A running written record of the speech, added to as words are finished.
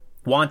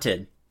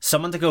Wanted,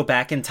 someone to go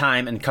back in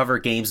time and cover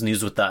games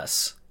news with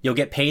us. You'll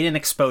get paid in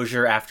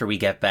exposure after we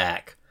get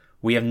back.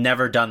 We have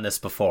never done this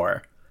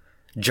before.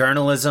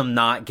 Journalism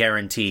not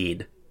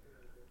guaranteed.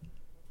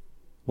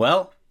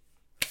 Well,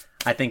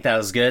 I think that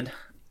was good.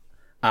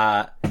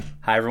 Hi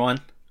everyone,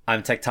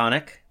 I'm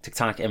Tectonic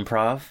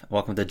Improv.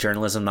 Welcome to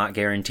Journalism Not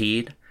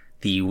Guaranteed,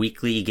 the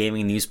weekly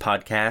gaming news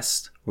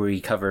podcast where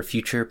we cover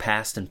future,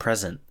 past, and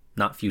present,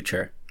 not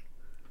future.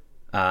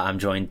 I'm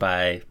joined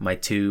by my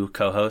two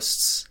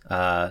co-hosts,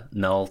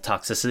 Null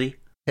Toxicity.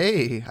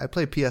 Hey, I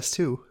play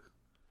PS2.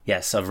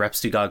 Yes, of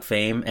Repstugog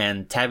fame,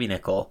 and Tabby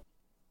Nickel.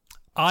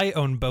 I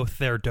own both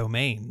their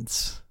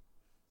domains.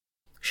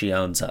 She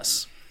owns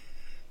us.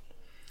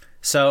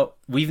 So,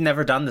 we've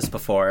never done this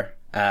before,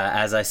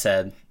 as I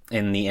said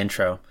in the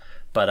intro,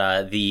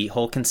 but the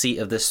whole conceit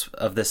of this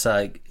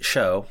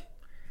show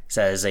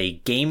says a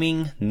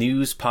gaming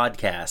news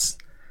podcast.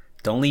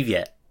 Don't leave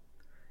yet.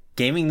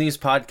 Gaming news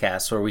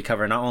podcast where we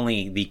cover not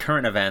only the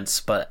current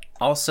events, but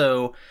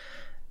also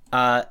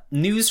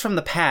news from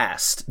the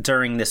past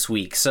during this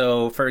week.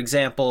 So, for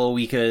example,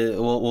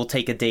 we'll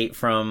take a date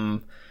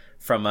from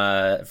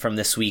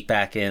this week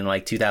back in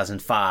like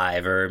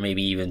 2005 or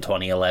maybe even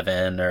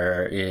 2011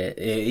 or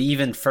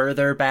even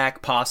further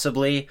back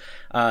possibly.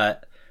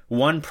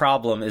 One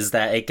problem is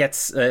that it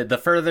gets the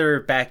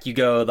further back you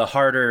go, the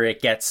harder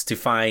it gets to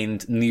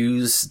find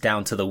news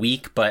down to the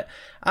week. But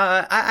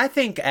I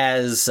think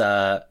as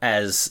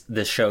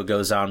the show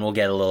goes on,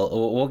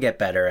 we'll get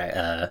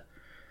better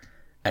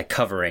at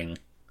covering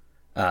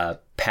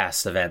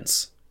past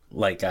events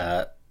like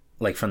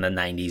from the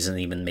 90s and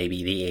even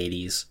maybe the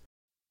 80s.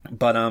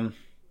 But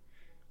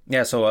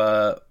yeah.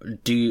 So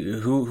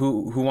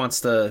who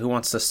wants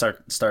to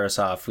start us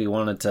off? We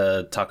wanted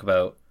to talk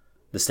about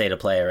the state of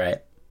play, right?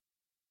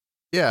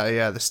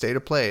 Yeah, the state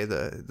of play,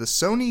 the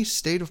Sony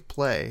state of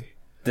play.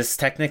 This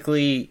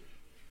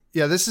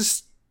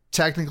is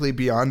technically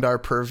beyond our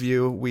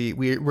purview.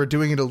 We're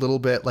doing it a little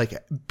bit like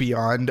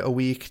beyond a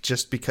week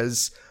just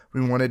because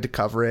we wanted to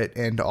cover it,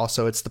 and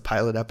also it's the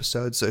pilot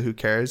episode, so who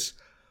cares?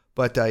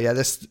 But it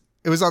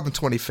was on the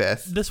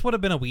 25th. This would have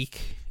been a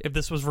week if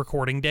this was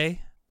recording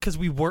day, because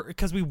we were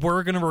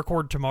going to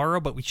record tomorrow,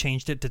 but we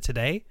changed it to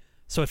today,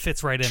 so it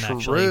fits right in.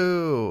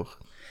 True. Actually.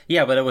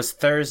 Yeah, but it was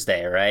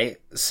Thursday, right?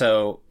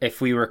 So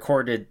if we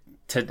recorded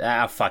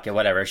fuck it,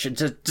 whatever.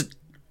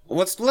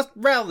 Let's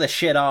rattle this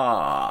shit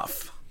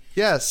off.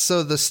 Yes,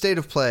 so the state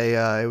of play,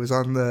 it was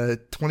on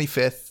the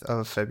 25th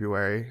of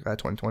February,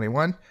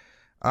 2021.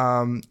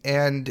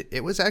 And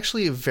it was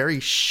actually very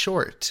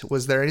short.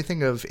 Was there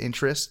anything of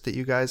interest that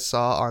you guys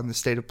saw on the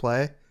state of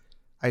play?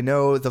 I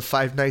know the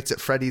Five Nights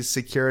at Freddy's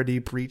security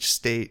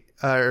breach the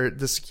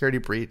security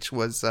breach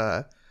was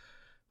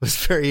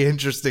very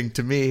interesting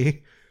to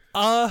me.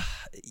 Yeah.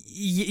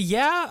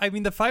 I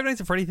mean, the Five Nights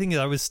at Freddy thing,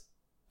 I was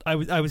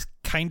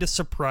kind of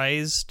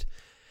surprised.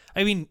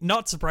 I mean,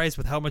 not surprised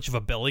with how much of a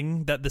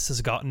billing that this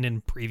has gotten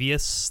in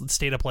previous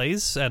state of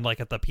plays, and like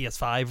at the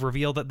PS5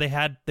 reveal that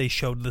they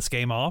showed this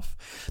game off.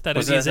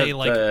 Was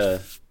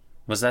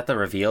that the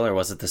reveal or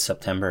was it the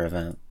September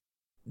event?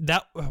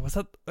 That was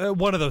that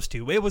one of those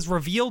two. It was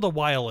revealed a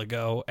while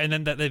ago, and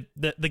then the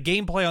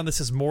gameplay on this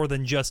is more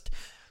than just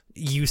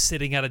you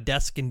sitting at a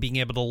desk and being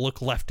able to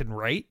look left and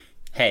right.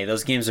 Hey,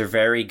 those games are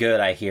very good,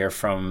 I hear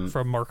from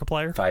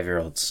Markiplier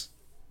 5-year-olds.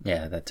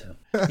 Yeah, that too.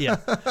 Yeah.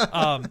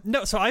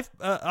 No, so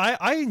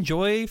I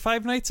enjoy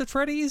Five Nights at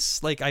Freddy's.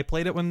 Like, I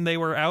played it when they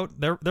were out.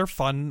 They're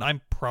fun.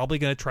 I'm probably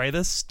gonna try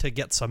this to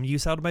get some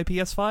use out of my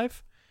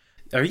PS5.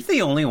 Are you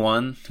the only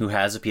one who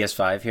has a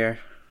PS5 here?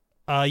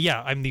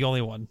 Yeah, I'm the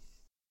only one.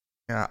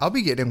 Yeah, I'll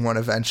be getting one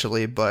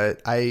eventually,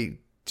 but we're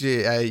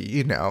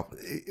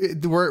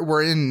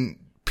in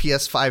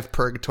PS5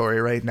 purgatory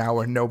right now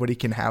where nobody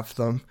can have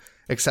them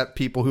except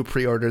people who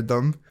pre-ordered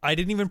them. I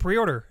didn't even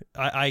pre-order.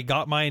 I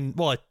got mine.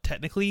 Well,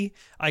 technically,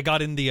 I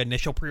got in the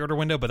initial pre-order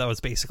window, but that was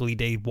basically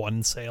day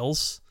one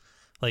sales.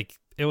 Like,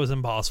 it was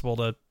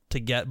impossible to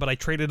get, but I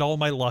traded all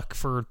my luck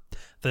for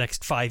the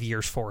next 5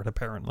 years for it,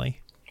 apparently.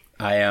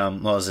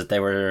 What was it?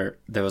 There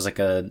was like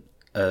a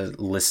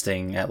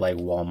listing at like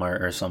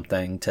Walmart or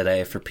something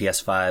today for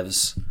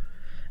PS5s.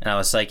 And I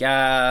was like,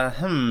 no,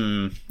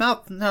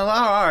 all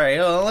right,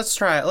 well, let's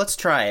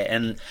try it.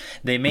 And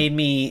they made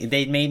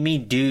me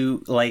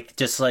do like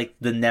just like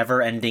the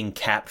never-ending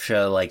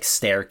CAPTCHA like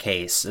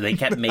staircase. They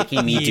kept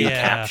making me do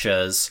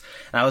CAPTCHAs.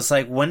 And I was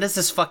like, when does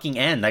this fucking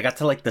end? I got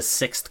to like the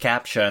 6th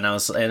CAPTCHA, and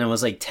it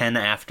was like 10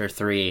 after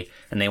 3,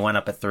 and they went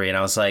up at 3, and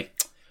I was like,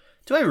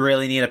 do I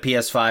really need a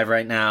PS5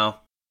 right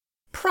now?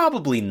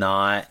 Probably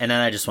not. And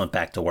then I just went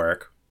back to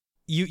work.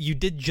 You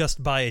did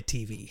just buy a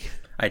TV.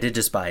 I did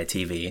just buy a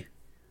TV.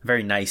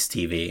 Very nice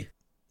TV.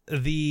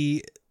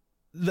 The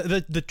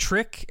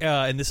trick,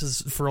 and this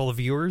is for all the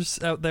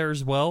viewers out there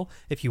as well,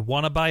 if you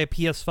want to buy a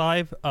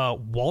PS5,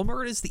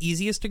 Walmart is the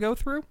easiest to go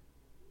through.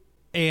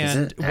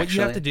 And what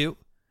you have to do,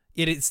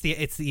 it's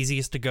the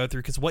easiest to go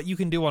through, because what you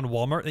can do on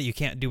Walmart that you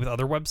can't do with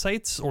other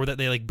websites, or that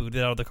they like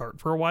booted out of the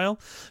cart for a while,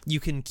 you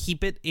can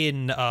keep it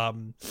in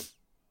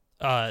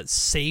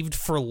saved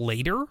for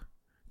later.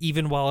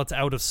 even while it's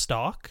out of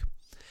stock,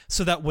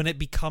 so that when it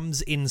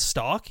becomes in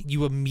stock,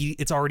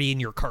 it's already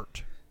in your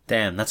cart.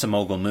 Damn, that's a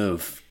mogul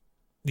move.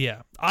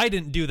 Yeah, I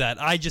didn't do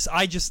that. I just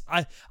saw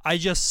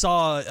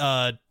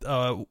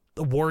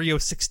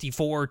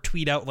Wario64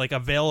 tweet out like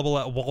available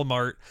at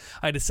Walmart.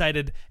 I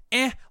decided,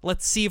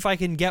 let's see if I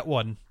can get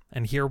one,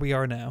 and here we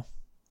are now.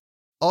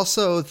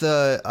 Also,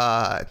 the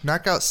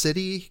Knockout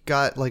City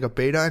got like a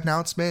beta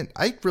announcement.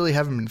 I really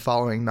haven't been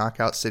following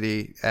Knockout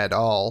City at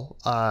all.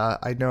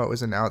 I know it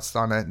was announced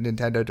on a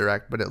Nintendo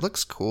Direct, but it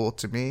looks cool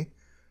to me.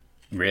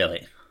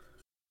 Really?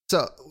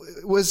 So,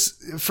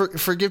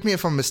 forgive me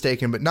if I'm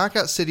mistaken, but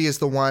Knockout City is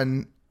the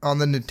one on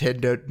the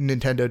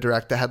Nintendo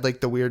Direct that had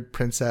like the weird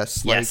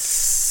princess.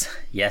 Yes,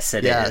 yes,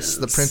 it is. Yes,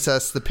 the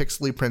princess, the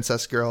pixely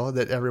princess girl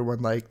that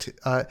everyone liked.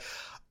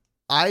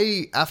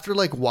 After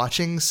like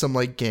watching some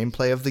like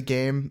gameplay of the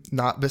game,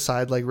 not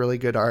beside like really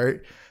good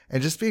art,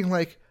 and just being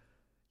like,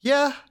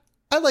 yeah,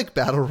 I like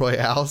battle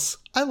royales.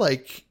 I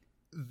like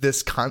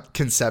this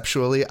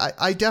conceptually.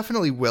 I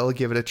definitely will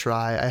give it a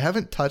try. I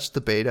haven't touched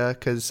the beta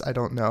because I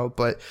don't know,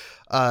 but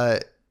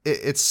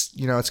it's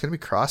it's gonna be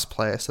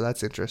cross-play, so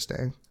that's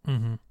interesting.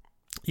 Mm-hmm.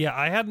 Yeah,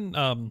 I hadn't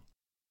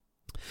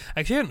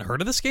actually hadn't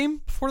heard of this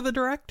game before the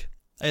Direct.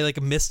 I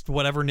like missed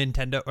whatever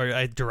Nintendo, or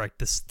I Direct,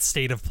 this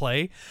State of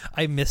Play.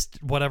 I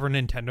missed whatever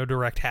Nintendo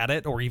Direct had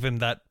it, or even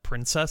that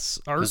princess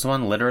art. There's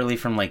one literally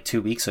from like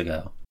 2 weeks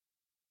ago.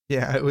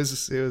 Yeah, it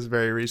was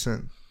very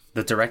recent.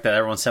 The Direct that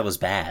everyone said was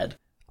bad.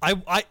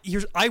 I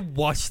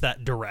watched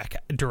that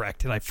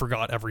direct and I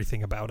forgot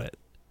everything about it.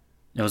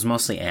 It was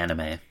mostly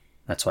anime.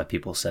 That's why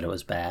people said it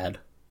was bad.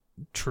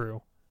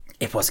 True.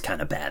 It was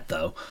kind of bad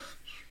though.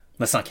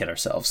 Let's not kid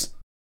ourselves.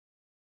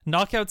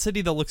 Knockout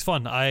City, that looks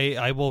fun.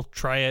 I will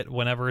try it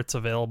whenever it's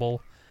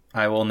available.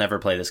 I will never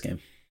play this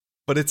game.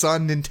 But it's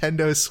on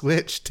Nintendo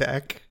Switch,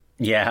 Tech.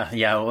 Yeah.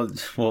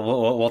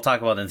 We'll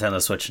talk about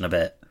Nintendo Switch in a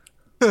bit.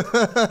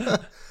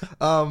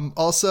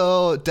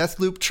 Also,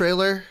 Deathloop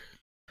trailer.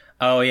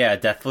 Oh yeah,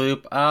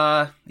 Deathloop.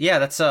 Yeah,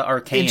 that's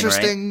Arcane,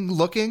 interesting right?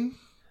 looking.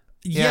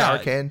 Yeah,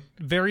 Arcane.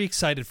 Very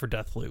excited for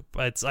Deathloop.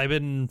 I've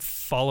been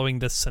following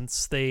this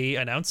since they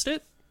announced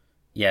it.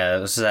 Yeah,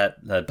 this is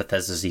at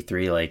Bethesda's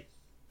E3 like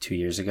 2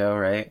 years ago,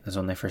 right? That's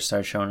when they first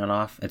started showing it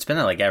off. It's been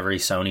at like every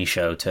Sony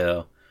show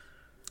too.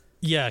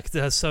 Yeah, 'cause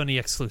it has Sony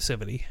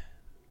exclusivity.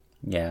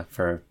 Yeah,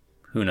 for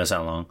who knows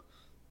how long.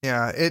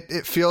 Yeah,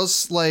 it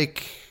feels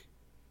like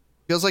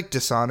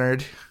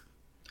Dishonored.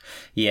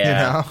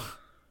 Yeah.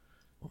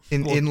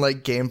 In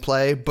like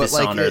gameplay, but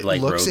Dishonored,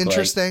 like it looks roguelike.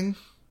 interesting.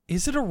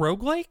 Is it a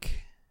roguelike?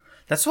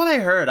 That's what I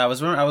heard. I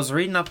was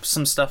reading up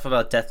some stuff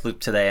about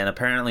Deathloop today, and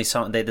apparently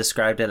they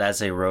described it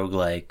as a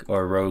roguelike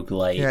or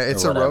roguelite. Yeah,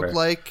 it's a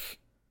roguelike,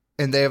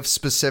 and they have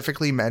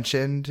specifically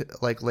mentioned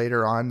like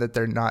later on that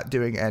they're not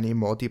doing any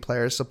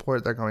multiplayer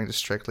support. They're going to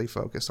strictly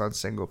focus on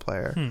single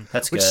player.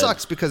 That's which good.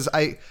 Sucks because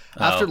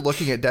after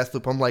looking at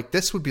Deathloop, I'm like,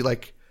 this would be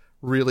like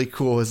really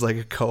cool as like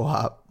a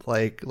co-op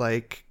like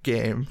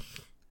game.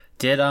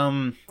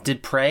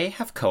 Did Prey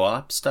have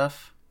co-op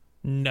stuff?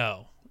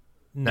 No,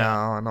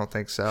 I don't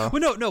think so.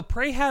 Well, no.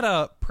 Prey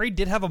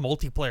did have a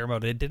multiplayer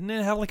mode. Didn't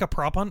it have like a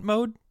prop hunt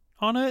mode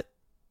on it?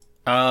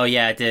 Oh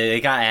yeah, it did.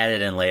 It got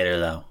added in later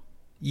though.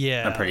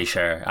 Yeah, I'm pretty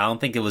sure. I don't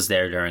think it was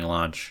there during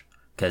launch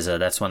because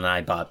that's when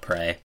I bought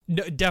Prey.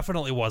 No, it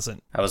definitely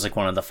wasn't. I was like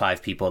one of the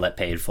 5 people that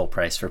paid full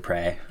price for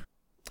Prey.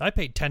 I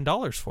paid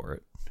 $10 for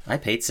it. I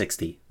paid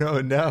 $60.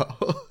 Oh no.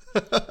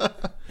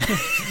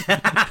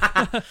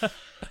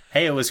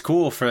 Hey, it was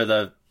cool for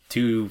the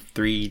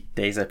 2-3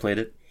 days I played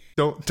it.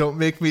 Don't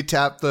make me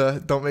tap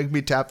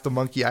the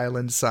Monkey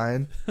Island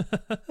sign.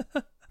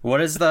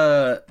 What is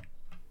the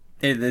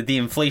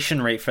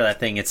inflation rate for that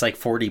thing? It's like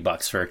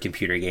 $40 for a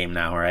computer game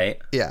now, right?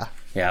 Yeah.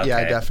 Yeah. Okay.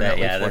 Yeah,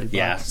 definitely. $40.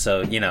 Yeah.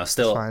 So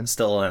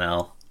still an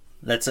L.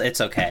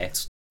 It's okay.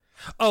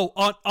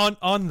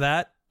 On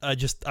that.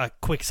 Just a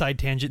quick side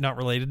tangent, not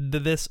related to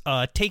this.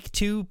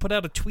 Take-Two put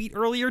out a tweet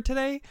earlier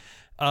today,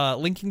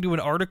 linking to an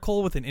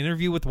article with an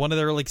interview with one of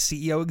their like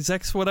CEO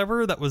execs,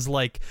 whatever. That was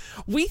like,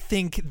 we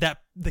think that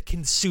the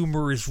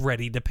consumer is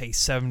ready to pay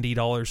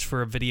 $70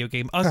 for a video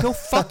game. Go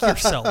fuck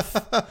yourself.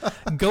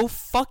 Go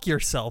fuck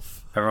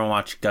yourself. Everyone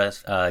watch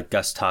Gus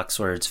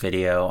Talksworth's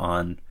video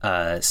on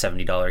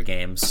 $70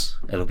 games.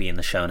 It'll be in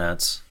the show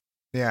notes.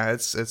 Yeah,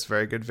 it's a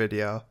very good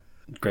video.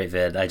 Great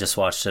vid. I just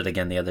watched it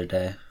again the other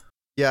day.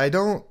 Yeah, I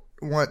don't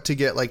want to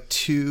get like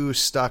too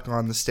stuck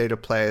on the state of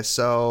play,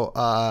 so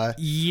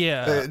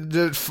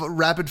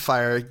rapid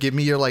fire. Give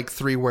me your like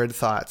 3-word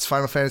thoughts.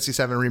 Final Fantasy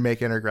VII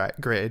Remake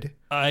Intergrade.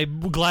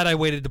 I'm glad I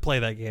waited to play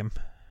that game.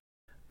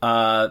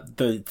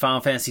 The Final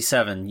Fantasy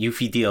VII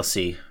Yuffie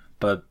DLC,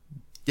 but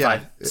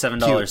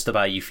 $7 to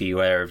buy Yuffie.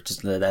 Whatever.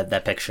 Just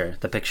that picture.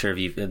 The picture of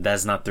Yuffie.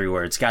 That's not 3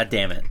 words. God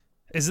damn it.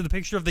 Is it the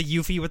picture of the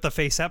Yuffie with the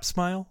face app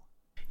smile?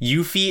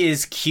 Yuffie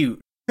is cute.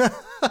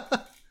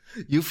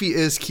 Yuffie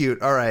is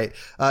cute. All right.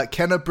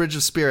 Kenna Bridge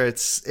of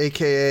Spirits,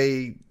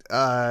 a.k.a.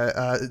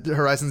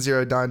 Horizon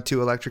Zero Dawn 2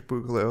 Electric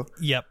Boogaloo.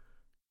 Yep.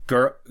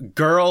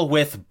 Girl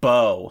with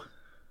bow.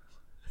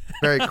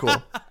 Very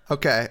cool.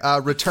 Okay,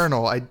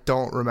 Returnal. I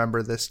don't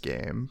remember this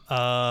game.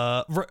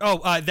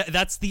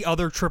 That's the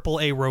other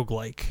AAA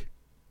roguelike.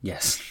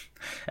 Yes.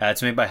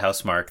 It's made by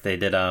Housemarque. They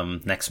did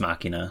Nex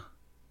Machina.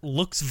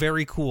 Looks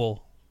very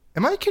cool.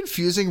 Am I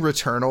confusing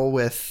Returnal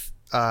with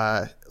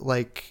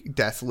like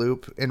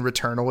Deathloop? And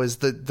Returnal is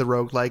the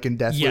roguelike, and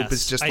Deathloop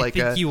is just like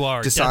a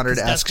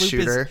Dishonored-esque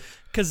shooter?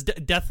 Because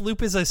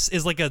Deathloop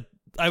is like a...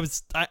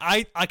 because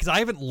I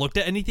haven't looked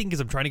at anything because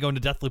I'm trying to go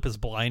into Deathloop as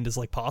blind as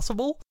like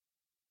possible.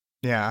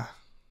 Yeah.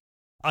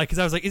 Because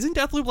I was like, isn't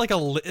Deathloop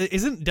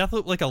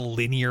like a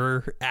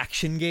linear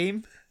action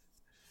game?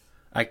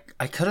 I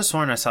could have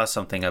sworn I saw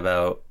something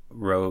about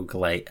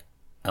roguelite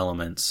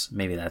elements.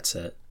 Maybe that's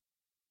it.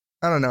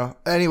 I don't know.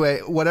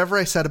 Anyway, whatever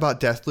I said about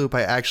Deathloop,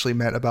 I actually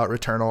meant about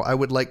Returnal. I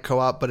would like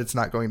co-op, but it's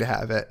not going to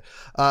have it.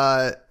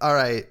 All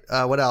right.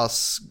 What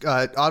else?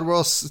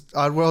 Oddworld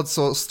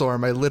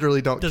Soulstorm. I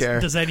literally don't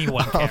care. Does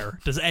anyone care?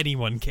 Does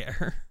anyone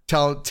care?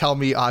 Tell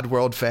me,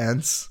 Oddworld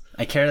fans.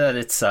 I care that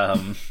it's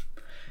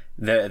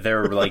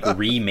they're like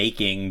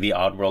remaking the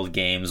Oddworld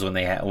games when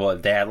they had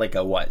like a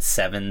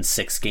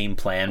 7-6 game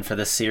plan for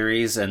this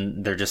series,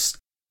 and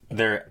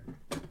they're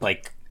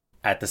like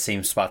at the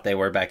same spot they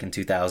were back in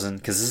 2000,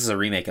 because this is a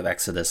remake of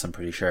Exodus, I'm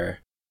pretty sure.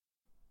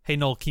 Hey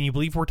Noel, can you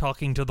believe we're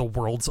talking to the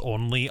world's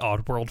only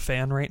Oddworld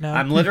fan right now?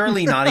 I'm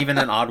literally not even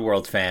an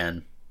Oddworld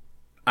fan.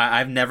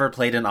 I've never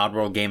played an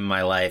Oddworld game in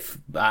my life,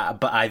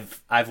 but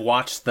I've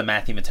watched the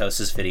Matthew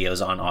Matos's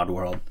videos on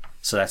Oddworld,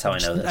 so that's how I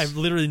know this. I've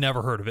literally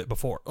never heard of it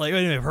before. Like,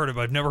 I've heard of it,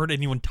 but I've never heard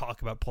anyone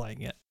talk about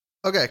playing it.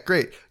 Okay,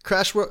 great.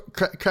 Crash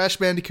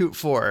Bandicoot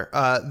 4.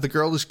 The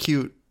girl is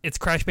cute. It's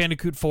Crash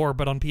Bandicoot 4,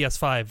 but on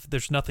PS5.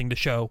 There's nothing to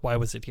show. Why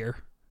was it here?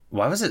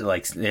 Why was it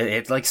like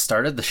it like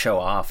started the show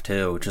off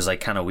too, which was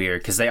like kind of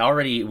weird because we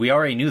already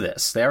knew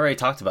this. They already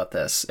talked about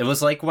this. It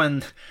was like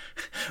when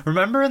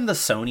remember in the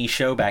Sony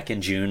show back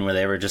in June where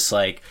they were just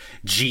like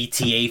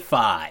GTA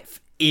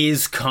 5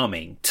 is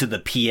coming to the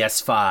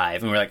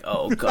PS5, and we're like,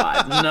 oh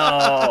god,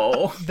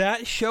 no.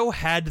 That show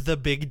had the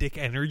big dick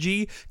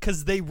energy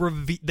because they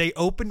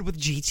opened with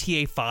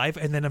GTA 5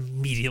 and then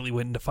immediately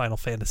went into Final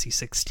Fantasy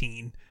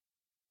 16.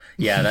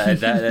 Yeah,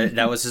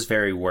 that was just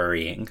very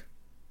worrying.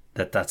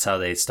 That's how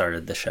they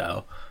started the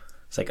show.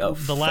 It's like, oh,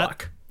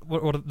 fuck.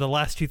 What are the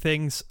last two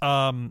things?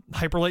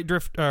 Hyperlight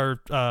Drift or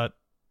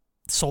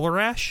Solar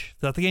Ash?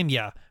 Is that the game?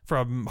 Yeah,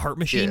 from Heart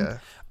Machine.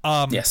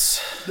 Yeah.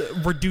 Yes.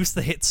 Reduce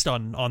the hit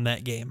stun on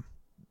that game.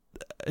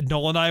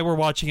 Noel and I were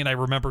watching, and I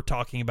remember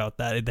talking about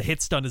that. The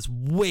hit stun is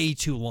way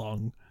too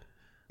long.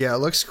 Yeah, it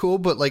looks cool,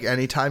 but like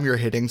anytime you're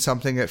hitting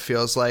something, it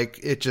feels like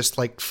it just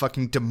like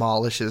fucking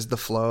demolishes the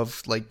flow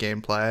of like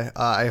gameplay.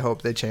 I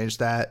hope they change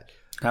that.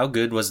 How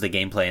good was the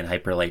gameplay in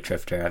Hyper Light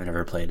Drifter? I've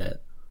never played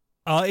it.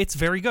 It's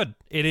very good.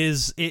 It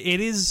is.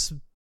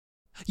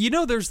 You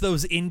know, there's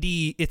those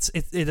indie.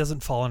 It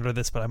doesn't fall under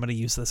this, but I'm going to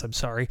use this. I'm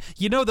sorry.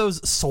 You know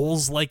those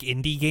Souls-like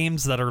indie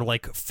games that are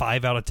like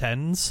 5 out of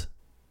 10s?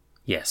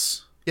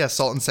 Yes. Yeah,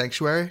 Salt and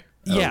Sanctuary.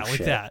 Yeah,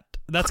 like that.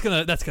 That's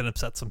gonna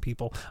upset some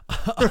people.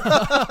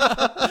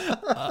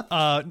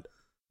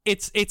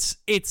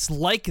 It's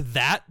like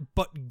that,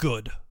 but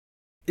good.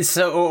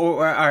 So, all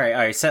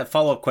right.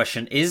 Follow-up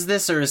question: is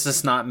this or is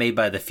this not made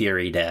by the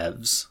Fury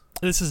devs?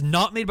 This is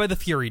not made by the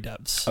Fury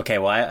devs. Okay,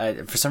 well,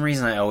 I for some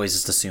reason I always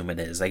just assume it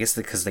is. I guess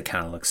because they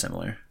kind of look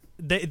similar.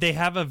 They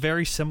have a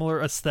very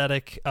similar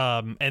aesthetic,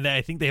 and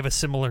I think they have a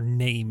similar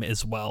name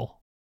as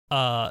well.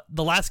 The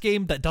last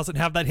game that doesn't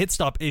have that hit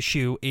stop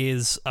issue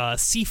is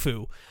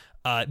Sifu.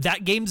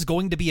 That game's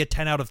going to be a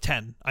 10 out of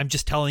 10. I'm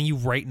just telling you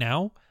right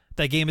now.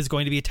 That game is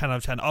going to be a 10 out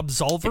of 10.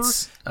 Absolver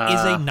is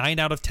a 9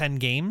 out of 10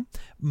 game,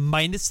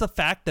 minus the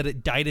fact that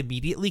it died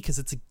immediately because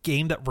it's a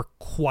game that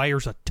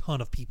requires a ton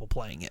of people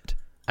playing it.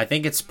 I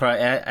think it's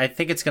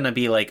going to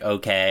be like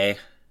okay,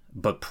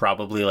 but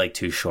probably like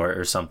too short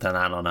or something.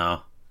 I don't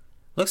know.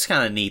 Looks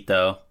kind of neat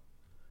though.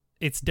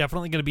 It's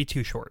definitely going to be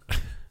too short.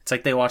 It's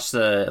like they watched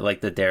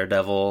the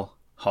Daredevil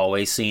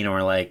hallway scene and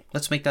were like,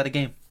 let's make that a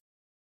game.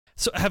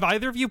 So have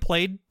either of you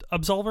played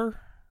Absolver?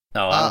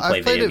 Oh, I don't play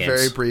I've played video it games.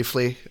 very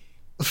briefly.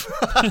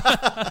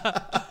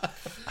 I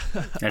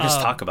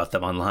just talk about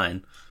them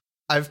online.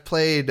 I've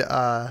played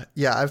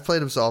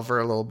Absolver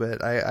a little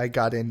bit. I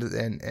got into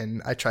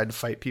and I tried to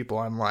fight people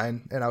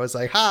online, and I was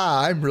like,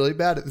 I'm really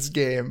bad at this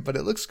game, but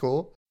it looks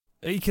cool.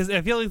 Because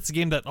I feel like it's a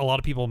game that a lot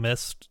of people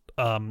missed,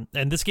 and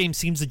this game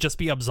seems to just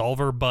be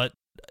Absolver, but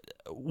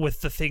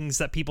with the things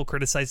that people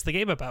criticize the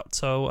game about.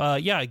 So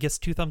yeah, I guess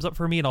 2 thumbs up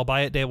for me, and I'll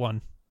buy it day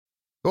one.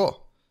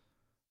 Cool.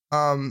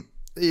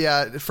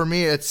 Yeah, for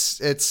me,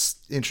 it's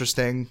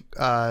interesting.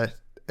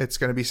 It's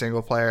going to be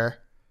single player.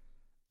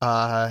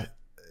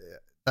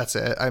 That's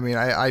it. I mean,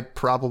 I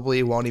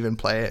probably won't even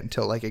play it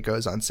until like it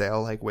goes on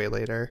sale like way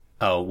later.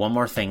 Oh, one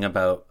more thing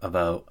about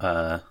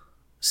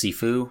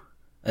Sifu.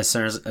 As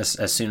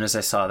soon as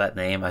I saw that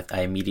name,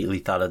 I immediately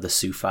thought of the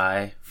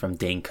Sufi from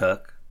Dane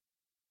Cook.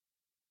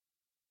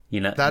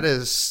 You know, that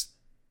is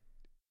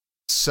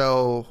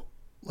so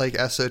like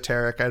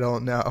esoteric. I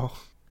don't know.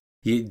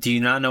 Do you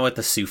not know what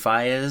the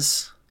Sufi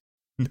is?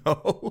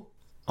 No.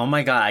 Oh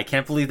my god, I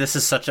can't believe this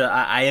is such a...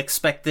 I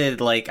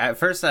expected, like... At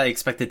first I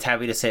expected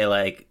Tabby to say,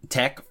 like,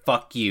 Tech,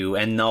 fuck you,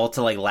 and Null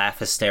to, like, laugh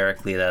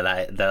hysterically that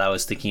I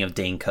was thinking of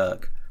Dane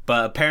Cook.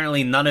 But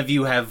apparently none of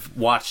you have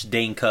watched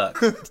Dane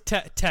Cook.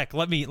 Tech,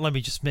 let me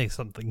just make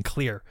something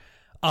clear.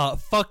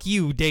 Fuck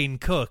you, Dane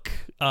Cook.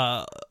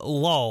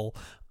 Lol.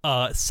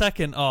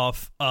 Second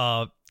off,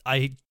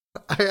 I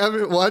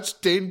haven't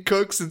watched Dane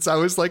Cook since I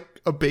was,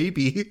 like, a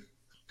baby.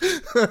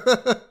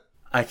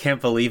 I can't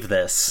believe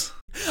this.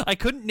 I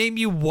couldn't name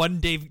you one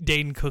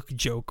Dane Cook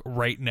joke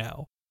right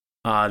now.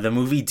 The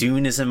movie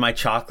Dune is in my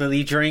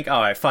chocolatey drink.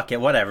 All right, fuck it,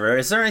 whatever.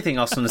 Is there anything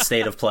else from the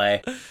state of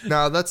play?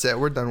 No, that's it.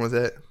 We're done with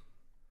it.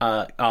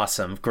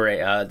 Awesome, great.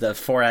 The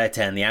 4 out of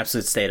 10, the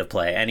absolute state of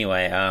play.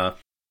 Anyway,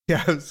 the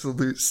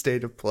absolute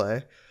state of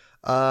play.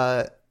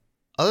 Other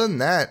than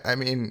that, I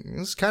mean,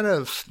 there's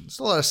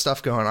a lot of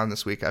stuff going on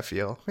this week. I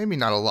feel maybe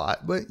not a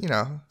lot, but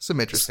some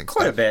interesting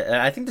quite stuff. a bit.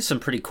 I think there's some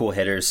pretty cool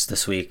hitters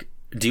this week.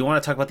 Do you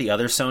want to talk about the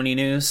other Sony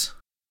news?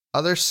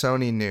 Other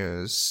Sony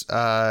news.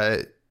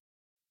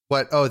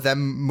 What? Oh,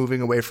 them moving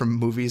away from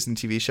movies and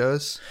TV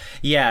shows?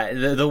 Yeah,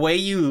 the way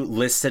you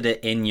listed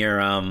it in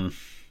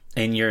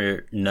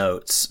your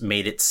notes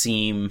made it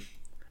seem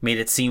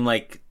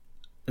like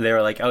they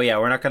were like, oh yeah,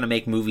 we're not going to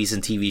make movies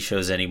and TV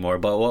shows anymore.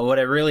 But what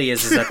it really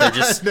is that they're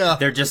just no.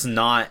 They're just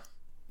not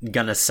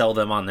gonna sell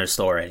them on their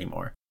store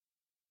anymore.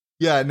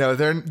 Yeah, no,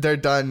 they're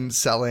done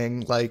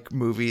selling like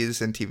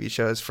movies and TV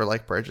shows for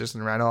like purchase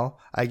and rental,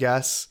 I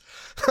guess.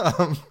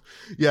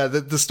 Yeah,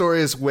 the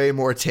story is way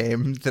more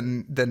tame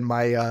than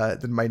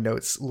my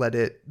notes let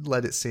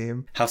it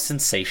seem. How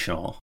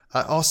sensational.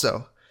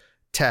 Also,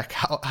 Tech,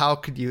 how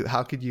could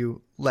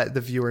you let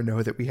the viewer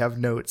know that we have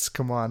notes?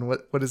 Come on,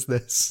 what is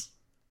this?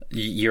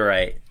 You're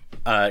right.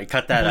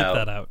 Cut that out.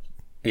 That out.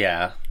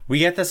 Yeah, we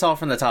get this all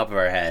from the top of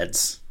our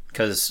heads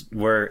because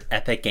we're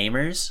epic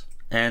gamers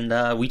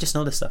and we just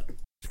know this stuff.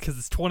 Because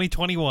it's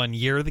 2021,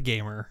 year of the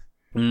gamer.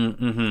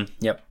 Mm-hmm.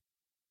 Yep.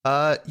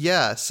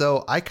 Yeah.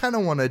 So I kind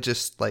of want to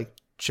just like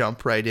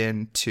jump right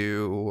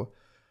into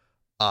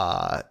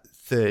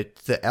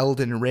the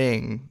Elden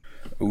Ring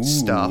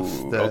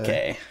stuff.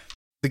 Okay.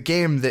 The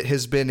game that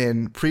has been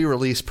in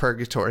pre-release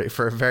purgatory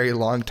for a very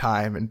long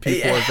time, and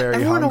people are very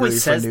Everyone hungry always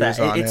for says news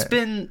that. on It's it.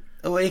 been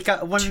 2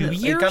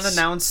 years? It got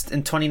announced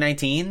in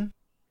 2019.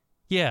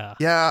 Yeah.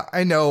 Yeah,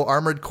 I know.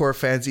 Armored Core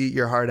fans eat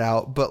your heart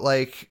out, but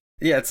like,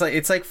 yeah,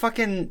 it's like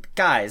fucking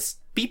guys,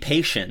 be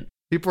patient.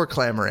 people are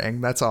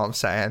clamoring. That's all I'm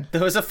saying.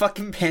 There was a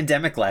fucking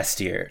pandemic last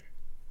year.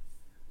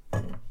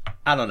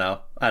 I don't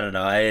know.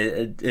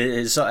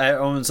 So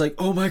everyone's like,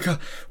 oh my god,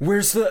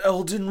 where's the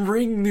Elden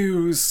Ring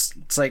news?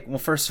 It's like, well,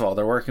 first of all,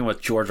 they're working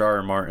with George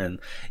R.R. Martin.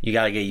 You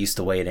gotta get used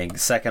to waiting.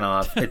 Second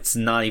off, it's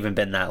not even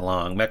been that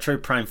long.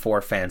 Metroid Prime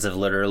 4 fans have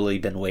literally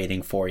been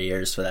waiting 4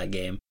 years for that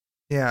game.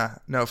 Yeah,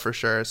 no, for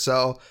sure.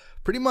 So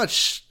pretty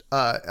much,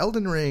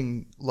 Elden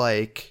Ring,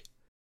 like,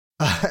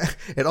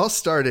 it all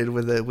started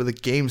with a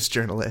games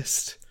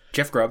journalist.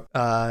 Jeff Grubb.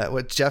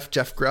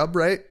 Jeff Grubb,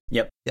 right?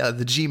 Yep. Yeah,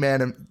 the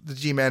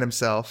G-Man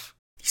himself.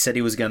 He said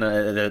he was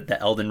the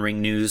Elden Ring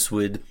news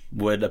would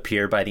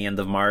appear by the end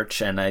of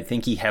March, and I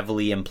think he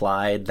heavily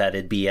implied that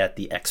it'd be at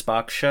the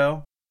Xbox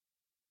show.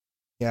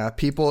 Yeah,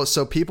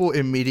 people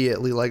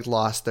immediately like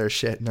lost their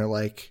shit and they're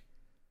like,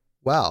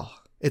 wow,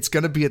 it's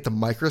gonna be at the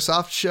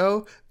Microsoft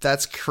show?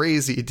 That's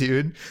crazy,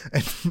 dude.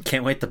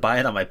 Can't wait to buy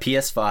it on my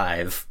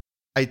PS5.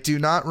 I do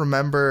not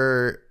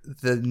remember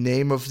the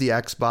name of the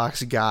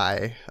Xbox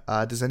guy.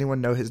 Does anyone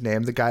know his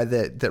name? The guy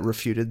that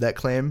refuted that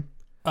claim?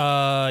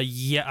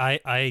 Yeah,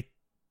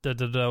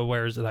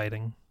 where is it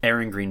hiding?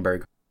 Aaron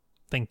Greenberg.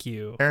 Thank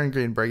you. Aaron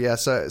Greenberg, yeah.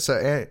 So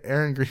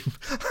Aaron Green,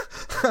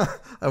 I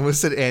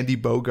almost said Andy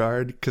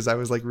Bogard because I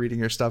was like reading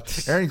your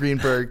stuff. Aaron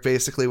Greenberg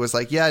basically was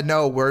like, yeah,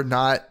 no, we're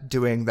not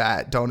doing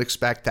that. Don't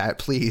expect that,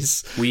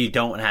 please. We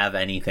don't have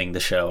anything to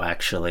show,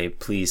 actually.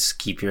 Please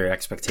keep your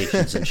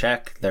expectations in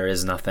check. There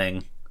is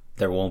nothing.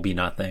 There won't be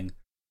nothing.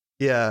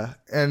 Yeah,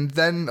 and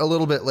then a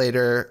little bit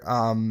later,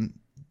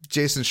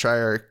 Jason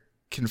Schreier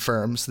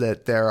confirms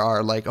that there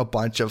are like a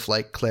bunch of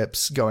like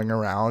clips going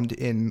around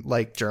in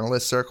like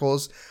journalist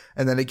circles,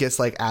 and then it gets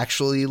like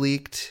actually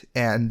leaked,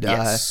 and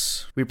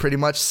yes. We pretty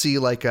much see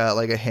like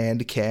a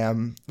hand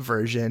cam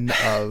version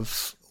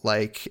of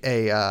like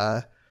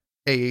a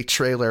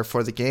trailer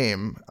for the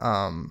game.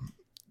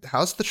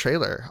 How's the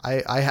trailer?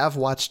 I have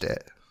watched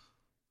it.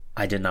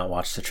 I did not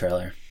watch the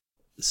trailer.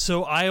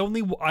 So I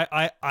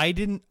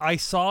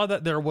saw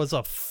that there was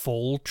a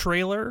full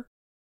trailer,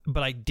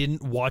 but I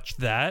didn't watch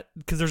that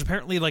because there's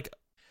apparently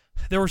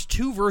there was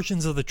 2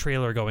 versions of the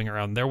trailer going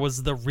around. There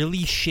was the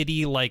really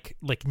shitty like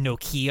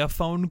Nokia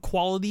phone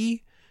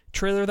quality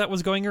trailer that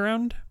was going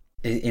around.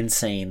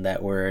 Insane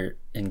that we're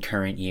in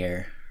current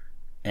year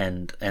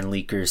and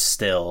leakers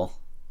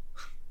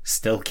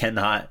still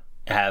cannot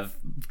have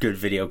good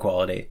video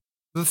quality.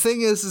 The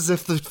thing is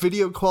if the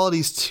video quality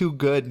is too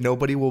good,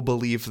 nobody will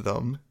believe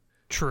them.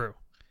 True.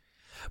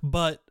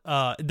 But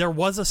there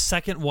was a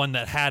second one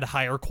that had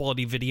higher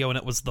quality video, and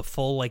it was the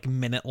full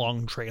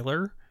minute-long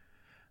trailer.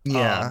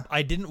 Yeah.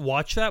 I didn't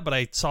watch that, but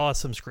I saw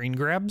some screen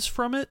grabs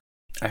from it.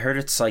 I heard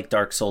it's like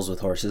Dark Souls with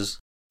horses.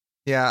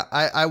 Yeah,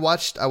 I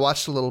watched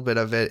a little bit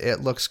of it. It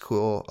looks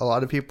cool. A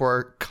lot of people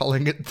are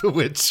calling it The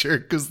Witcher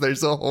because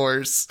there's a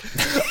horse.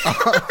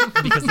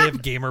 Because they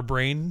have gamer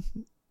brain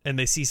and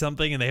they see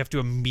something and they have to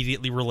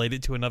immediately relate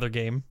it to another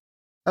game.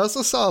 I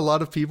also saw a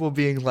lot of people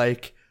being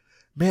like,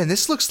 man,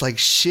 this looks like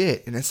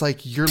shit. And it's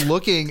like, you're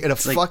looking at a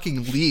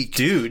fucking leak,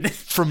 dude,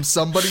 from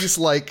somebody's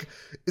like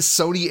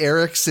Sony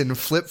Ericsson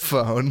flip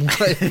phone.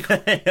 Like,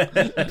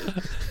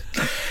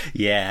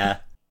 yeah.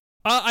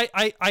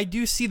 I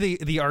do see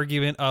the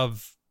argument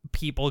of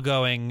people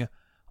going,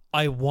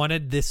 I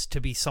wanted this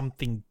to be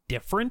something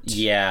different.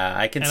 Yeah,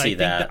 I can see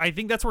that. I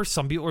think that's where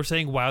some people are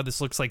saying, wow,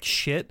 this looks like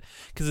shit.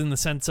 Because in the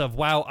sense of,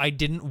 wow, I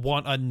didn't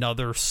want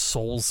another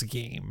Souls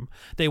game.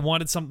 They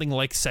wanted something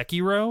like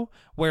Sekiro,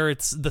 where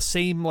it's the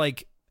same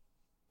like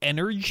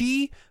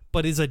energy,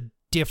 but is a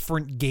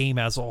different game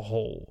as a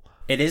whole.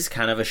 It is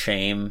kind of a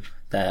shame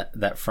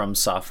that From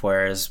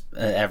Software is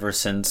ever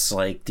since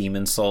like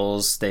Demon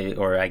Souls,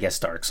 or I guess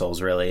Dark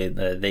Souls, really,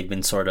 they've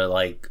been sort of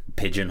like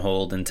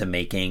pigeonholed into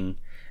making.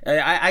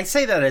 I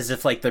say that as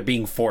if like they're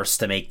being forced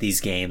to make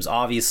these games.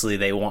 Obviously,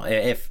 they want,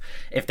 if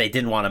they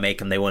didn't want to make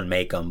them, they wouldn't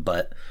make them.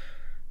 But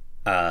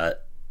I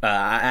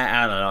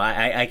don't know.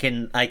 I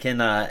can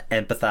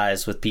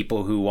empathize with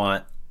people who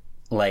want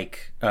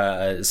like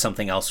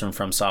something else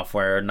from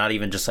Software, not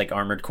even just like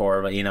Armored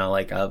Core, but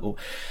like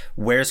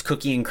where's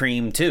Cookie and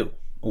Cream 2?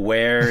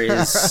 Where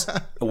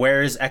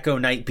is Echo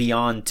Knight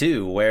Beyond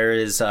 2? Where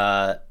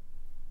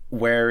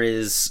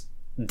is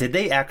did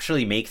they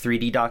actually make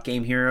 3D Dot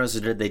Game Heroes,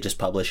 or did they just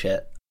publish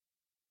it?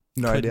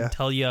 No idea. Couldn't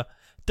tell you.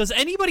 Does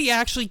anybody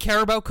actually care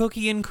about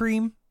Cookie and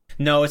Cream?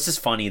 No, it's just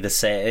funny to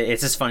say.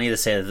 It's just funny to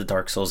say that the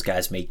Dark Souls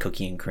guys made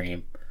Cookie and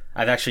Cream.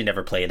 I've actually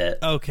never played it.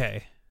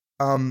 Okay.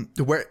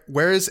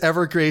 Where is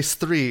Evergrace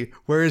 3?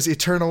 Where is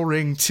Eternal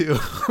Ring 2?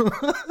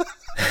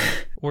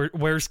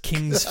 Where's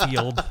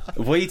Kingsfield?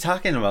 What are you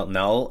talking about,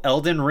 Null?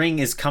 Elden Ring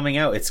is coming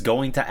out. It's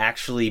going to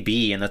actually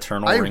be an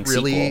Eternal Ring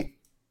sequel.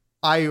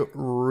 I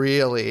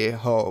really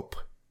hope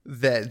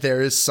that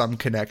there is some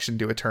connection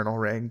to Eternal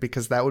Ring,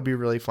 because that would be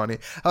really funny.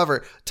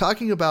 However,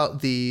 talking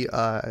about the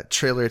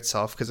trailer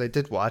itself, because I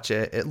did watch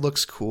it, it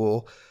looks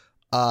cool.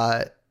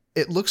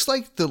 It looks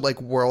like the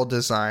like world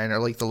design or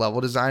like the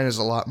level design is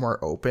a lot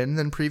more open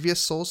than previous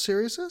Souls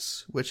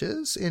series, which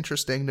is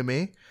interesting to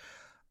me.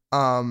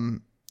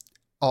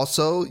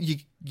 Also, you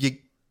get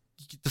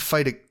to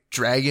fight a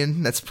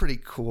dragon. That's pretty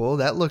cool.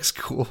 That looks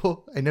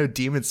cool. I know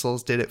Demon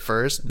Souls did it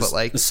first, but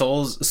like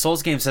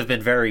Souls games have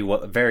been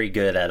very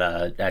good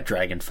at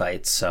dragon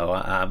fights.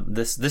 So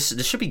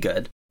this should be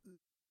good.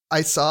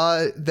 I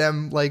saw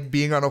them like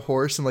being on a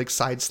horse and like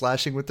side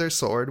slashing with their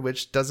sword,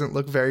 which doesn't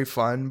look very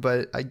fun,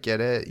 but I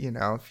get it.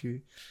 If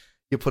you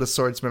put a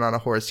swordsman on a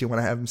horse, you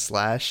want to have him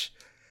slash.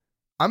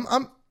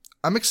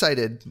 I'm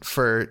excited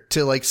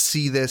to like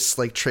see this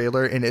like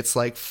trailer in its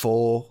like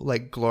full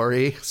like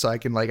glory, so I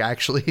can like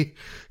actually,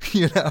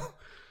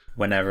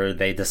 whenever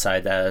they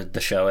decide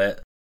to show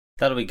it,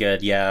 that'll be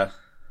good. Yeah.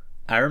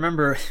 I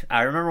remember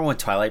when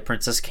Twilight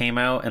Princess came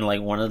out, and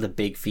like one of the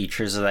big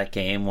features of that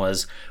game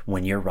was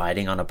when you're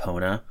riding on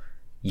Epona,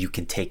 you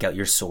can take out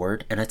your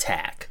sword and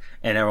attack.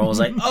 And everyone was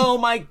like, oh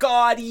my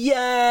god,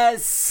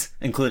 yes!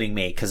 Including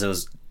me, because it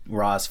was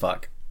raw as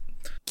fuck.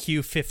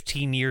 Q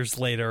 15 years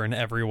later, and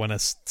everyone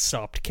has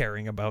stopped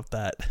caring about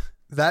that.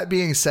 That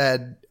being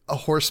said, a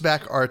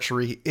horseback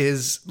archery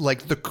is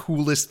like the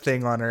coolest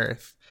thing on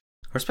earth.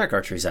 Horseback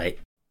archery's aight.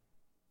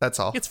 That's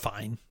all. It's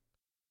fine.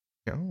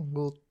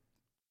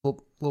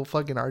 Little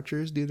fucking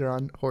archers, dude. They're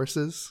on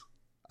horses.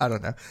 I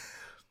don't know.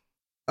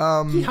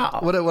 Yeah.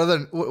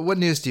 What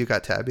news do you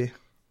got, Tabby?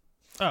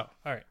 Oh, all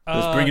right.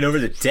 Let's bring it over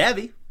to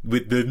Tabby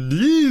with the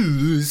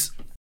news.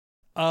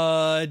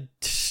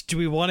 Do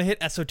we want to hit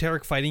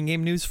esoteric fighting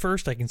game news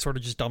first? I can sort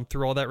of just dump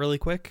through all that really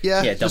quick.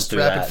 Yeah, dump just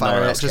through rapid that. fire. No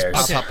one else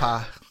cares. Just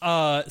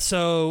pa.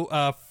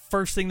 So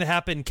first thing that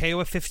happened,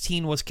 KOF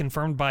 15 was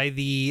confirmed by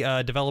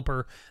the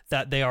developer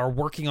that they are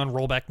working on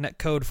rollback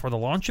netcode for the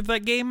launch of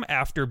that game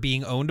after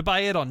being owned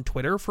by it on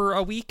Twitter for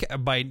a week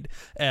by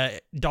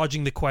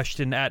dodging the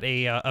question at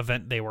a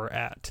event they were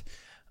at.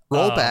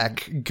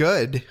 Rollback,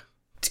 good.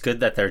 It's good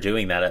that they're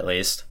doing that at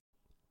least.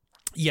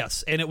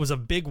 Yes, and it was a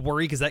big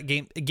worry because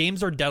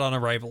games are dead on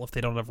arrival if they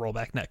don't have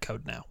rollback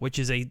netcode now, which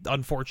is a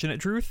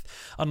unfortunate truth,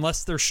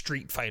 unless they're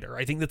Street Fighter.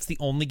 I think that's the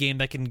only game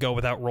that can go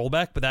without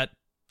rollback, but that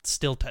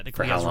still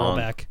technically has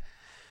rollback.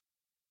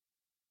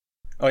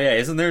 Oh yeah,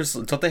 isn't theirs?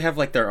 Don't they have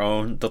like their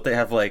own? Don't they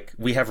have like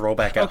we have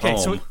rollback at home?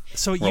 Okay,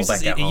 so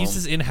it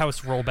uses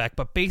in-house rollback,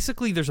 but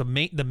basically there's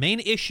the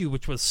main issue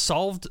which was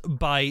solved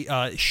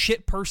by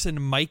shit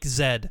person Mike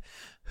Zed,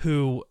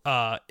 who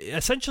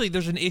essentially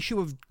there's an issue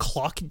of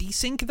clock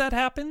desync that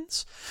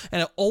happens,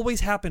 and it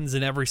always happens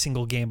in every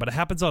single game, but it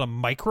happens on a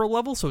micro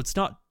level, so it's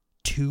not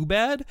too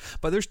bad,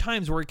 but there's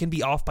times where it can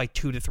be off by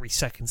 2 to 3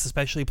 seconds,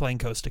 especially playing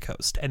coast to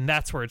coast, and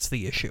that's where it's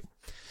the issue.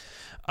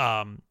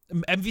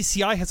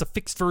 MVCI has a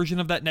fixed version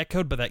of that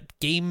netcode, but that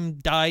game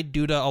died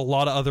due to a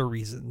lot of other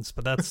reasons.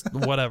 But that's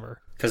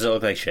whatever. Because it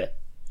looked like shit.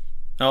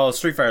 Oh,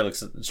 Street Fighter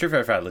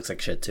 5 looks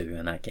like shit too,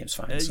 and that game's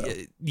fine. So.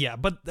 Yeah,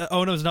 but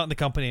Ono's not in the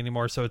company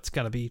anymore, so it's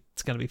gonna be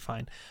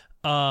fine.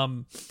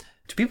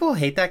 Do people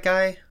hate that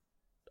guy?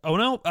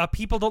 Ono,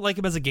 people don't like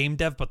him as a game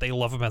dev, but they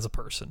love him as a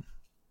person.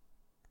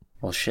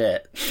 Well,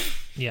 shit.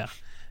 Yeah.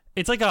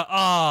 It's like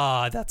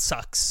that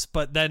sucks.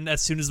 But then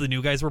as soon as the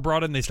new guys were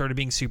brought in, they started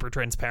being super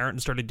transparent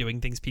and started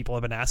doing things people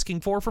have been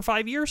asking for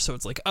 5 years. So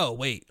it's like, oh,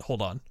 wait,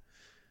 hold on.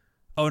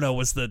 Ono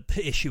was the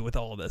issue with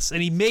all of this.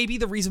 And he may be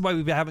the reason why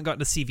we haven't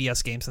gotten a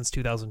CVS game since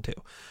 2002.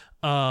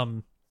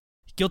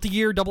 Guilty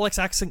Gear XX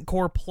Accent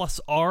Core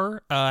Plus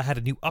R had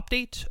a new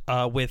update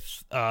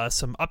with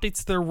some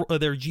updates to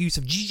their use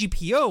of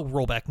GGPO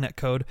rollback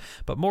netcode.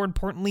 But more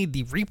importantly,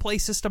 the replay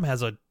system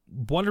has a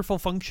wonderful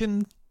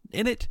function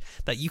in it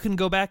that you can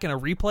go back in a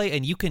replay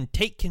and you can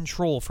take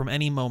control from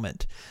any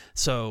moment.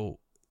 So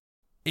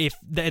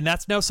and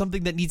that's now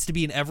something that needs to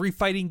be in every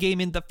fighting game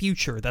in the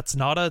future. That's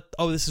not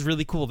this is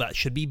really cool. That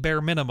should be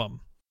bare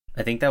minimum.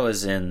 I think that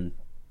was in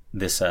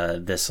this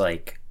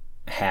like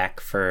hack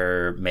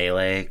for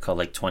Melee called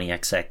like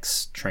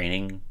 20XX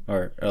training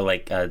or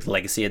like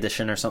Legacy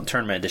Edition or something,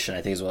 Tournament Edition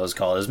I think is what it was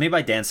called. It was made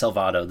by Dan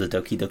Salvato, the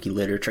Doki Doki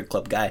Literature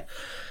Club guy.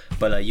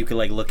 But you could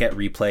like look at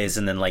replays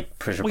and then like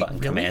push a button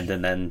command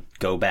and then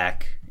go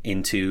back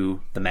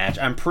into the match.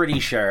 I'm pretty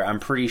sure.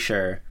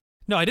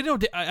 No, I didn't know.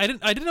 I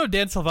didn't know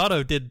Dan Salvato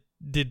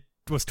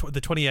was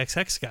the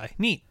 20XX guy.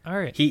 Neat. All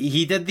right.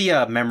 He did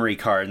the memory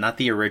card, not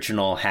the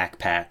original hack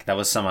pack. That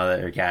was some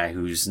other guy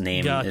whose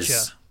name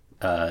is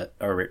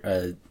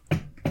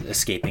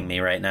escaping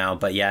me right now.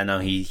 But yeah, no,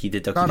 he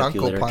did Doki Doki Not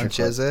Uncle Literature Punch,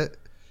 Club. is it?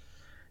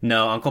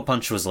 No, Uncle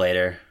Punch was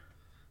later.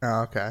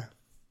 Oh, okay.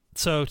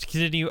 So to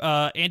continue,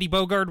 Andy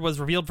Bogard was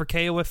revealed for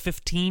KOF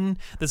 15.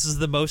 This is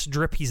the most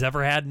drip he's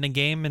ever had in a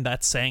game, and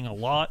that's saying a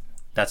lot.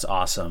 That's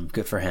awesome.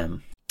 Good for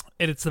him.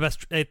 And it's the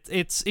best.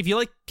 It's if you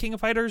like King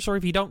of Fighters, or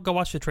if you don't, go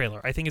watch the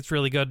trailer. I think it's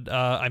really good.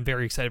 I'm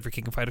very excited for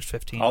King of Fighters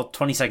 15. All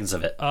 20 seconds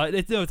of it.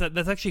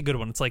 That's actually a good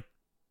one. It's like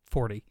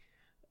 40.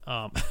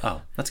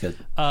 That's good.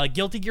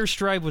 Guilty Gear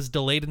Strive was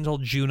delayed until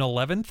June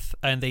 11th,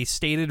 and they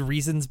stated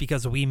reasons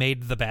because we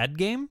made the bad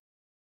game.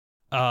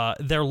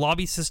 Their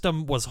lobby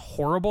system was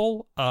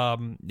horrible.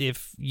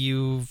 If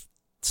you've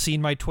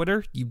seen my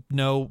Twitter, you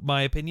know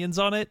my opinions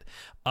on it.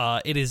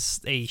 It is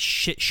a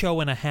shit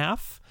show and a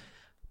half,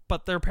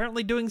 but they're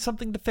apparently doing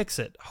something to fix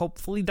it.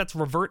 Hopefully that's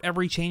revert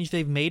every change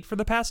they've made for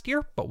the past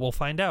year, but we'll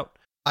find out.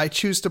 I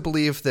choose to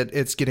believe that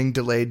it's getting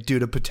delayed due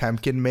to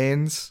Potemkin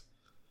mains.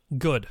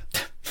 Good.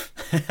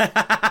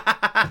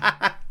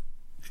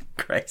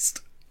 Christ.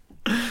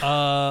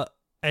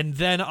 And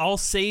then I'll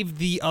save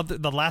the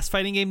last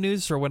fighting game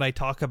news for when I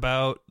talk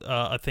about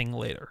a thing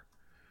later.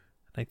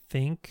 I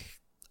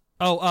think.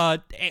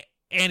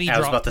 Annie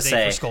dropped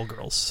today for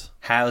Skullgirls.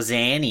 How's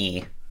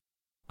Annie?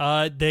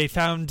 They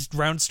found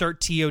round start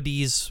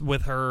TODs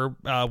with her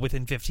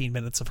within 15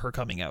 minutes of her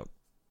coming out.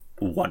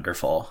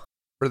 Wonderful.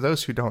 For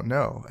those who don't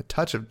know, a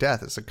touch of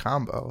death is a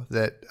combo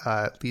that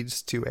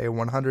leads to a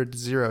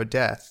 100-0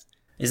 death.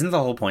 Isn't the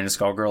whole point of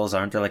Skullgirls?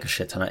 Aren't there like a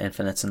shit ton of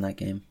infinites in that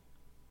game?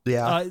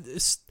 Yeah.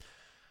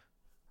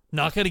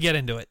 Not gonna get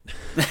into it.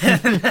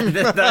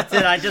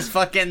 Did I just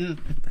fucking?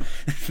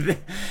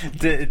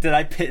 Did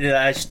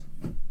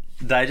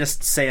I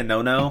just say a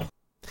no?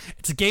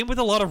 It's a game with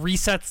a lot of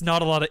resets,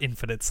 not a lot of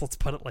infinites. Let's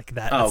put it like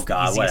that. Oh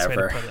god,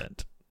 whatever.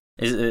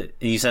 Is it?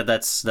 You said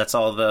that's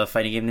all the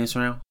fighting game news for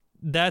now?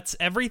 That's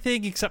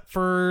everything except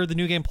for the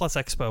New Game Plus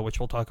Expo, which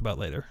we'll talk about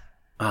later.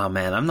 Oh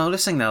man, I'm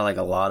noticing that like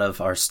a lot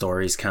of our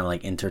stories kind of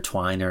like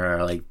intertwine or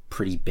are like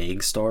pretty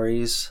big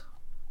stories.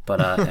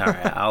 But all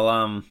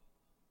right,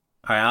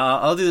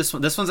 I'll do this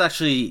one. This one's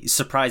actually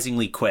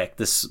surprisingly quick.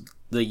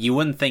 You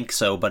wouldn't think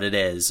so, but it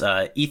is.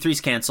 E3's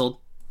canceled.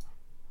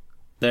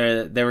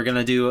 They were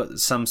gonna do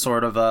some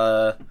sort of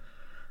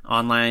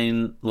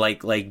online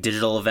like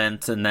digital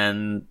event, and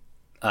then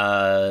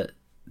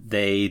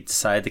they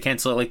decided to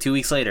cancel it like 2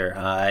 weeks later.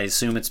 I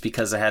assume it's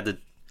because it had to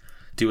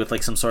do with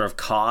like some sort of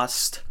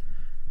cost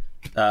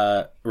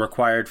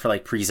required for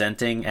like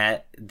presenting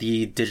at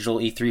the digital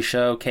E3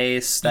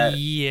 showcase that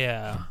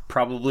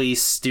probably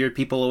steered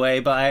people away.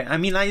 But I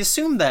mean, I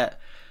assume that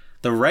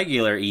the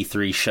regular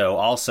E3 show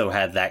also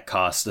had that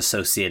cost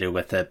associated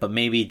with it, but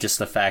maybe just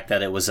the fact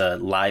that it was a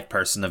live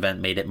person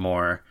event made it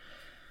more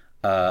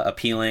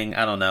appealing.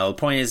 I don't know. The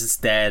point is, it's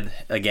dead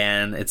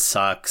again. It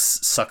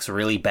sucks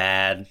really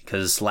bad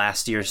because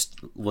last year's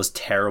was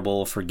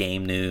terrible for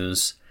game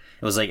news.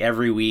 It was like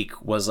every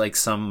week was like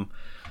some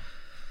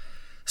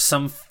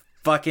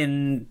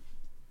dipshit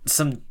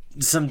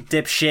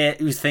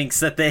who thinks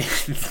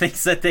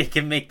that they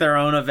can make their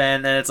own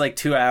event, and it's like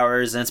 2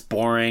 hours and it's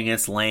boring and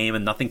it's lame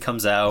and nothing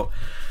comes out.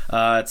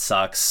 It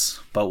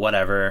sucks, but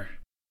whatever.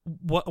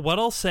 What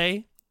I'll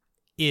say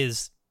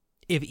is,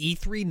 if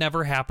E3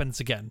 never happens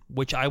again,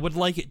 which I would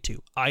like it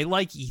to, I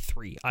like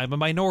E3. I'm a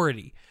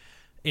minority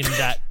in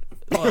that.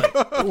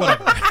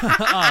 Whatever.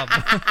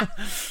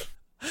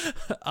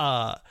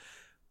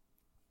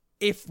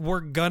 if we're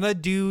gonna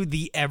do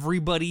the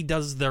everybody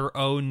does their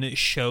own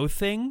show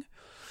thing,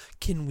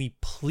 can we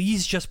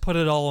please just put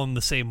it all on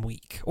the same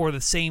week or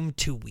the same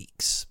 2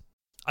 weeks?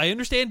 I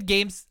understand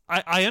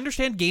I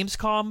understand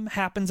Gamescom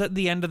happens at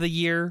the end of the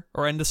year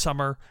or end of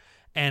summer,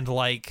 and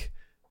like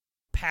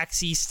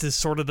PAX East is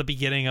sort of the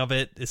beginning of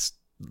it. Is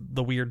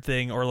the weird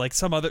thing, or like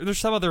there's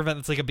some other event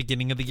that's like a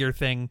beginning of the year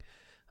thing.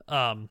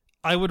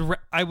 I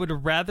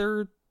would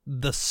rather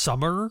the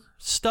summer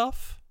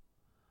stuff.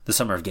 The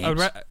summer of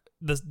games.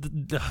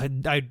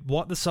 I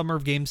want the summer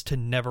of games to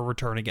never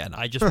return again.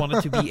 I just want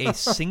it to be a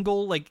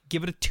single, like,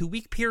 give it a 2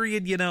 week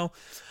period, you know,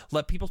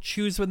 let people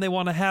choose when they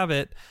want to have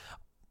it.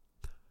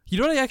 You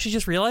know what I actually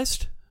just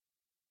realized?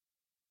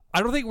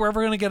 I don't think we're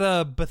ever going to get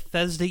a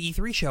Bethesda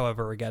E3 show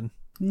ever again.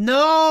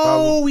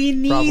 No, we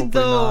need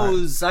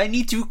those. Not. I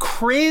need to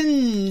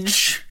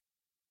cringe.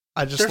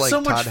 I just like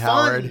so Todd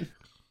Howard. Fun.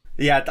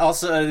 Yeah,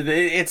 also,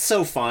 it's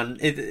so fun.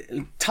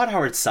 Todd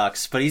Howard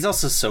sucks, but he's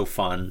also so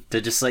fun to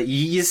just, like,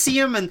 you see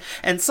him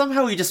and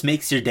somehow he just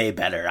makes your day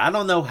better. I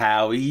don't know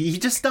how. He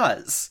just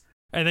does.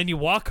 And then you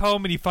walk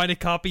home and you find a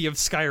copy of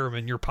Skyrim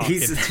in your pocket.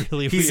 It's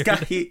really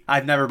weird.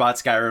 I've never bought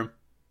Skyrim.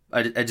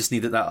 I just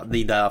need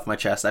that off my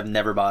chest. I've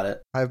never bought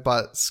it. I've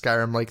bought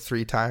Skyrim like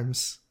 3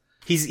 times.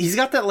 He's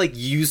got that, like,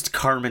 used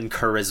Carmen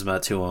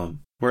charisma to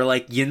him. Where,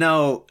 like, you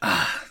know,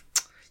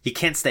 you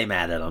can't stay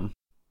mad at him.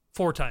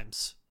 4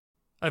 times.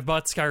 I've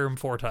bought Skyrim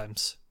 4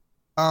 times.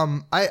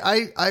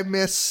 I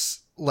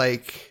miss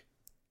like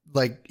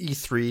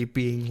E3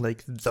 being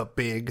like the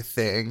big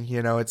thing,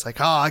 you know. It's like,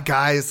 oh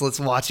guys, let's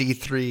watch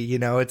E3, you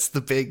know, it's the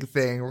big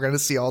thing. We're gonna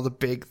see all the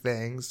big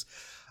things.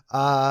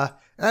 And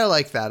I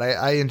like that.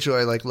 I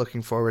enjoy like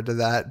looking forward to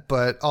that,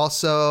 but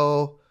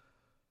also,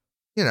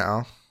 you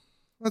know,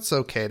 it's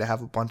okay to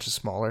have a bunch of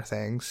smaller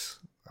things.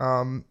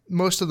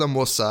 Most of them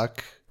will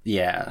suck.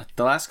 Yeah,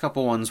 the last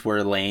couple ones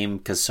were lame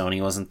because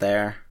Sony wasn't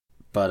there.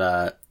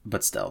 But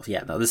still,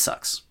 yeah, no, this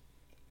sucks.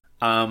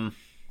 All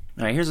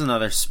right, here's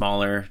another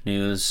smaller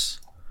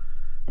news.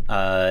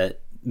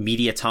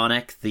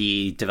 Mediatonic,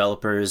 the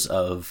developers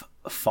of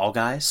Fall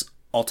Guys,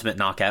 Ultimate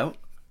Knockout,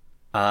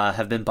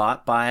 have been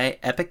bought by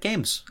Epic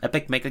Games.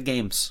 Epic Mega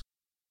Games.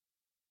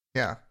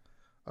 Yeah.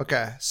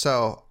 Okay,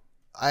 so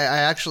I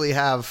actually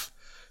have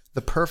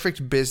the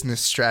perfect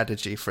business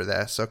strategy for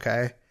this,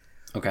 okay?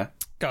 Okay.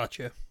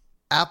 Gotcha.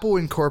 Apple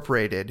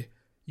Incorporated,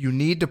 you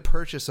need to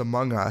purchase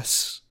Among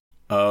Us.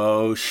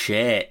 Oh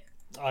shit!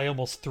 I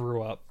almost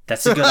threw up.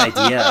 That's a good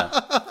idea.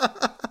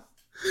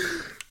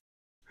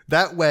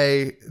 That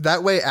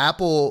way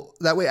Apple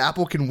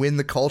can win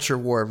the culture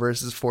war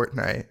versus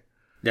Fortnite.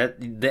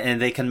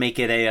 And they can make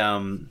it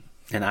an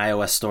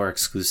iOS store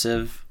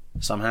exclusive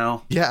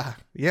somehow. Yeah,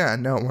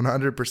 no,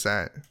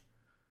 100%.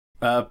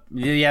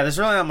 Yeah, there's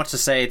really not much to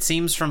say. It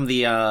seems from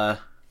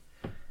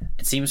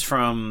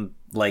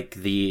like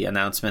the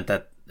announcement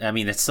that, I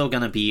mean, it's still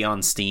going to be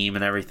on Steam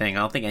and everything.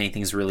 I don't think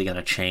anything's really going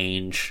to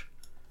change.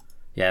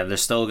 Yeah, they're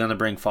still going to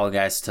bring Fall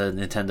Guys to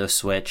Nintendo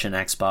Switch and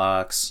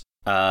Xbox.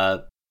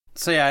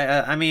 So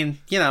yeah, I mean,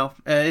 you know,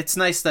 it's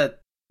nice that,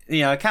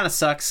 you know, it kind of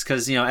sucks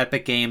because, you know,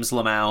 Epic Games,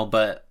 Lamau,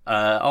 but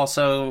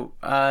also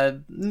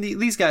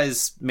these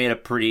guys made a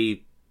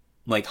pretty,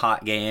 like,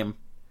 hot game,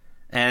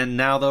 and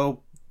now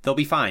they'll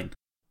be fine.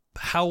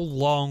 How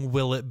long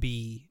will it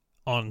be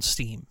on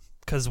Steam?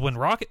 Because when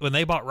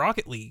they bought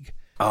Rocket League...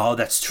 Oh,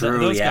 that's true.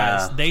 Those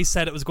guys, they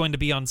said it was going to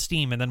be on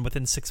Steam, and then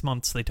within 6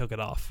 months they took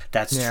it off.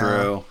 That's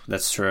true.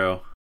 That's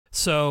true.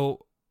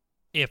 So,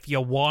 if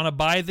you want to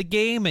buy the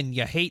game and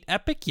you hate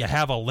Epic, you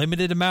have a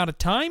limited amount of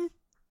time.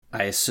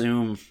 I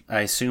assume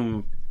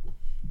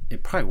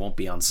it probably won't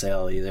be on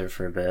sale either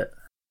for a bit.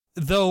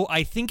 Though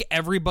I think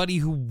everybody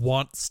who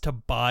wants to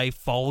buy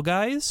Fall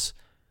Guys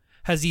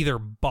has either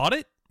bought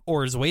it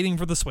or is waiting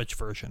for the Switch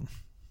version.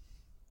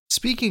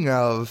 Speaking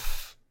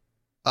of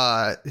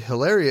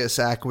hilarious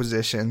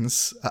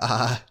acquisitions,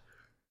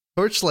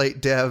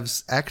 Torchlight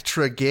devs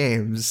Extra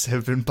Games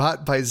have been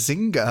bought by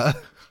Zynga.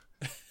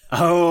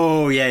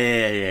 Oh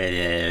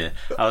yeah.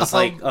 I was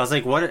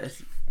like, what?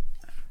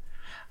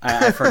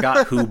 I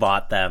forgot who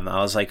bought them. I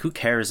was like, who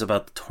cares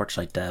about the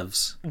Torchlight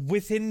devs?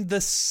 Within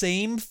the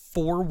same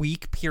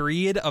 4-week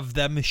period of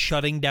them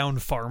shutting down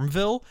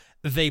Farmville,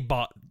 they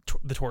bought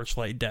the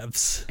Torchlight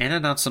devs and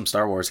announced some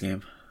Star Wars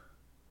game.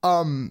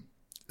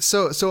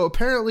 So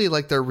apparently,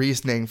 like, their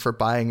reasoning for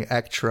buying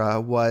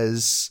Extra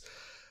was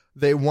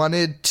they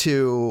wanted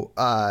to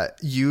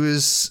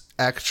use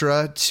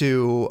Extra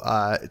to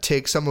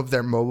take some of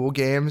their mobile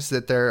games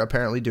that they're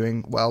apparently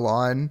doing well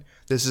on.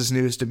 This is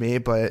news to me,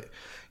 but,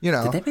 you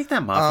know. Did they make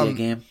that Mafia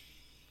game?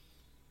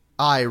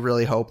 I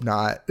really hope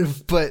not.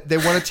 But they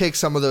want to take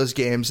some of those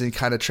games and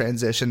kind of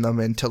transition them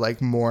into,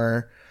 like,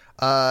 more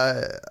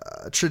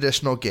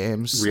traditional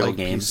games. Real like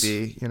games.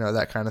 PC, you know,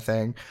 that kind of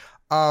thing.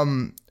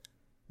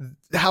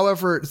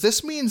 However,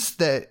 this means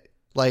that,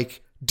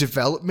 like,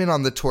 development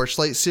on the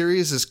Torchlight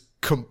series is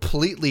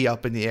completely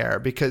up in the air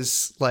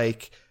because,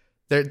 like,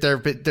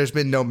 there's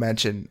been no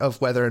mention of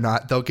whether or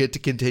not they'll get to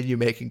continue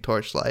making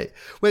Torchlight,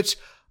 which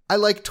I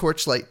like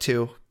Torchlight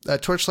 2.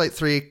 Torchlight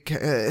 3,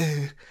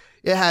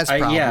 It has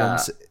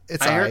problems.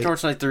 I heard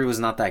Torchlight 3 was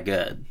not that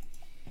good.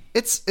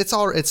 It's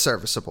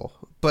serviceable,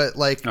 but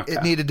like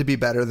it needed to be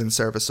better than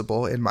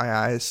serviceable in my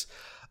eyes.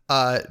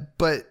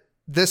 But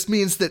this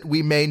means that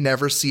we may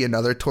never see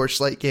another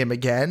Torchlight game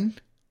again,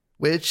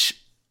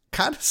 which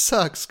kind of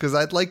sucks because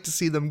I'd like to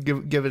see them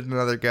give it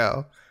another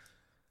go.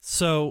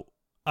 So,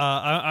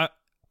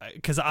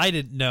 because I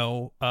didn't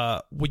know,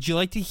 would you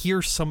like to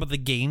hear some of the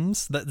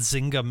games that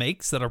Zynga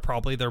makes that are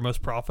probably their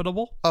most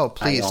profitable? Oh,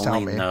 please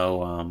tell me. I only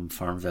know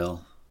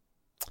Farmville.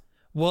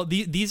 Well,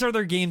 these are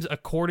their games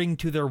according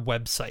to their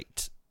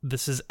website.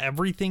 This is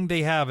everything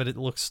they have, and it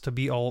looks to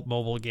be all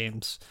mobile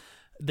games.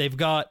 They've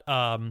got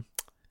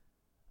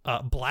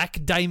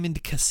Black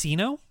Diamond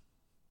Casino.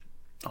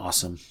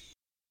 Awesome.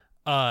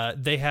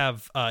 They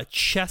have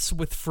Chess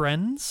with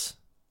Friends.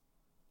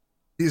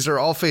 These are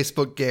all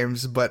Facebook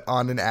games, but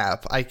on an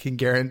app. I can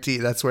guarantee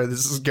that's where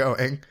this is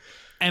going.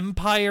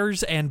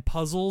 Empires and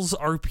Puzzles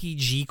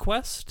RPG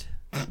Quest.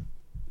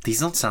 These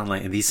sound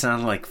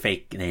like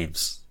fake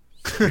names.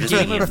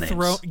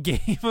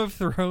 Game of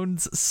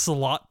Thrones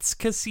Slots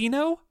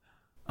Casino.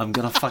 I'm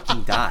gonna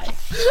fucking die.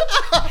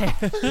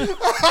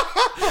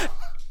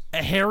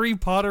 Harry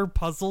Potter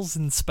Puzzles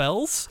and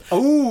Spells.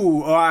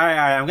 Oh, all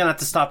right. I'm gonna have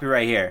to stop you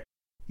right here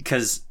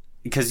because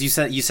you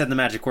said the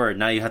magic word.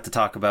 Now you have to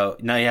talk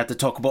about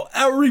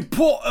Harry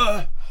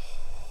Potter.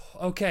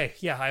 Okay,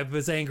 yeah, I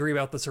was angry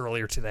about this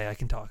earlier today. I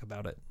can talk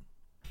about it.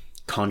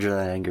 Conjure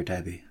that anger,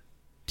 Debbie.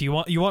 Do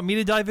you want me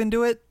to dive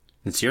into it?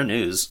 It's your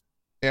news.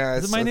 Yeah,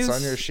 it's my news?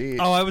 on your sheet.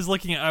 Oh, I was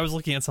looking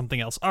at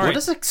something else. All right. What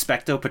does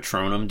Expecto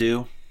Patronum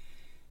do?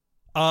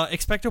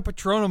 Expecto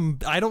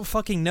Patronum, I don't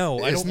fucking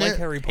know. I don't like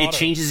Harry Potter. It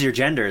changes your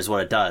gender is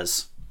what it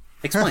does.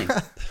 Explain.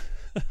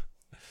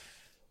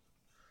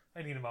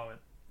 I need a moment.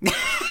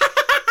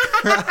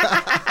 All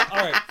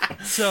right.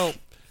 So,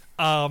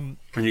 I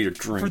need a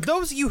drink. For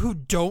those of you who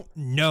don't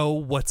know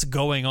what's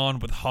going on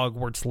with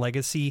Hogwarts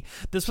Legacy,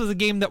 this was a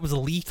game that was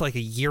leaked like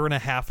a year and a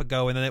half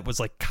ago, and then it was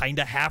like kind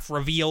of half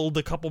revealed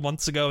a couple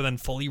months ago, and then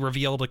fully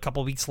revealed a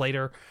couple weeks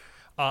later.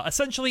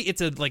 Essentially,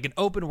 it's like an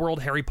open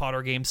world Harry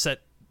Potter game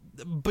set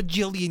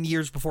bajillion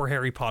years before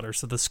Harry Potter,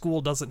 so the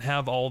school doesn't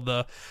have all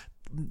the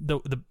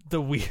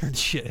weird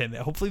shit in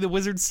it. Hopefully the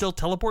wizards still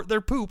teleport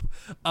their poop.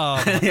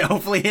 Yeah,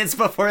 hopefully it's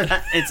before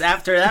that. It's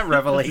after that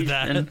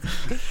revelation.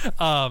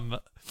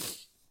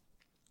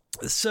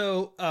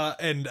 So,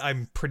 and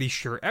I'm pretty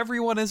sure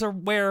everyone is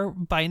aware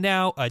by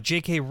now,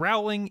 J.K.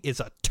 Rowling is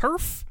a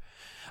TERF.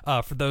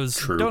 For those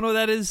who don't know what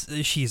that is,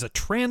 she's a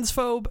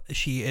transphobe.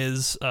 She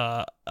is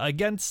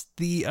against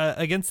the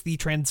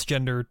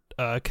transgender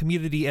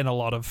community in a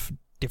lot of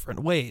different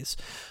ways.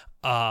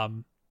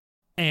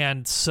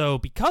 And so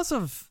because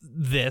of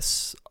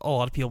this, a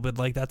lot of people have been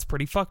like, that's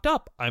pretty fucked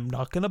up. I'm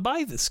not going to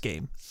buy this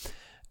game.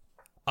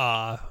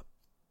 And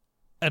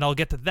I'll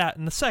get to that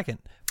in a second.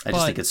 I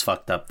just think it's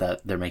fucked up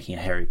that they're making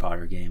a Harry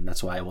Potter game.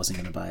 That's why I wasn't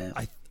going to buy it.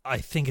 I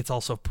think it's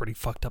also pretty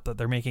fucked up that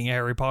they're making a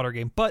Harry Potter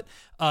game. But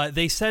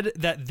they said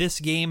that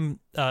this game,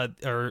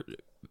 or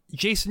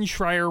Jason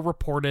Schreier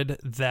reported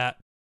that,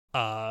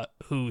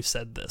 who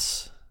said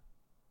this?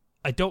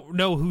 I don't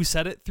know who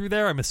said it through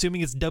there. I'm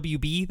assuming it's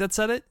WB that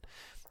said it.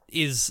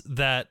 Is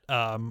that,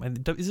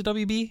 is it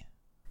WB?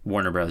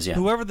 Warner Bros, yeah.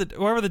 Whoever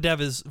the dev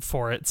is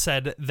for it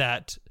said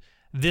that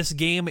this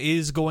game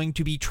is going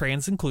to be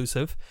trans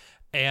inclusive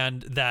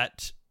and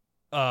that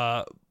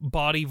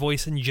body,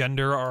 voice, and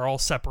gender are all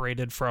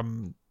separated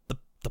from the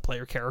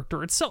player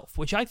character itself,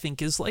 which I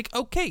think is like,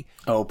 okay.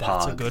 Oh,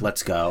 Pog,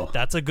 let's go.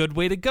 That's a good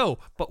way to go.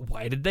 But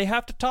why did they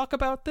have to talk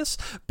about this?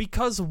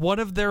 Because one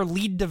of their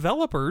lead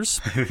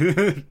developers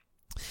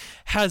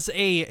has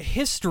a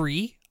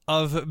history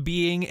of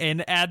being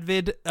an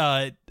avid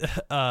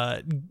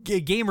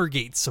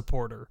Gamergate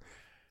supporter.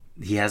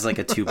 He has like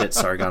a 2-bit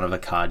Sargon of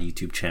Akkad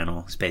YouTube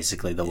channel. It's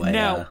basically the way.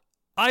 Now,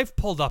 I've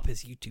pulled up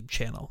his YouTube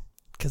channel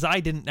because I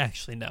didn't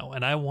actually know,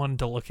 and I wanted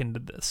to look into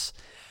this.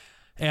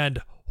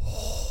 And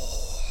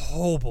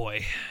oh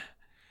boy.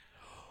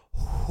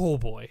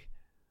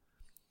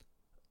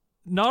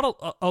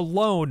 Not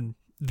alone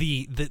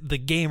the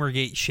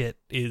Gamergate shit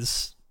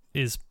is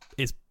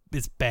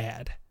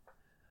bad.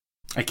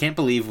 I can't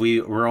believe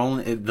we're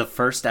only the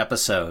first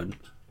episode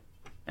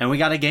and we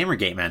got a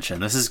Gamergate mention.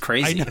 This is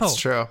crazy. I know. It's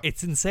true.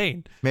 It's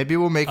insane. Maybe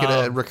we'll make it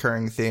a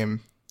recurring theme.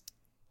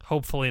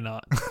 Hopefully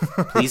not.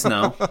 Please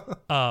no.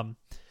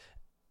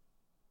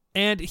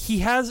 And he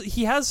has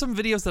some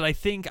videos that I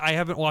think I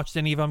haven't watched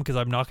any of them because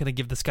I'm not going to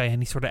give this guy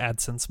any sort of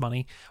AdSense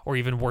money or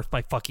even worth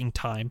my fucking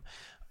time.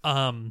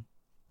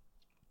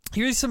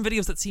 Here's some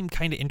videos that seem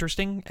kind of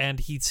interesting, and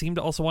he seemed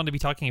to also want to be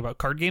talking about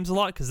card games a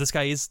lot because this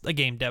guy is a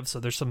game dev, so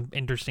there's some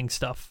interesting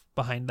stuff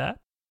behind that.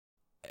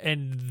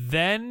 And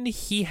then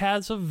he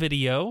has a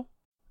video.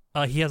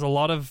 He has a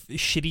lot of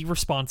shitty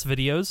response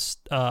videos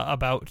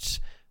about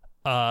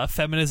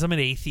feminism and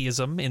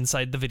atheism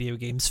inside the video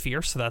game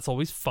sphere, so that's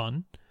always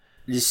fun.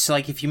 Just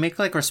like if you make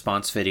like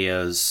response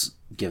videos,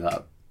 give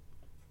up.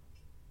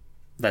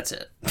 That's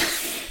it.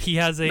 He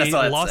has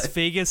a Las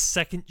Vegas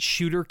second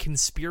shooter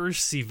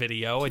conspiracy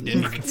video. I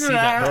didn't even see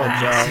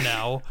that just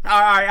now.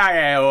 All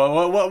right.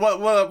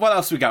 What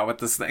else we got with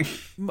this thing?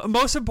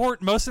 Most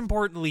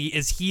importantly,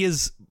 is he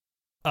is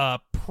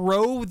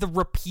pro the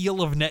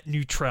repeal of net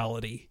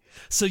neutrality.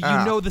 So you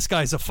know this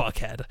guy's a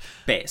fuckhead.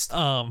 Based.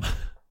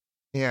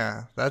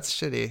 Yeah, that's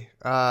shitty.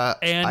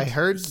 And I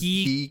heard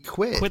he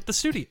quit the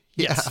studio.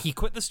 Yes, he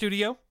quit the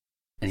studio.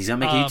 And he's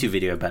going to make a YouTube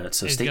video about it,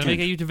 so stay tuned. He's going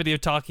to make a YouTube video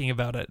talking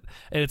about it.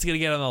 And it's going to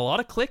get on a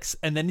lot of clicks,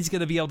 and then he's going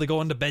to be able to go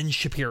into Ben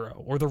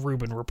Shapiro or the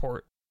Rubin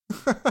Report.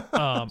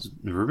 The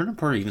Rubin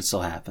Report even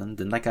still happened?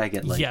 Didn't that guy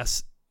get like...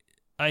 Yes.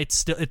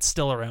 It's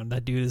still around.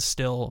 That dude is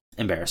still...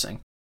 Embarrassing.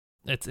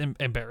 It's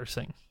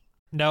embarrassing.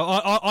 Now,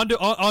 on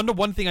to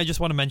one thing I just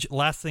want to mention.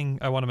 Last thing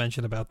I want to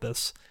mention about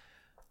this.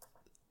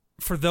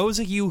 For those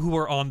of you who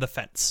are on the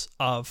fence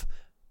of...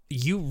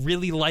 You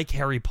really like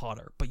Harry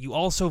Potter, but you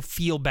also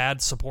feel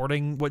bad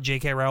supporting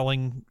J.K.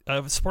 Rowling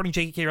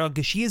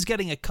because she is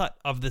getting a cut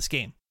of this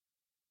game.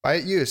 Buy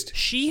it used.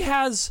 She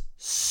has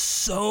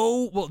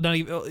not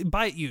even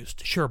buy it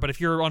used, sure, but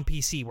if you're on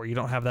PC where you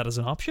don't have that as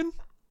an option,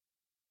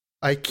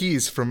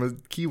 keys from a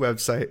key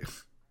website.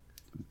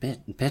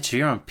 Bitch,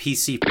 you're on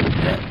PC.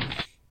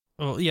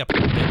 Well, yeah,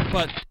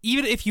 but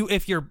even if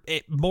you're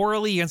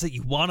morally against it,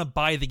 you want to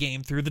buy the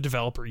game through the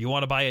developer, you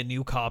want to buy a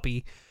new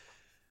copy.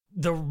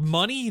 The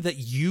money that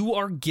you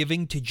are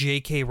giving to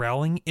J.K.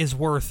 Rowling is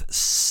worth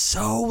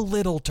so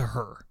little to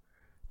her,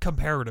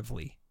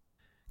 comparatively.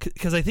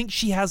 Because I think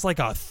she has like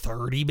a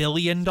 $30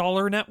 million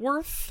net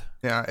worth.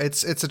 Yeah,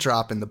 it's a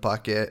drop in the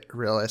bucket,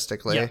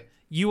 realistically. Yeah.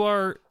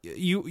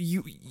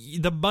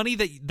 The money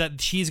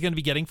that she's going to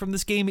be getting from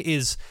this game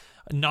is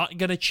not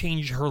going to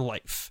change her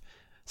life.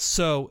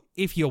 So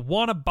if you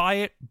want to buy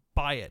it,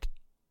 buy it.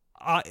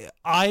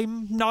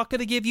 I'm not going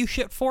to give you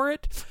shit for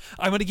it.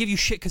 I'm going to give you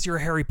shit because you're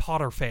a Harry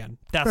Potter fan.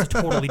 That's a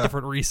totally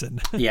different reason.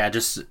 Yeah,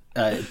 just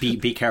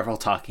be careful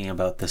talking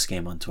about this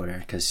game on Twitter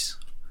because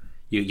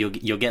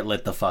you'll get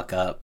lit the fuck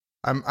up.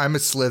 I'm a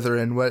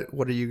Slytherin.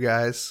 What are you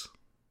guys?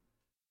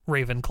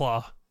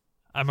 Ravenclaw.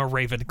 I'm a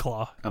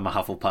Ravenclaw. I'm a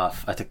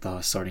Hufflepuff. I took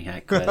the Sorting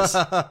Hat quiz.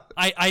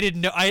 I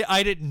didn't know.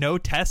 I didn't know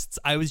tests.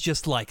 I was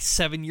just like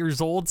 7 years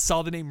old,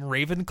 saw the name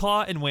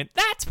Ravenclaw, and went,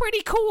 "That's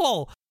pretty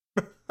cool."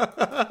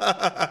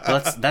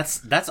 Well,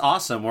 that's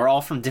awesome. We're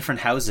all from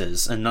different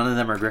houses, and none of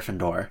them are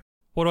Gryffindor.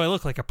 What do I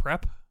look like, a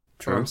prep?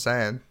 That's what I'm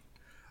saying.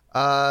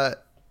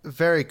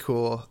 Very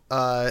cool.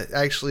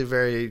 Actually,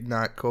 very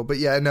not cool. But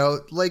yeah,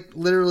 no, like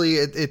literally,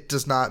 it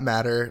does not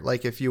matter.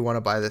 Like if you want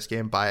to buy this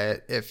game, buy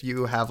it. If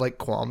you have like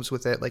qualms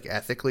with it, like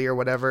ethically or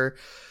whatever,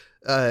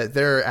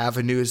 there are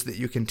avenues that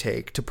you can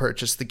take to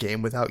purchase the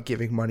game without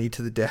giving money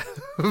to the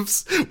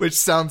devs, which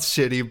sounds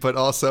shitty, but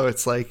also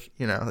it's like,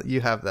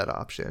 you have that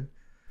option.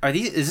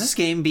 Is this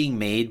game being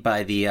made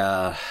by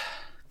the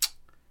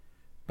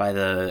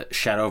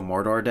Shadow of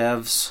Mordor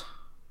devs,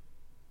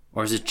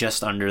 or is it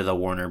just under the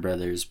Warner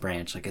Brothers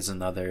branch? Like it's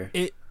another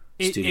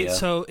studio.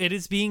 So it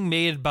is being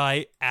made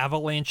by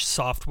Avalanche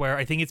Software.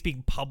 I think it's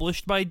being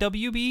published by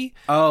WB.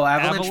 Oh,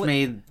 Avalanche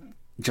made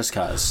Just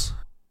Cause.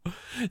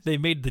 They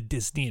made the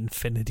Disney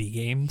Infinity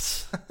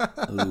games.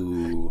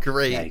 Ooh,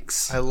 great!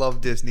 Yikes. I love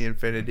Disney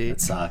Infinity.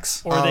 It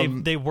sucks. Or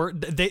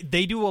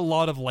they do a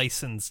lot of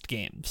licensed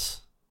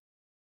games.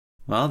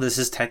 Well, this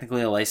is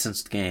technically a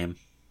licensed game.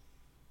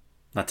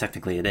 Not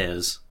technically, it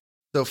is.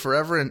 So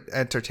Forever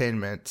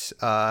Entertainment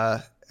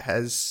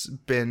has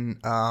been,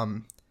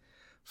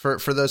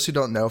 for those who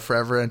don't know,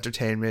 Forever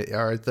Entertainment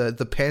are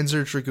the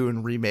Panzer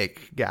Dragoon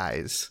remake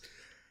guys.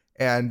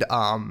 And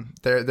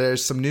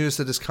there's some news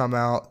that has come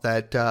out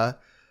that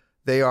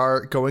they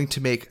are going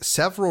to make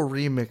several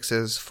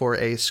remixes for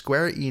a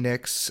Square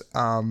Enix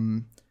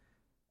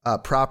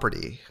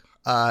property.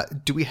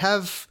 Do we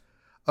have...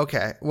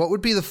 Okay, what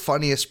would be the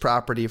funniest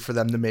property for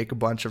them to make a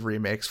bunch of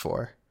remakes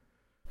for?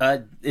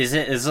 Is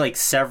it like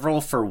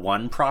several for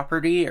one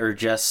property, or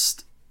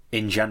just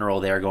in general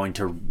they are going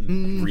to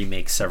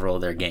remake several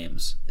of their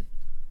games?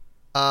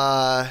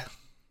 I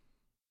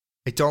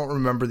don't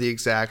remember the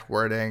exact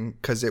wording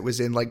because it was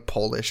in like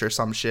Polish or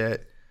some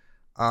shit.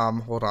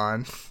 Hold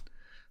on.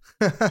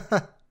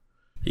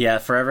 Yeah,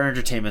 Forever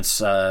Entertainment's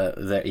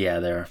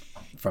they're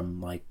from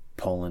like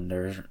Poland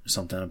or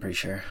something, I'm pretty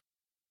sure.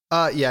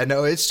 Yeah,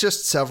 no, it's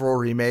just several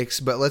remakes,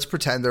 but let's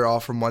pretend they're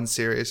all from one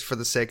series for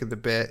the sake of the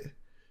bit.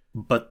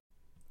 But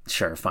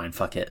sure, fine,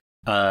 fuck it.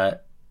 Yeah,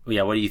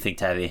 what do you think,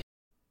 Tavi?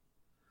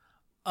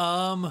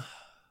 I'm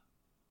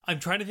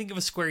trying to think of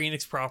a Square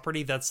Enix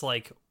property that's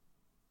like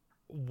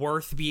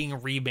worth being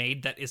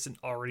remade that isn't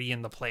already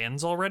in the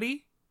plans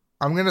already.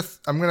 I'm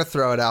gonna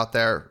throw it out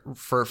there.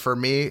 For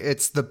me,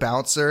 it's The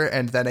Bouncer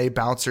and then a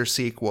Bouncer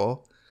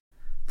sequel.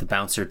 The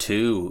Bouncer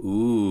 2.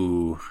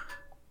 Ooh.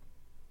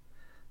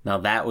 Now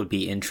that would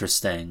be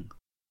interesting.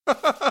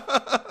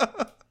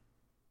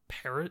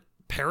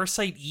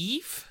 Parasite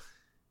Eve?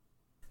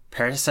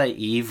 Parasite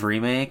Eve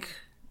remake?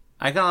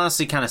 I can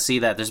honestly kind of see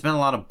that. There's been a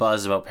lot of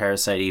buzz about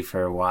Parasite Eve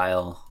for a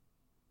while.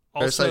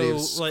 Parasite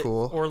Eve's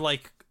cool. Or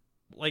like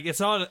it's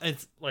not.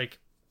 It's like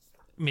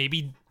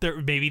maybe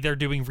they're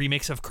doing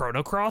remakes of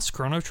Chrono Cross,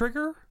 Chrono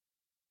Trigger.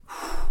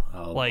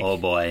 Oh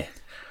boy.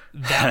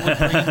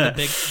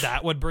 That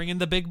would bring in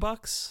the big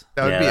bucks.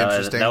 That would be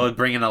interesting. That would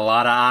bring in a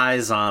lot of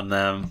eyes on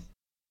them.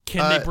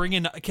 Can they bring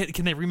in?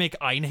 Can they remake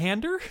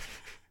Einhander?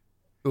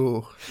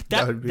 Ooh,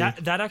 that would be...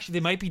 that actually, they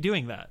might be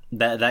doing that.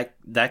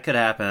 That could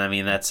happen. I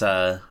mean,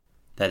 that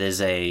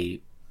is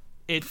a.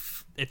 It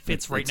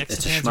fits right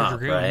next to Panzer Panzer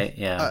Dragoon, right?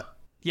 Yeah.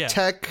 Yeah.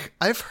 Tech,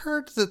 I've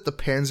heard that the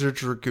Panzer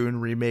Dragoon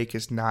remake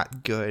is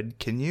not good.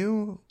 Can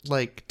you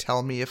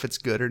tell me if it's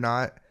good or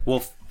not?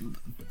 Well,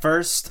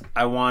 first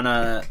I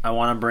wanna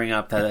bring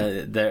up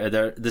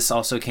that this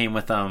also came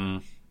with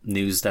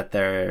news that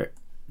their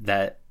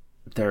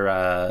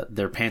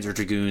Panzer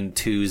Dragoon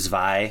 2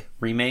 Zwei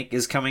remake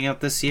is coming out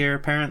this year.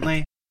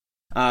 Apparently,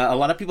 a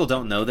lot of people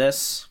don't know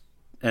this.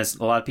 As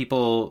a lot of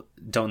people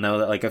don't know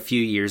that a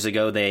few years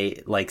ago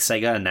they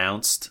Sega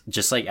announced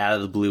just out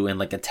of the blue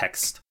in a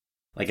text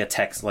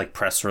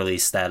press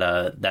release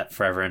that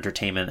Forever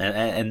Entertainment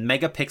and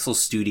Megapixel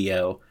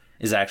Studio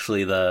is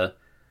actually the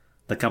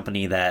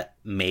company that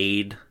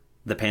made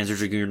the Panzer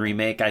Dragoon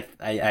remake.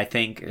 I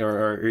think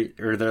or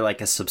they're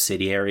a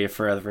subsidiary of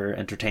Forever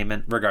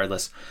Entertainment.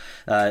 Regardless,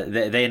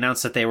 they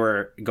announced that they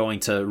were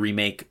going to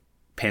remake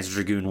Panzer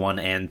Dragoon 1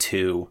 and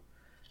 2.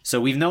 So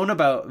we've known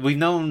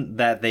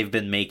that they've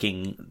been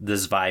making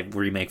this Vibe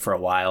remake for a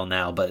while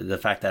now, but the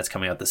fact that it's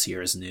coming out this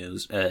year is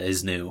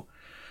new.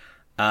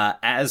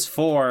 As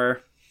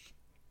for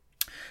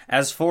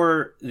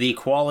the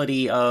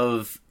quality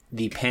of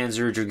the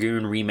Panzer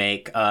Dragoon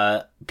remake,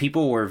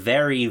 people were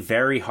very,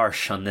 very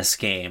harsh on this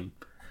game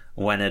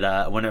when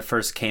it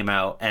first came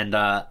out, and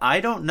I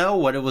don't know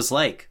what it was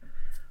like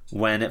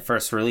when it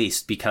first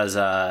released, because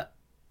around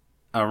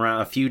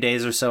a few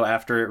days or so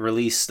after it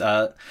released,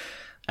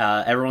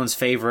 everyone's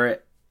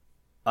favorite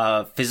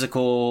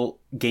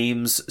physical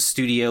games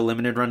studio,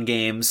 Limited Run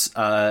Games,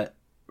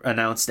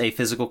 announced a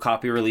physical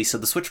copy release of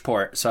the Switch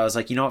port. So I was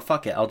like, you know what,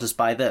 fuck it, I'll just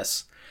buy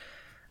this.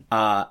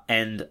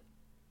 And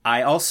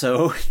I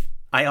also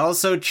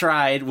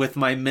tried with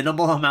my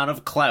minimal amount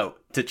of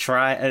clout to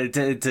try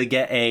to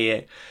get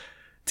a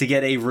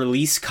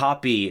release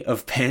copy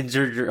of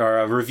Panzer, or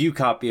a review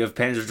copy of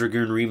Panzer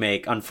Dragoon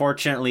Remake.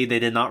 Unfortunately, they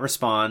did not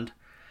respond.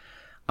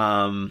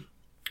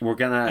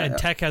 And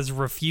Tech has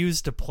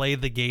refused to play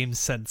the game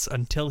since,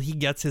 until he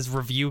gets his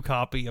review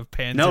copy of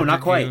Panzer. No,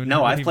 not Dragoon. quite.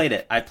 No, I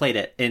played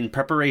it in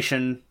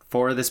preparation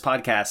for this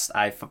podcast.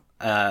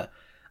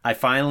 I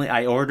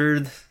finally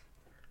ordered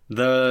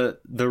the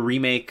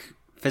remake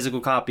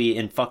physical copy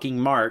in fucking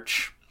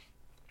March,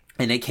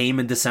 and it came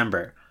in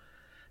December.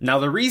 Now,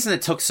 the reason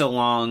it took so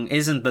long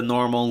isn't the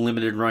normal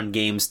Limited Run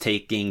Games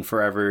taking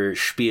forever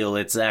spiel.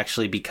 It's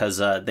actually because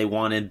they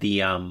wanted the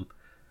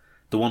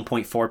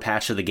 1.4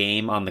 patch of the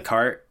game on the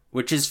cart,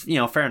 which is,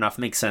 fair enough,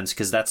 makes sense,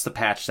 because that's the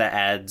patch that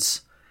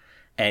adds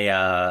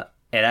a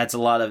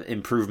lot of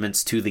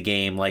improvements to the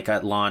game. Like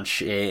at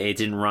launch, it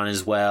didn't run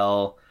as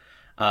well.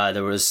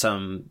 There was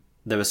some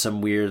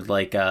weird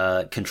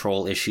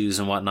control issues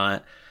and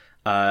whatnot,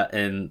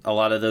 and a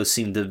lot of those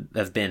seem to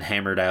have been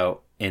hammered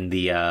out in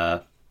the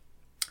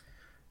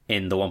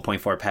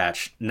 1.4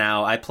 patch.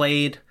 Now I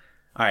played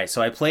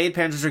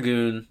Panzer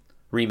Dragoon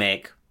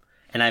Remake.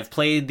 And I've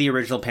played the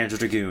original Panzer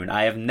Dragoon.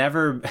 I have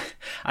never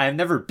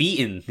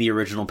beaten the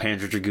original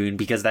Panzer Dragoon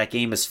because that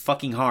game is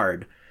fucking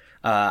hard.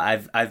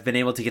 I've been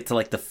able to get to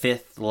the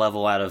 5th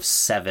level out of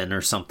 7 or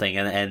something,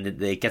 and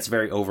it gets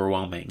very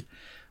overwhelming.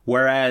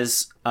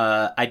 Whereas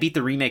I beat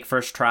the remake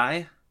first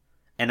try,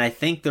 and I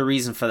think the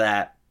reason for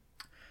that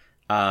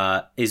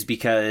is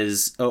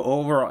because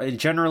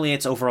generally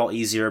it's overall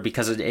easier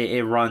because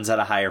it runs at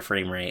a higher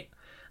frame rate.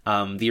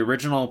 The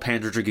original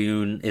Panzer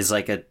Dragoon is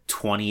a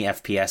 20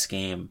 FPS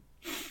game.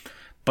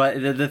 But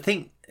the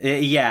thing,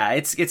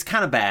 it's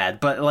kind of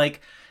bad. But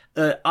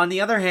on the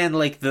other hand,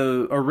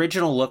 the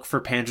original look for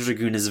Panzer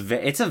Dragoon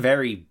it's a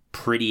very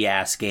pretty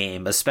ass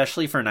game,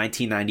 especially for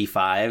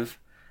 1995.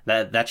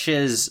 That shit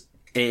is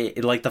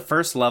the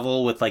first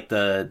level with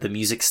the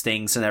music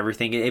stings and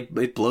everything.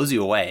 It blows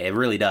you away. It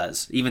really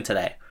does, even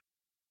today.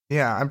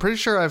 Yeah, I'm pretty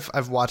sure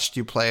I've watched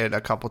you play it a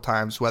couple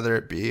times, whether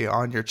it be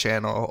on your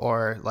channel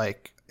or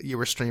you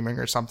were streaming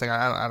or something.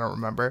 I don't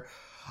remember.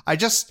 I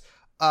just.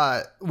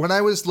 When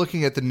I was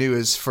looking at the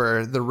news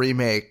for the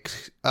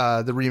remakes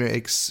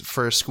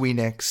for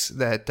Squeenix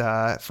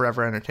that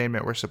Forever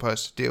Entertainment were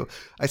supposed to do,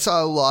 I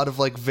saw a lot of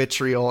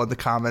vitriol in the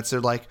comments.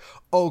 They're like,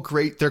 "Oh,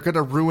 great, they're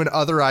gonna ruin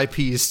other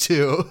IPs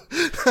too."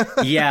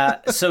 Yeah.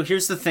 So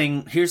here's the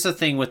thing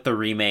with the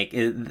remake: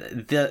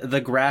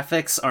 the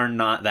graphics are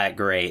not that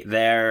great.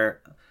 They're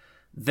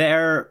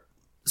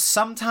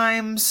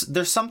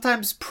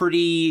sometimes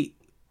pretty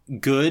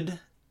good.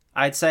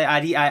 I'd say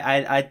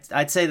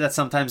I'd say that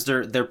sometimes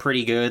they're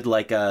pretty good.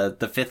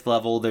 The 5th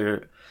level,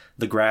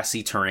 the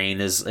grassy terrain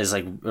is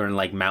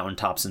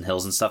mountaintops and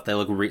hills and stuff.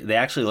 They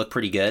actually look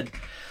pretty good.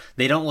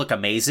 They don't look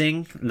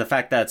amazing. And the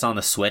fact that it's on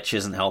the Switch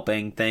isn't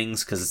helping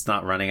things because it's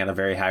not running at a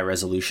very high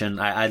resolution.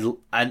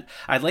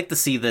 I'd like to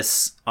see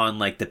this on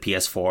the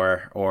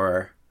PS4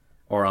 or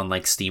or on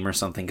like Steam or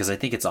something, because I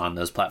think it's on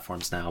those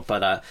platforms now.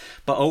 But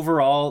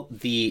overall,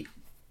 the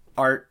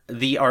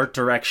art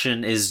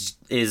direction is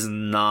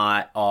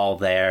not all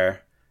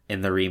there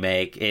in the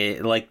remake.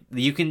 It, like,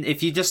 you can,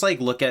 if you just like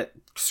look at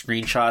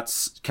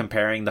screenshots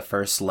comparing the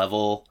first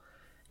level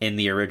in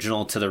the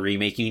original to the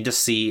remake, you can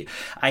just see,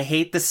 I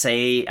hate to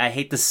say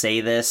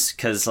this,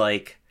 because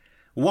like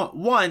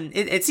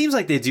it seems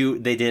like they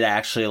did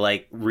actually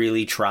like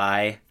really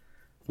try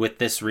with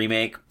this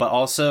remake, but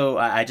also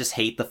I just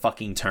hate the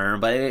fucking term,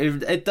 but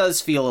it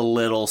does feel a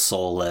little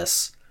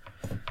soulless.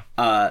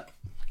 I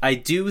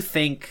do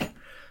think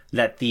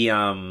that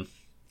the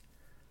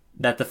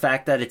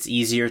fact that it's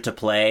easier to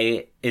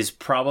play is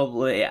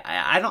probably,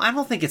 I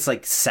don't think it's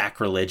like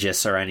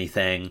sacrilegious or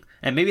anything,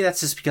 and maybe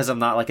that's just because I'm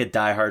not like a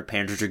diehard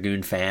Panzer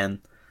Dragoon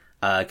fan,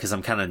 because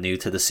I'm kind of new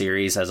to the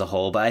series as a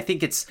whole. But I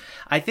think it's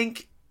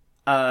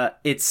a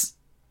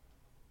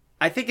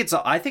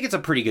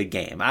pretty good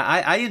game.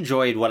 I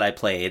enjoyed what I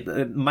played.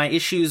 My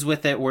issues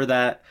with it were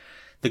that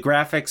the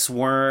graphics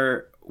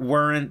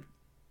weren't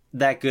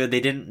that good. They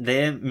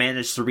didn't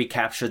manage to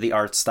recapture the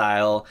art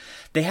style.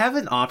 They have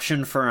an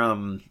option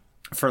for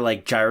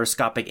like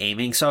gyroscopic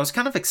aiming, so I was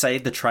kind of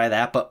excited to try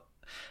that, but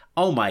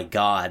oh my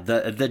god,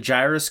 the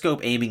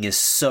gyroscope aiming is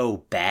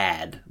so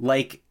bad.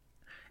 Like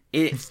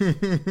it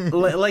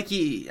like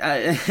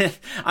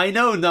I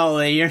know,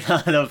 Nola, you're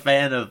not a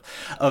fan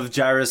of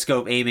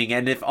gyroscope aiming,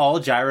 and if all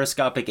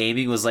gyroscopic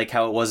aiming was like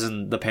how it was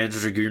in the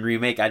Panzer Dragoon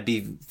remake, I'd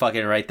be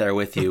fucking right there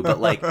with you. But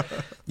like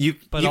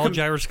all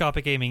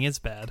gyroscopic aiming is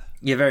bad.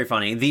 Yeah, very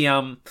funny.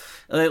 The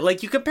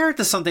like, you compare it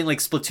to something like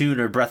Splatoon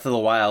or Breath of the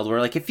Wild, where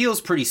like it feels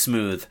pretty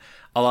smooth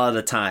a lot of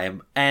the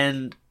time,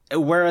 and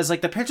whereas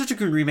like the Panzer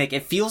Dragoon remake,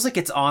 it feels like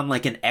it's on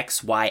like an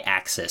XY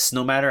axis.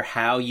 No matter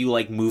how you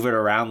like move it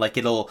around, like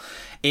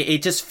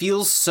it just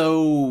feels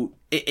so,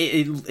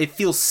 it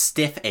feels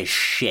stiff as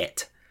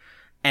shit.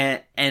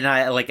 And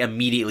I like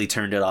immediately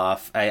turned it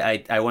off.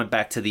 I went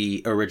back to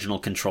the original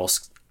control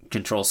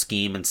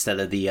scheme instead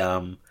of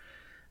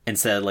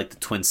like the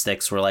twin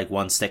sticks, where like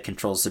one stick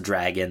controls the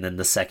dragon and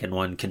the second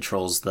one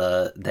controls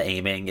the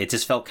aiming. It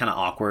just felt kind of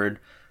awkward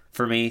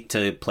for me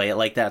to play it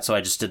like that, so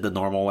I just did the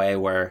normal way,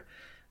 where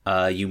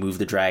you move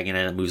the dragon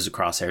and it moves the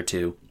crosshair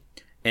too,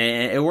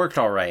 and it worked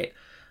all right.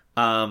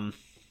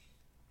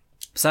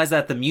 Besides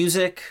that, the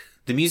music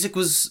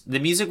was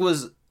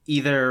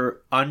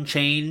either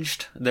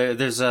unchanged.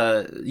 There's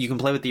you can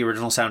play with the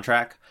original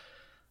soundtrack,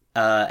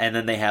 and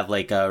then they have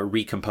like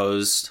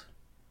recomposed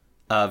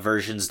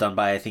versions done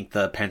by, I think,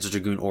 the Panzer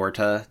Dragoon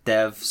Orta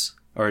devs,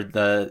 or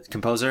the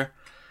composer,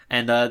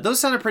 and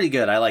those sounded pretty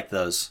good. I like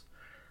those.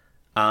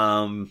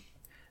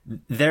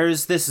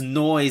 There's this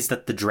noise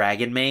that the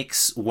dragon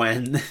makes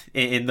when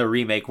in the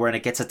remake, when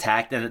it gets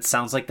attacked, and it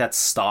sounds like that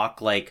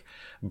stock like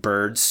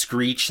bird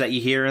screech that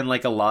you hear in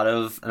like a lot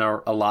of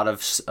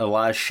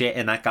shit,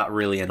 and that got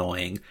really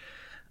annoying.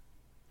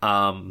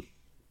 But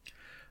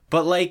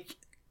like,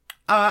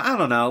 I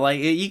don't know, like,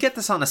 you get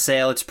this on a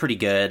sale, it's pretty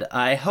good.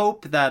 I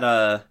hope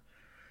that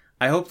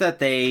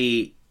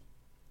they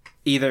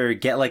either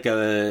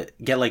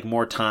get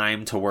more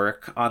time to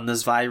work on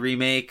this Vi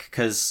remake,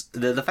 because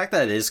the fact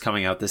that it is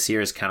coming out this year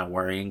is kind of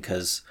worrying,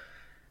 because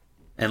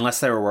unless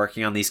they were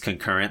working on these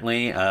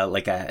concurrently,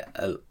 like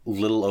a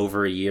little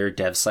over a year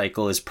dev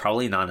cycle is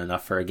probably not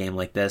enough for a game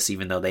like this,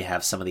 even though they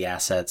have some of the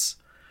assets.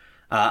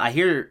 I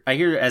hear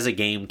as a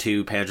game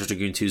too, Panzer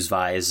Dragoon 2's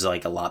Vi is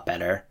like a lot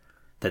better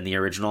than the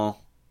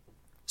original.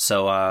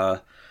 So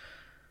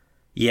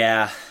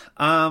yeah.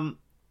 I'm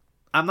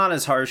not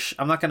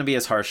going to be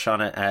as harsh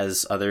on it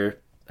as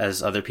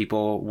other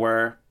people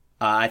were.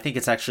 I think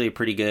it's actually a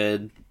pretty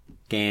good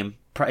game.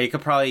 It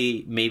could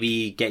probably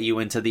maybe get you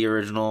into the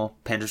original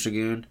Panzer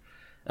Dragoon.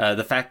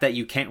 The fact that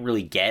you can't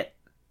really get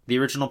the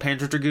original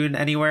Panzer Dragoon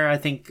anywhere, I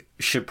think,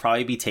 should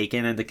probably be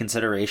taken into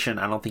consideration.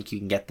 I don't think you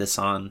can get this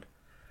on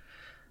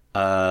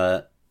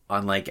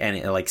like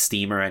any like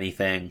Steam or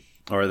anything,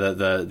 or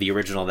the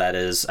original, that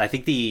is. I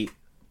think the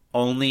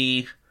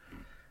only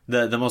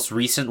the most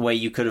recent way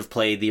you could have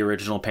played the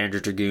original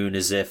Panzer Dragoon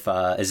is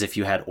if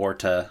you had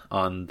Orta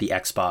on the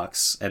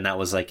Xbox, and that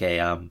was like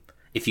a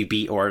if you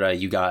beat Orta,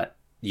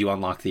 you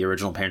unlock the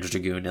original Panzer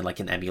Dragoon in like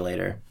an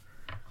emulator.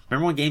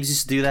 Remember when games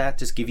used to do that?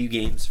 Just give you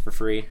games for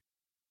free.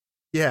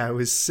 Yeah, it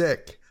was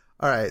sick.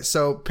 All right,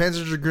 so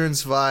Panzer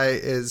Dragoon's Vi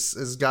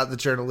is got the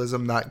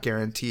journalism not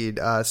guaranteed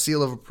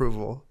seal of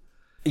approval.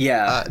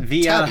 Yeah.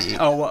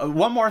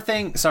 One more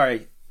thing.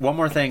 Sorry, one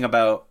more thing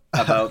about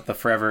the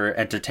Forever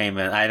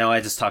Entertainment. I know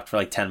I just talked for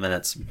like 10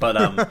 minutes,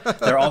 but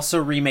they're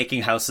also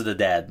remaking House of the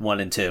Dead 1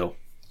 and 2.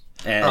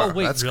 And,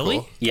 wait, really?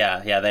 Cool.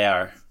 Yeah, they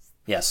are.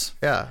 Yes.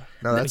 Yeah.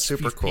 No, that's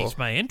super cool. Piques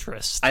my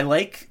interest. I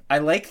like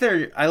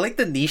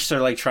the niche they're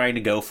like trying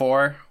to go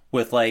for,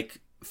 with like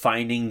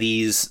finding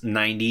these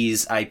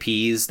 90s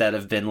IPs that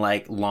have been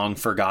like long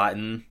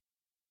forgotten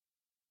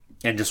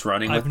and just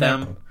running with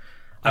them.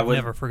 I've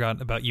never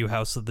forgotten about you,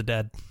 House of the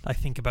Dead. I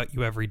think about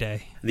you every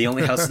day. The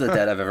only House of the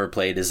Dead I've ever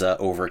played is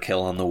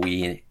Overkill on the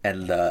Wii,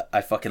 and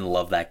I fucking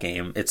love that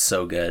game. It's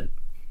so good.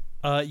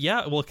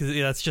 Yeah, well, because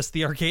that's just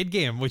the arcade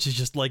game, which is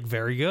just like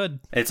very good.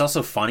 It's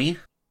also funny.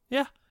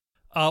 Yeah.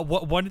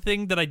 One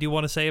thing that I do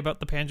want to say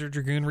about the Panzer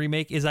Dragoon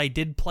remake is I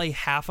did play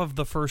half of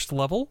the first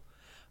level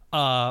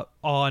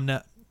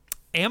on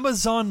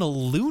Amazon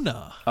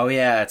Luna. Oh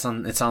yeah, it's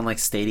on like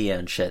Stadia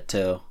and shit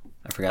too.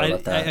 I forgot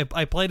about that.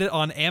 I played it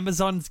on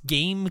Amazon's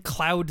Game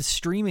Cloud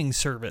streaming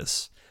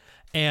service,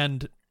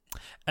 and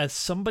as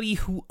somebody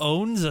who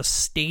owns a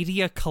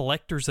Stadia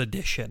Collector's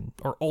Edition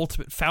or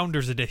Ultimate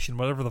Founders Edition,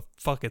 whatever the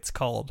fuck it's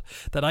called,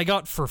 that I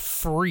got for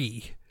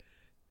free,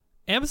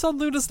 Amazon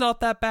Luna's not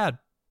that bad.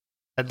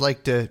 I'd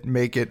like to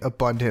make it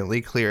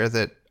abundantly clear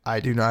that I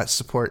do not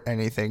support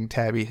anything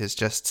Tabby has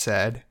just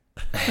said.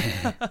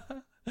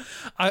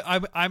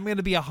 I'm going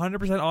to be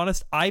 100%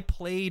 honest. I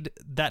played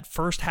that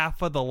first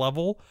half of the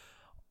level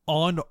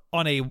on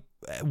a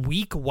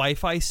weak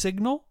Wi-Fi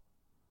signal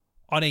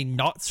on a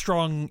not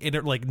strong,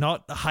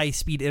 not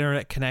high-speed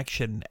internet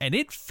connection, and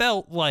it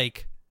felt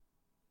like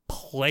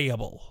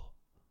playable.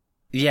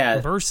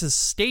 Yeah. Versus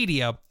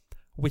Stadia,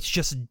 which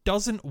just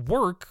doesn't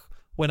work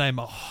when I'm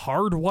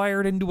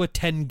hardwired into a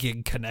 10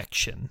 gig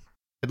connection.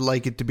 I'd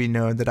like it to be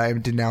known that I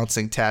am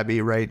denouncing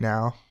Tabby right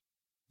now.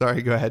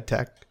 Sorry, go ahead,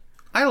 Tech.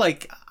 I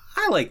like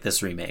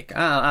this remake.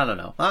 I don't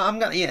know. I'm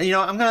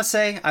gonna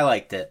say I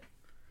liked it.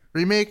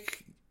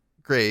 Remake,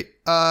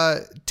 great.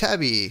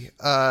 Tabby,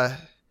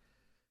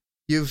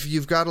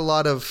 you've got a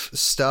lot of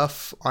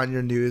stuff on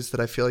your news that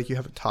I feel like you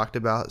haven't talked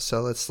about.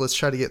 So let's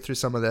try to get through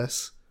some of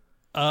this.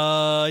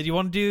 Do you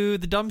want to do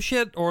the dumb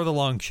shit or the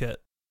long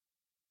shit?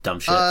 Dumb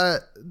shit.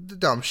 The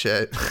dumb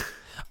shit.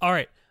 All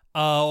right.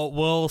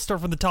 We'll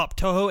start from the top.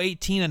 Toho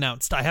 18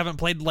 announced. I haven't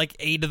played like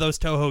 8 of those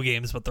Toho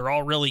games, but they're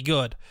all really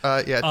good.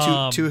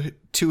 Yeah.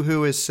 Two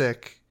Who is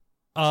sick.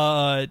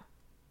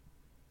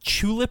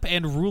 Tulip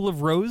and Rule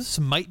of Rose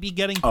might be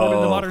getting put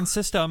into modern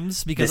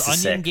systems because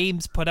Onion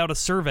Games put out a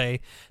survey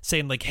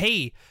saying like,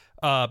 hey,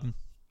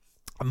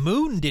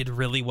 Moon did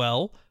really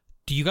well.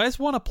 Do you guys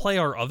want to play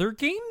our other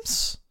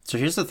games? So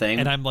here's the thing.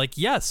 And I'm like,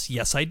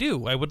 yes, I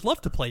do. I would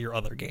love to play your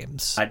other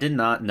games. I did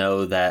not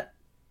know that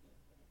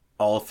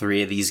all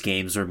 3 of these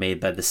games were made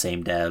by the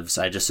same devs.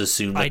 I just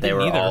assumed that they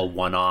were all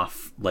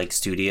one-off like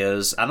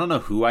studios. I don't know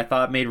who I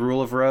thought made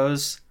Rule of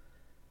Rose,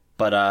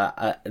 but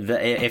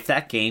if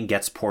that game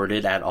gets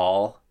ported at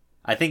all,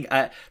 I think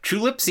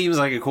Tulip seems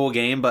like a cool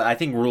game, but I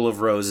think Rule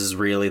of Rose is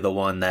really the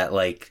one that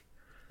like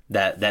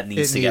that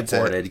needs to get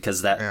ported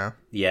because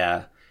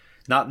yeah.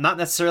 Not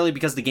necessarily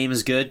because the game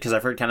is good, because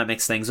I've heard kind of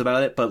mixed things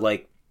about it, but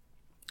like,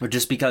 or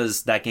just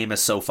because that game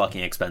is so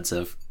fucking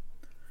expensive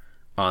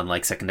on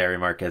like secondary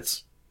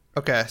markets.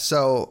 Okay,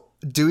 so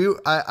do you?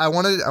 I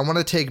want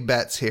to take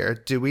bets here.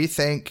 Do we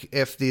think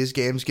if these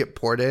games get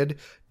ported,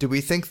 do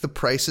we think the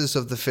prices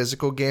of the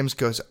physical games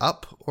goes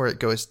up or it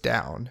goes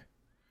down?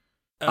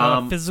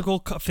 Physical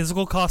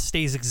cost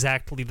stays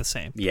exactly the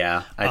same.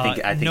 Yeah, I think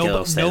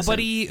it'll stay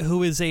nobody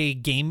who is a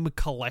game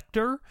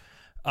collector,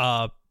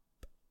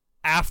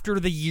 after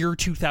the year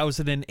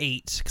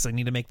 2008, because I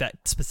need to make that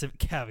specific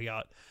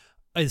caveat,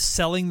 is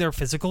selling their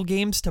physical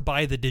games to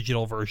buy the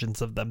digital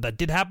versions of them. That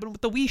did happen with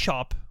the Wii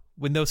Shop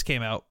when those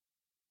came out,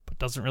 but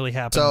doesn't really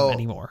happen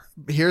anymore.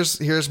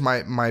 Here's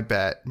my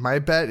bet. My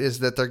bet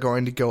is that they're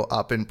going to go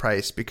up in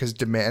price because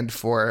demand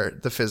for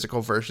the physical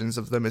versions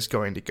of them is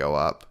going to go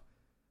up.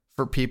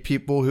 For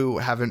people who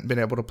haven't been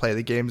able to play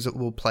the games, that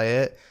will play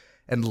it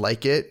and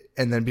like it,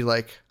 and then be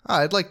like,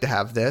 I'd like to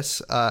have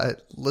this.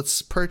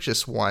 Let's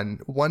purchase one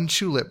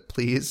Tulip,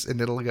 please,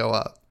 and it'll go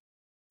up.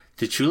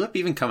 Did Tulip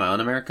even come out in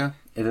America?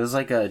 It was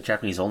like a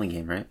Japanese-only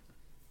game, right?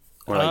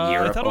 Or like Europe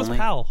only? I thought it was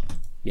PAL.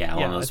 Yeah,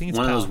 one of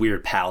those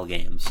weird PAL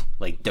games,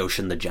 like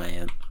Doshin the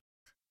Giant.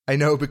 I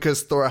know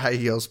because Thor High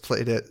Heels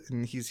played it,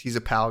 and he's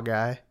a PAL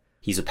guy.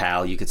 He's a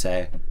PAL, you could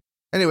say.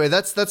 Anyway,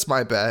 that's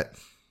my bet.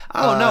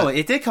 Oh, no,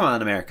 it did come out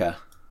in America.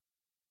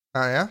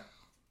 Oh, yeah?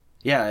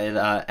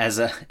 Yeah, as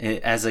a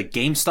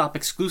GameStop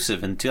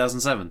exclusive in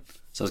 2007.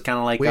 So it's kind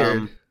of like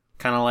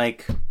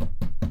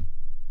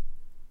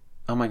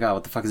oh my god,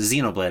 what the fuck is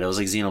Xenoblade? It was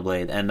like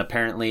Xenoblade, and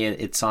apparently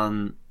it's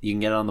on. You can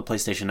get it on the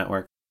PlayStation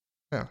Network.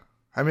 Yeah,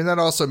 I mean that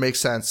also makes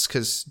sense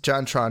because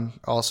JonTron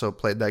also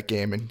played that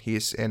game, and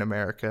he's in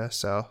America,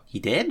 so he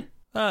did.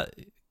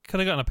 Could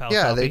have gotten a PAL.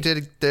 Yeah, copy. they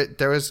did.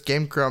 There was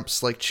Game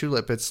Grumps like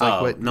Tulip. It's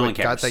like what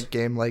got that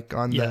game like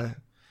on the.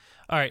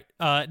 All right.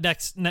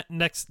 Next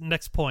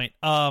point.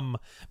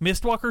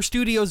 Mistwalker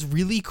Studios'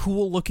 really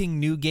cool looking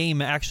new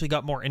game actually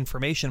got more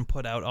information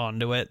put out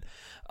onto it.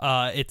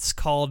 It's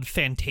called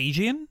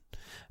Fantasian.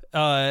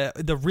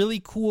 The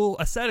really cool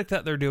aesthetic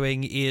that they're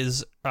doing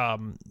is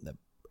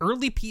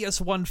early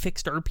PS1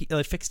 fixed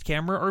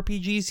camera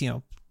RPGs.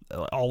 You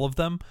know, all of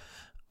them.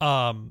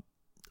 But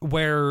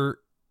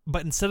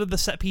instead of the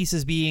set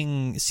pieces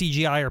being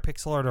CGI or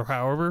pixel art or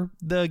however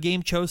the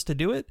game chose to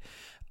do it.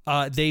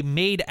 They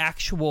made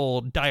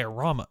actual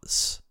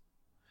dioramas.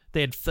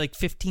 They had like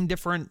 15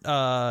 different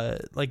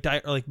modelers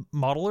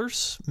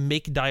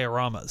make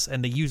dioramas,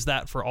 and they used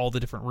that for all the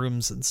different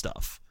rooms and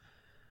stuff.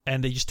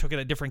 And they just took it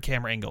at different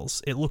camera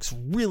angles. It looks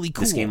really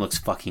cool. This game looks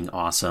fucking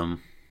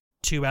awesome.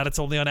 Too bad it's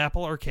only on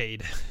Apple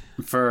Arcade.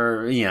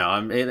 For,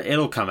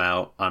 it'll come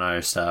out on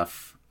our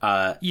stuff.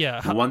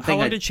 Yeah. How long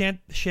did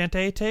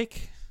Shantae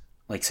take?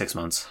 Like 6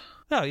 months.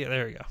 Oh, yeah,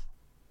 there you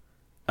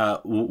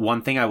go.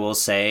 One thing I will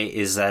say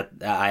is that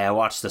I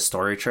watched the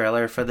story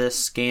trailer for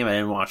this game. I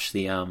didn't watch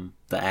the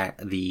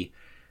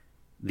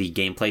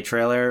gameplay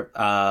trailer.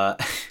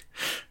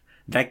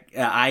 That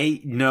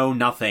I know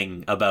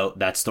nothing about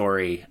that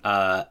story,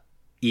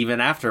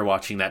 even after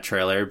watching that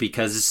trailer,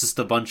 because it's just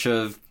a bunch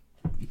of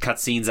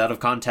cutscenes out of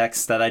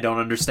context that I don't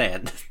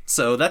understand.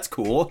 So that's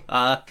cool.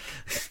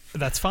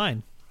 That's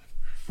fine.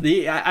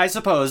 I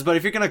suppose, but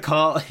if you're gonna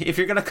call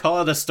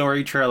it a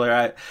story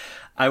trailer,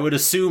 I would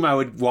assume I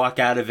would walk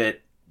out of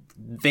it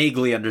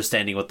vaguely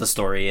understanding what the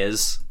story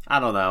is.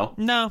 I don't know.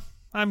 No,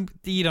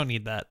 you don't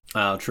need that.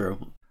 Oh,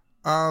 true.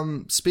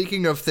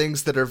 Speaking of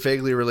things that are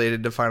vaguely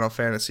related to Final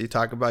Fantasy,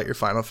 talk about your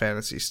Final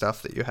Fantasy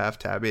stuff that you have,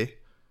 Tabby.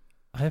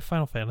 I have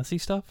Final Fantasy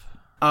stuff?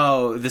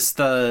 Oh, this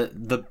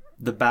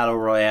the Battle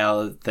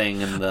Royale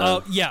thing and the...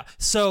 Oh, yeah.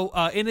 So,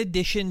 in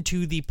addition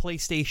to the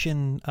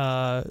PlayStation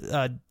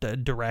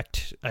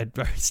Direct,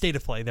 State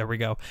of Play, there we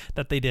go,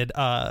 that they did,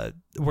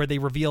 where they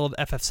revealed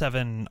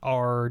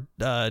FF7R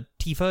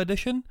Tifa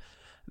Edition,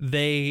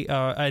 they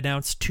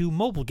announced 2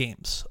 mobile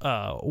games,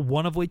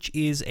 one of which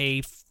is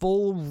a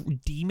full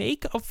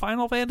demake of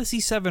Final Fantasy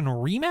VII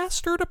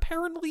Remastered,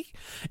 apparently,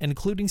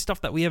 including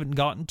stuff that we haven't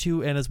gotten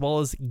to, and as well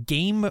as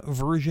game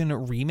version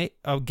remake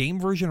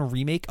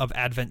of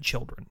Advent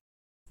Children.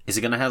 Is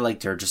it going to have, like,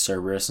 Dirge of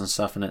Cerberus and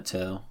stuff in it,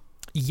 too?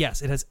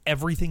 Yes, it has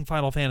everything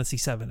Final Fantasy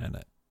VII in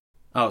it.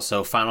 Oh,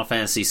 so Final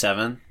Fantasy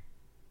VII?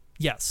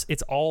 Yes,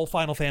 it's all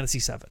Final Fantasy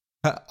VII.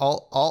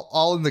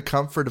 All in the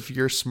comfort of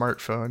your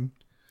smartphone.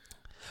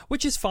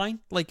 Which is fine.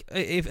 Like,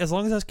 as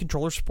long as it has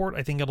controller support,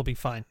 I think it'll be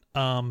fine.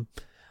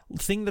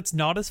 Thing that's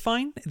not as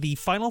fine, the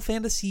Final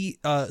Fantasy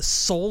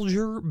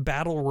Soldier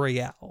Battle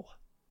Royale.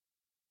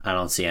 I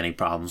don't see any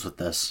problems with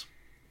this.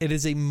 It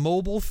is a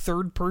mobile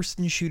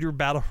third-person shooter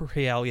battle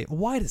royale game.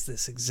 Why does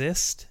this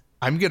exist?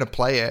 I'm going to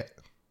play it.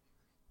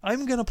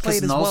 I'm going to play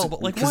it as well,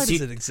 but like, why does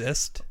it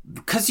exist?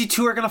 Because you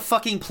two are going to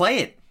fucking play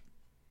it.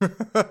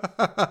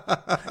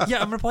 Yeah,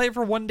 I'm going to play it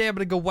for one day. I'm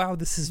going to go, wow,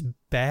 this is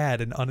bad,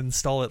 and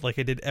uninstall it like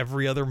I did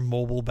every other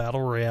mobile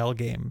battle royale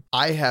game.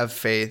 I have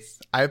faith.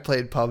 I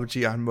played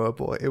PUBG on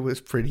mobile. It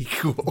was pretty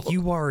cool.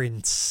 You are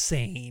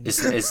insane.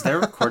 Is there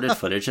recorded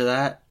footage of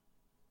that?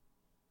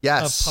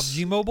 Yes. Of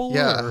PUBG Mobile?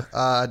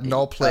 Yeah.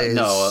 Null plays.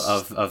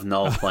 Of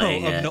Null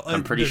playing it.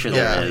 I'm pretty sure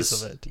there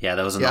is. Yeah,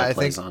 there was a Null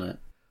plays on it.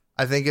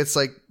 I think it's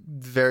like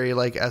very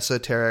like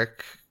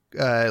esoteric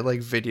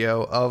like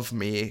video of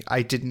me.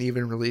 I didn't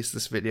even release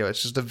this video.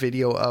 It's just a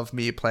video of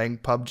me playing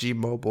PUBG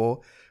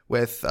Mobile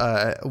with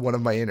one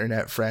of my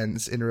internet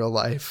friends in real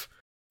life.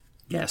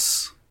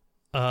 Yes.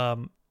 All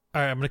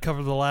right, I'm going to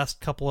cover the last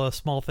couple of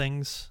small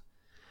things.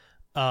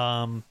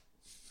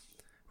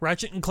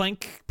 Ratchet &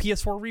 Clank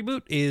PS4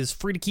 reboot is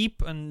free to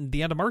keep on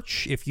the end of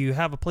March if you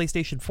have a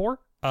PlayStation 4.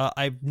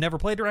 I've never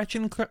played a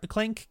Ratchet &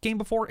 Clank game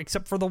before,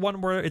 except for the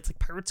one where it's like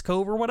Pirates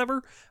Cove or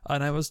whatever,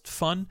 and that was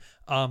fun.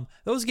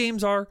 Those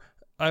games are,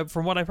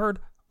 from what I've heard,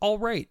 all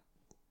right,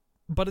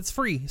 but it's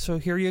free, so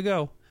here you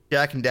go.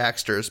 Jak and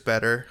Daxter is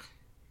better.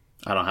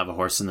 I don't have a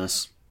horse in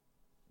this.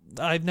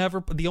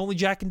 The only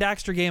Jak and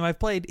Daxter game I've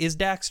played is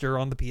Daxter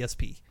on the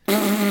PSP.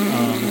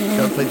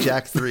 Gotta play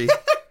Jak 3.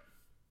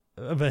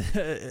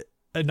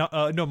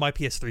 No, my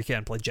PS3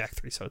 can't play Jak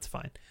 3, so it's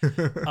fine.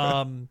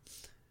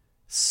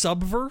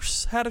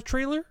 Subverse had a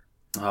trailer.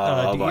 Do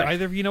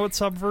either of you know what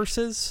Subverse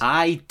is?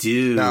 I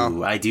do.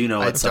 No, I do know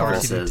what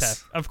Subverse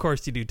is. Of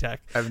course you do,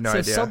 Tech. I have no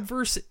idea.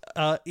 Subverse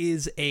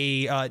is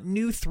a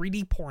new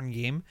 3D porn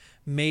game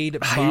made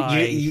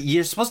by...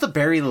 You're supposed to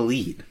bury the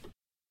lead.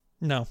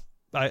 No.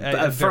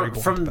 I'm very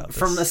bored about this.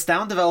 From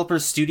Astound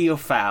Developers Studio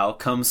FAO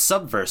comes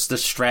Subverse, the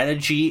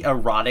strategy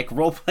erotic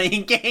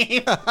role-playing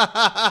game.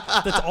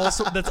 that's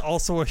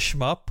also a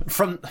shmup.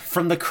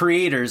 From the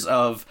creators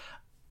of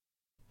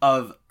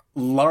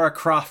Lara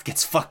Croft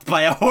gets fucked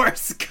by a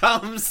horse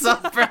comes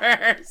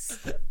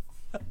Subverse.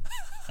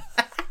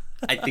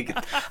 I think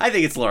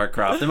it's Lara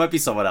Croft. There might be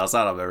someone else.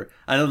 I don't remember.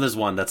 I know there's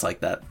one that's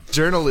like that.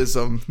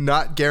 Journalism,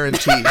 not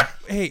guaranteed.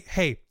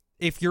 Hey.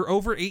 If you're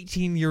over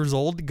 18 years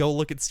old, go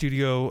look at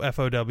Studio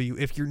FOW.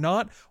 If you're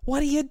not,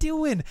 what are you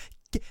doing?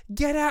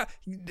 Get out.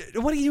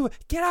 What are you doing?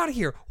 Get out of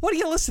here. What are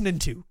you listening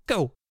to?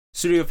 Go.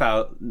 Studio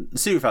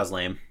FOW's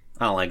lame.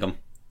 I don't like them.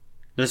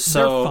 They're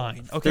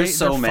fine. Okay. There's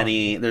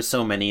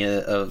so many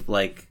of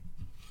like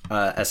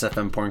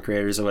SFM porn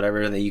creators or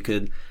whatever that you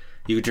could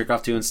jerk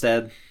off to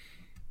instead.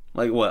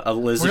 Like what?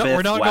 Elizabeth.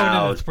 We're not going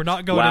into this. We're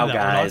not going into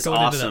that. Guys,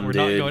 awesome, We're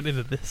not going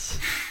into this.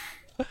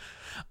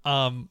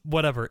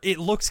 Whatever. It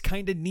looks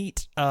kind of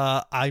neat.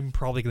 I'm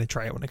probably going to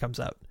try it when it comes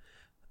out.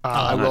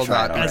 I will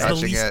not be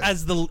touching it.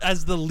 As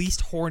the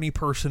least horny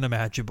person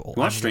imaginable.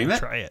 You want to stream it?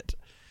 Try it.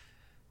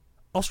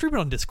 I'll stream it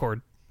on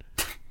Discord.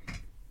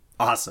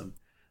 Awesome.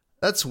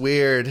 That's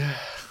weird.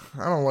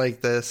 I don't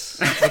like this.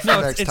 What's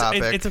No, the next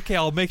topic? it's okay.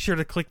 I'll make sure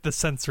to click the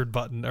censored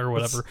button or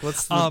whatever.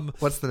 What's the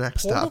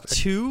next Portal topic?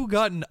 2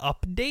 got an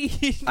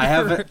update. I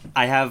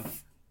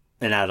have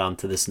an add-on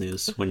to this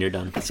news when you're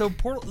done. So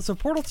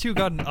Portal 2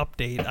 got an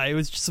update. It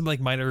was just some like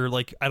minor,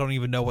 like I don't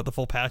even know what the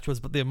full patch was,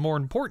 but the more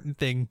important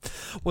thing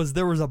was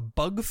there was a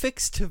bug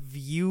fix to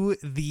view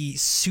the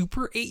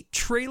Super 8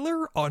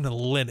 trailer on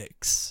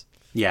Linux.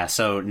 Yeah,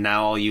 so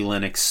now all you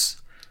Linux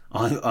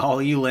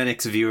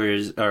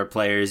viewers or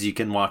players, you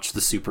can watch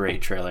the Super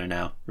 8 trailer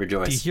now.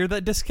 Rejoice. Do you hear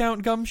that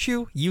discount,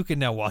 Gumshoe? You can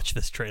now watch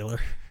this trailer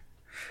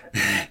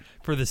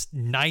for this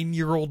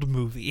 9-year-old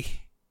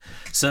movie.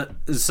 So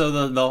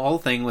the whole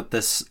thing with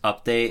this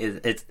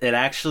update, it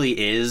actually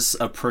is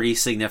a pretty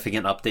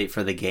significant update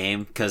for the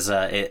game because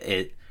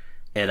it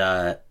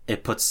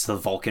puts the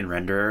Vulkan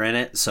renderer in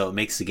it, so it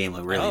makes the game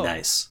look really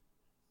nice.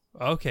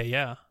 Okay,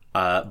 yeah.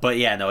 But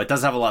yeah, no, it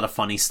does have a lot of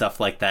funny stuff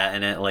like that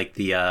in it, like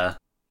the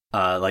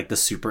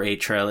Super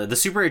 8 trailer. The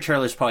Super 8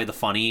 trailer is probably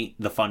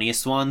the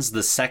funniest ones.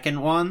 The second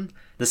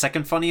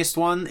funniest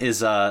one is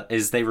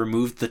they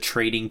removed the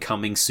trading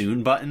coming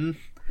soon button.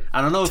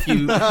 I don't know if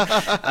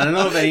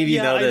any of you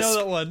noticed. I know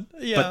that one.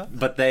 Yeah.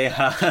 But they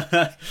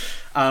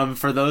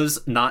for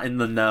those not in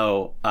the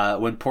know,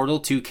 when Portal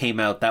 2 came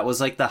out, that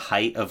was like the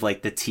height of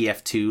like the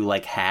TF2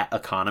 like hat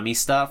economy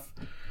stuff.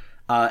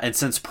 And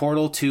since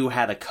Portal 2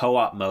 had a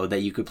co-op mode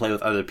that you could play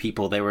with other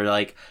people, they were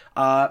like,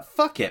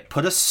 fuck it,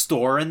 put a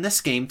store in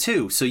this game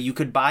too. So you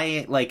could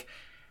buy like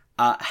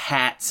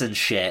hats and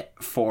shit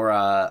for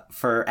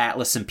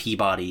Atlas and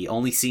Peabody,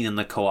 only seen in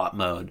the co-op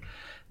mode.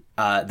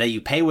 That you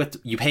pay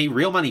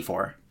real money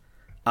for,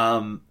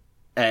 and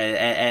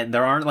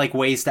there aren't like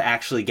ways to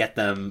actually get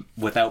them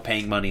without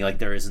paying money like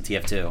there is in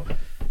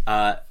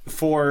TF2.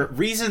 For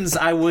reasons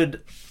I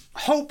would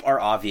hope are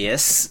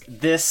obvious,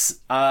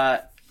 this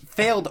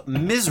failed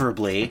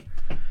miserably.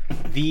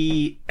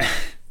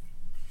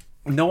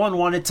 No one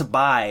wanted to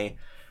buy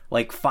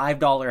like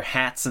 $5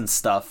 hats and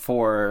stuff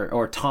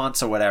or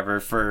taunts or whatever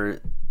for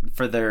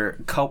their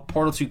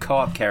Portal 2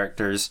 co-op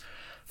characters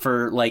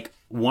for like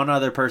one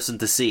other person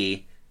to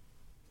see,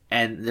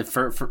 and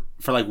for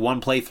like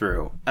one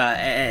playthrough,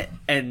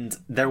 and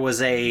there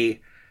was you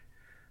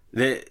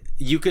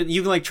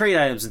can like trade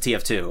items in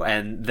TF2,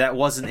 and that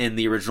wasn't in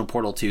the original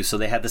Portal 2, so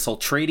they had this whole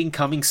trading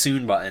coming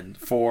soon button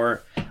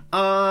for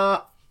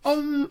 10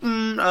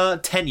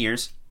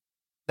 years.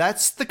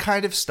 That's the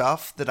kind of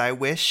stuff that I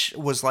wish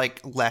was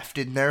like left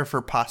in there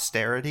for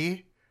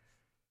posterity.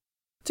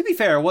 To be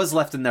fair, it was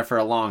left in there for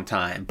a long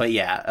time, but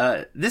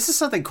yeah, this is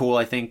something cool,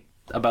 I think,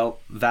 about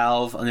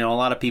Valve. You know, a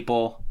lot of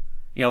people,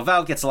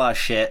 Valve gets a lot of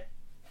shit,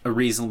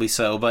 reasonably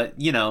so, but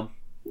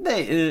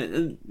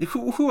they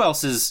who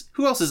else is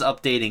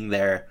updating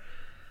their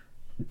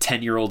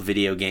 10-year-old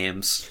video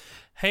games?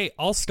 Hey,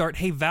 I'll start.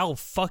 Hey,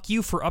 Valve, fuck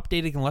you for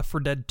updating Left 4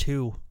 Dead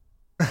 2.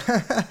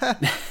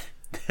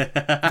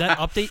 that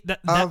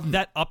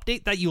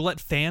update that you let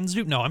fans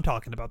do. No, I'm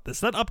talking about this.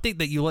 That update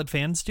that you let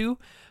fans do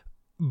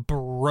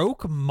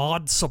broke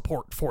mod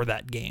support for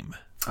that game.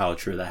 Oh,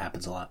 true. That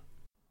happens a lot.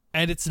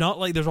 And it's not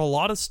like there's a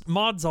lot of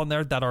mods on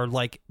there that are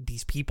like,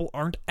 these people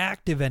aren't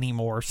active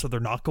anymore, so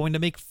they're not going to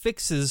make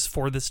fixes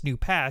for this new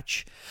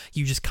patch.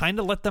 You just kind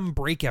of let them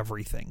break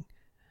everything.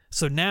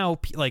 So now,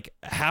 like,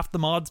 half the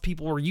mods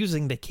people were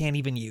using, they can't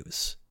even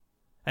use.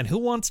 And who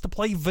wants to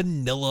play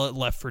vanilla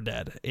Left 4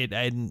 Dead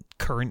in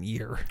current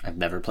year? I've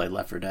never played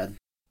Left 4 Dead.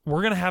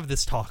 We're going to have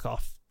this talk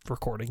off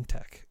recording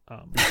tech.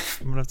 I'm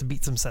going to have to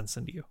beat some sense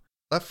into you.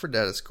 Left 4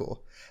 Dead is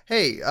cool.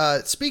 Hey,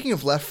 speaking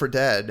of Left 4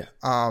 Dead,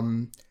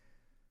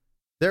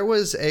 there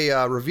was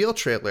a reveal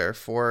trailer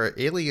for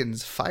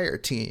Aliens Fire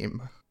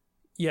Team.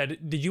 Yeah,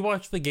 did you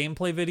watch the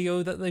gameplay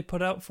video that they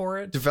put out for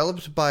it?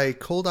 Developed by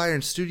Cold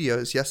Iron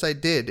Studios. Yes, I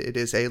did. It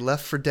is a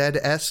Left 4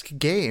 Dead-esque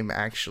game,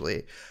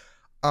 actually.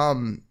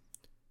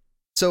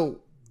 So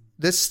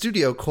this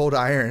studio, Cold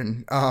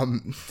Iron,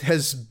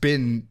 has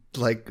been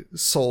like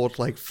sold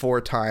like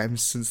 4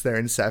 times since their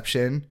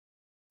inception.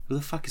 Who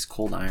the fuck is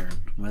Cold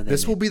Iron?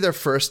 This will be their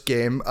first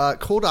game.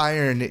 Cold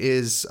Iron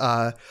is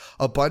a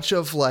bunch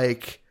of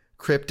like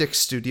Cryptic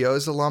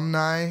Studios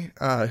alumni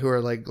who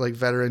are like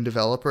veteran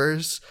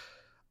developers.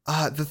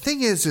 The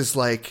thing is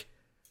like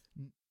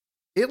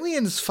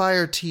Aliens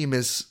Fire Team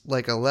is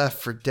like a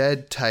Left 4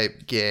 Dead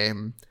type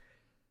game.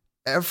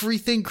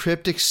 Everything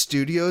Cryptic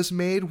Studios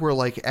made were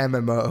like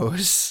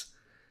MMOs.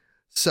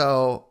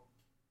 So,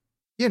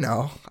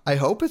 I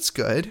hope it's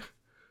good.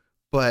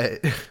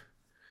 But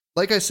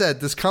like I said,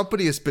 this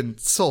company has been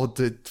sold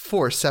to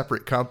 4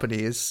 separate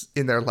companies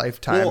in their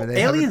lifetime, and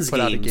they haven't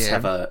put out a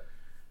game.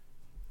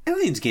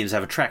 Aliens games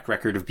have a track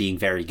record of being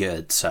very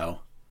good, so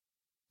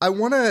I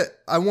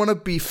wanna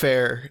be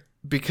fair,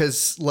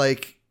 because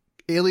like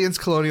Aliens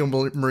Colonial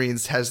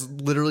Marines has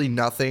literally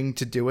nothing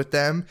to do with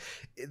them.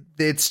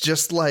 It's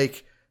just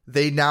like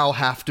they now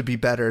have to be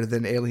better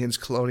than Aliens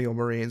Colonial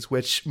Marines,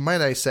 which, might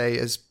I say,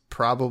 is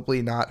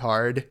probably not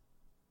hard.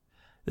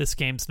 This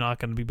game's not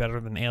going to be better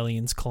than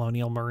Aliens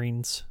Colonial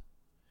Marines.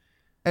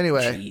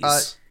 Anyway,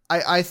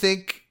 I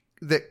think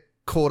that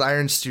Cold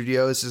Iron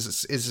Studios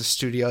is a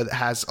studio that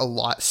has a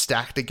lot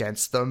stacked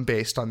against them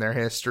based on their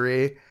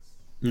history.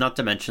 Not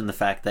to mention the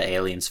fact that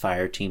Aliens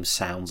Fireteam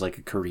sounds like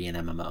a Korean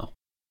MMO.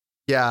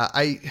 Yeah,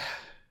 it's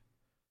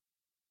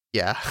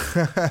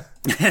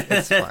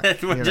fine,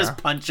 We're just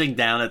punching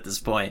down at this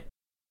point.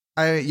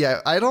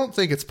 I don't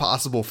think it's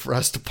possible for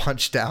us to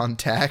punch down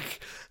tech.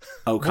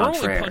 Oh,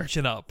 contraire.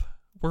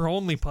 We're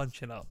only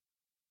punching up.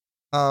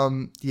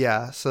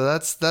 Yeah, so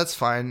that's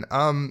fine.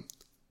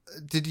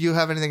 Did you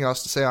have anything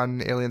else to say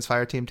on Aliens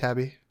Fireteam,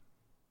 Tabby?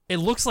 It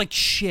looks like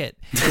shit.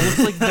 It looks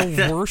like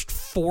the worst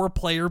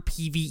 4-player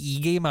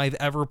PvE game I've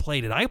ever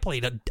played, and I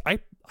played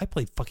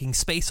fucking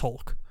Space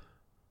Hulk.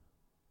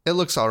 It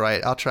looks all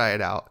right. I'll try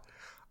it out.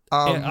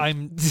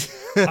 I'm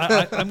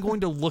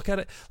going to look at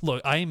it.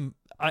 Look,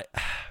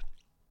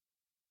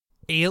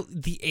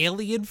 the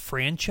Alien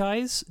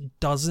franchise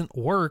doesn't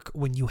work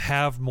when you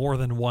have more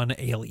than one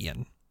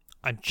alien.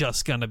 I'm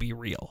just gonna be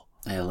real.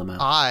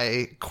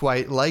 I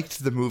quite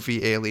liked the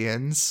movie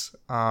Aliens.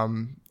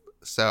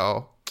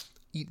 So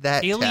eat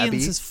that, Aliens Tabby.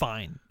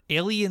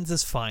 Aliens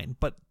is fine,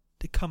 but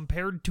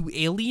compared to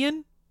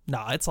Alien,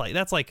 nah, that's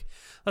like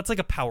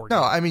a power game.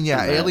 No, I mean,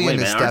 yeah, Alien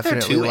is aren't there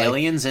definitely two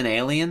aliens in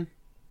Alien?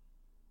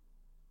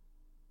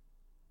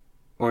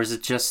 Or is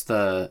it just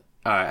the...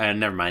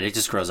 never mind. It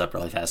just grows up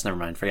really fast. Never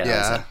mind. Forget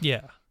it.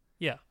 Yeah.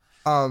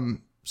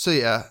 So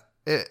yeah,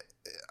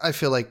 I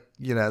feel like,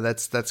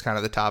 that's kind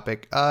of the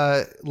topic.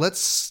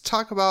 Let's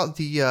talk about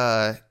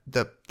the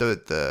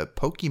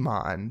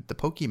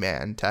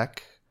Pokemon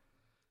tech.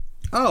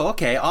 Oh,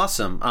 okay,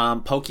 awesome.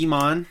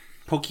 Pokemon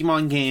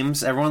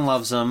games, everyone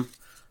loves them.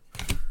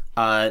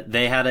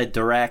 They had a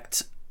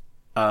direct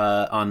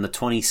on the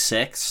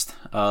 26th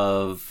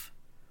of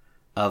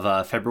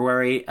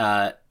February.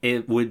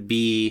 It would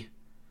be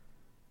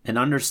an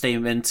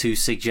understatement to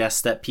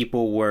suggest that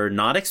people were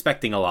not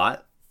expecting a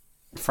lot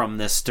from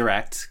this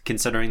direct,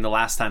 considering the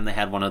last time they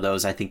had one of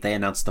those, I think they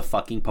announced the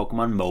fucking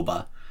Pokemon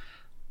MOBA.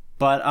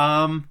 But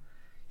I'm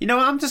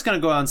just gonna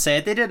go out and say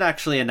it. They did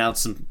actually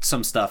announce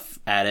some stuff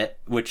at it,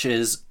 which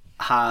is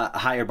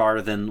higher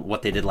bar than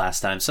what they did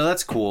last time, so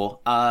that's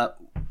cool.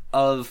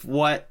 Of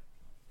what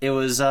it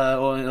was,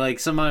 like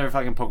some other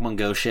fucking Pokemon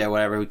Go shit,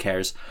 whatever. Who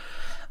cares?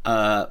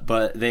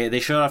 But they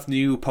showed off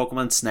new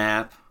Pokemon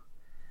Snap.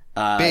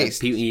 Yeah,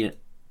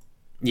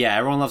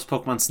 everyone loves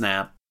Pokemon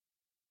Snap.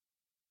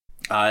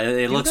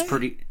 It looks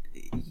pretty.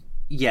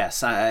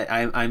 Yes,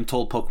 I'm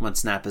told Pokemon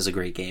Snap is a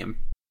great game.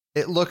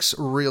 It looks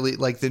really,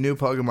 like, the new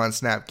Pokemon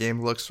Snap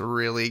game looks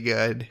really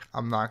good.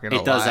 I'm not gonna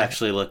lie. It does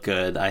actually look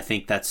good. I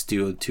think that's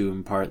due to,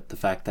 in part, the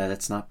fact that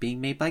it's not being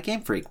made by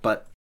Game Freak,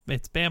 but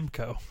it's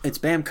Bamco. It's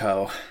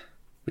Bamco,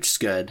 which is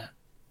good.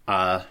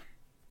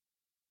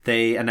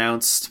 They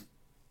announced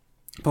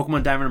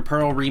Pokemon Diamond and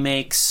Pearl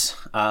remakes.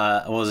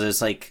 What was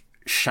this, like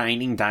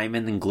Shining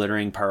Diamond and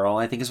Glittering Pearl,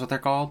 I think is what they're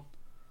called.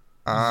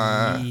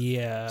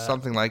 Yeah,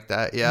 something like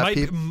that. Yeah,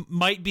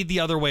 might be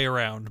the other way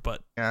around,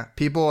 but yeah,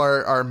 people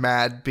are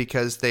mad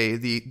because they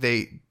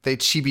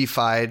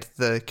chibi-fied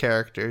the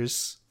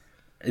characters.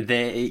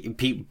 They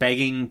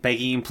begging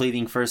and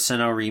pleading for a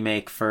Sinnoh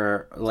remake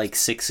for like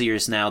 6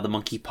 years now. The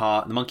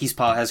monkey's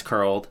paw has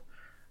curled,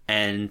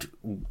 and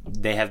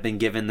they have been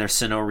given their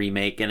Sinnoh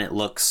remake, and it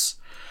looks.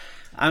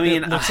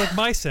 It looks like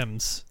My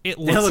Sims. It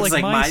looks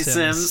like My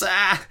Sims.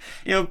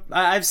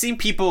 I've seen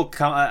people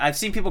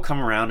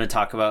come around and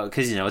talk about,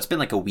 because it's been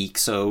like a week,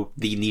 so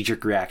the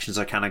knee-jerk reactions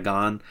are kind of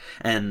gone,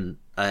 and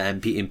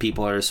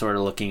people are sort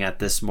of looking at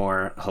this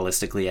more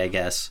holistically, I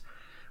guess.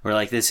 Where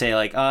like they say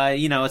like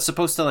it's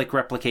supposed to like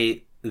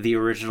replicate the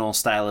original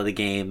style of the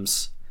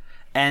games,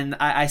 and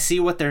I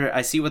see what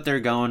they're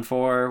going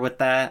for with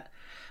that.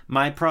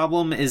 My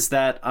problem is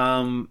that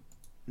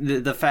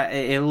the fact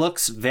it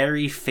looks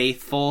very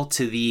faithful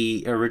to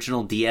the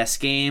original DS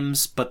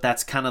games, but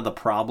that's kind of the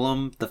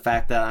problem. The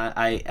fact that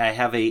I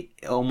have a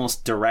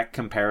almost direct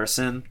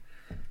comparison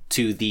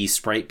to the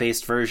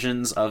sprite-based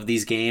versions of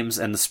these games,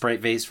 and the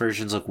sprite-based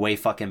versions look way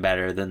fucking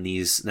better than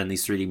these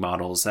 3D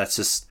models. That's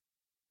just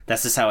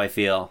how I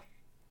feel.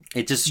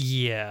 It just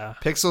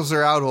pixels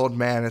are out, old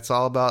man. It's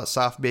all about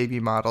soft baby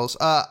models.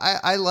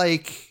 I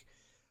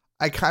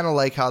kind of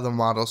like how the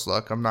models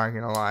look. I'm not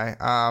gonna lie.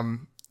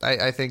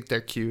 I think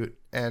they're cute,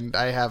 and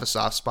I have a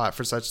soft spot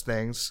for such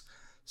things.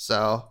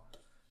 So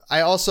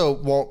I also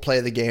won't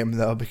play the game,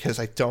 though, because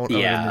I don't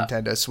own a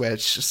Nintendo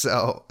Switch.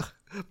 So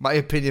my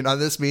opinion on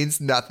this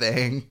means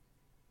nothing.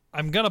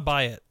 I'm going to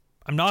buy it.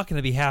 I'm not going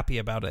to be happy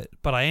about it,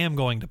 but I am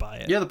going to buy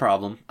it. You're the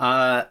problem.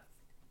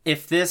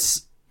 If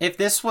this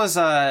was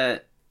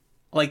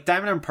like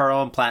Diamond and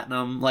Pearl and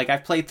Platinum, like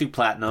I've played through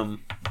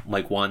Platinum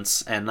like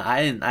once, and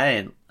I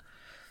didn't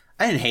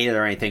hate it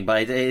or anything,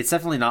 but it's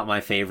definitely not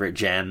my favorite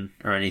gen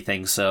or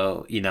anything.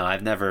 So,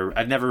 I've never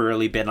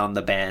really been on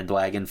the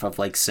bandwagon of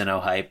like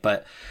Sinnoh hype,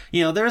 but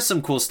there is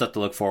some cool stuff to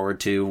look forward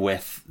to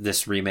with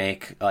this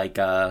remake. Like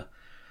they're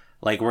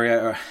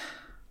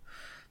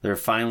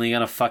finally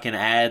gonna fucking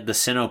add the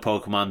Sinnoh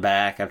Pokemon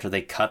back after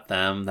they cut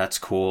them. That's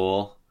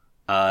cool.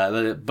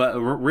 But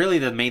really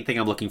the main thing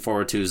I'm looking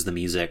forward to is the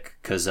music,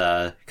 because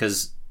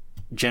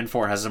Gen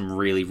 4 has some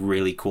really,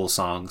 really cool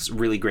songs,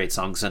 really great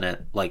songs in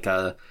it. Like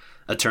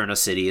Eterna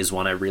City is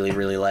one I really,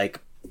 really like.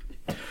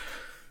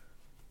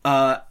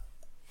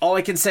 All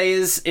I can say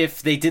is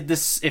if they do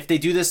this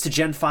to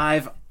Gen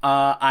 5,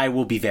 I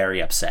will be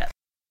very upset.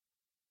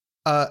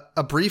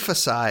 A brief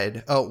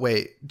aside. Oh,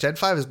 wait. Gen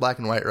 5 is black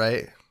and white,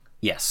 right?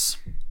 Yes.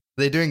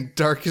 Are they doing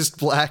darkest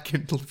black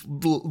and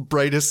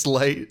brightest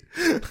light?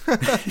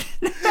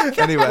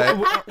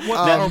 Anyway,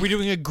 are we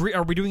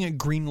doing a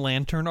Green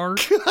Lantern arc?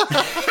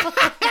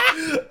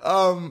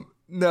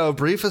 No,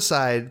 brief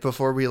aside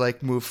before we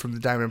like move from the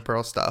Diamond and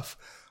Pearl stuff.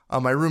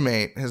 My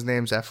roommate, his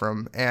name's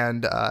Ephraim,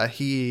 and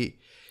he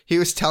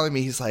was telling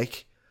me, he's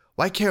like,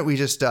 why can't we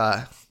just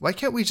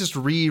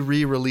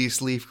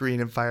re-release Leaf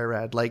Green and Fire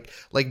Red, like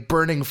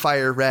Burning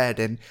Fire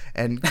Red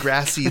and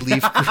Grassy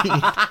Leaf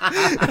Green?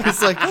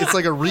 It's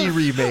like a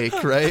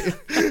remake, right?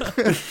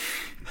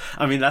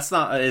 I mean, is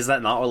that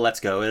not what Let's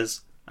Go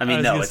is? I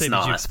mean, no, it's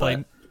not.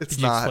 It's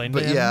not,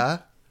 but yeah.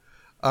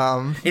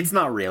 It's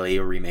not really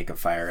a remake of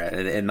Fire Red,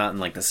 and not in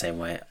like the same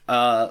way.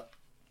 No,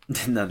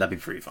 that'd be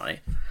pretty funny.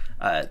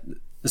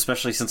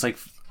 Especially since like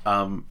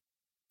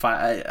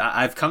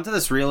I've come to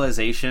this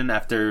realization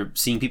after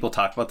seeing people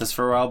talk about this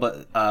for a while,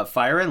 but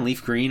Fire and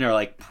Leaf Green are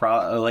like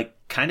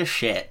kind of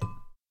shit.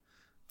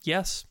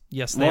 Yes,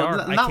 they are.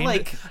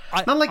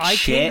 I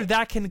came to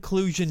that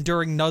conclusion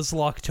during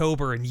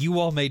Nuzloctober, and you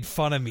all made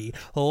fun of me.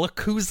 Look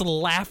who's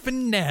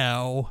laughing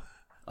now.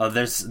 Oh,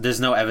 there's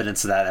no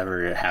evidence of that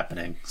ever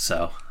happening.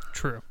 So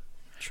true.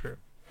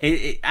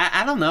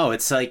 I don't know.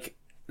 It's like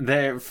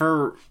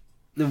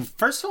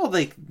first of all,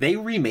 they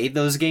remade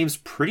those games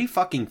pretty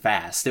fucking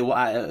fast. It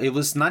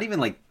was not even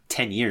like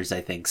 10 years,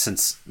 I think,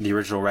 since the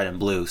original Red and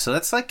Blue. So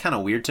that's like kind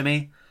of weird to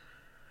me.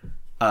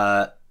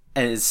 And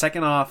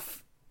second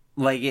off,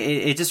 like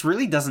it just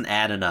really doesn't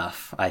add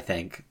enough, I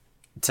think,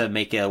 to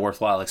make it a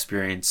worthwhile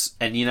experience.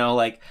 And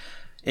like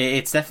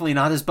it's definitely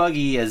not as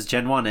buggy as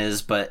Gen 1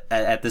 is, but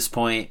at this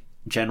point,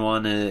 Gen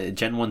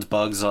 1's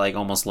bugs are like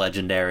almost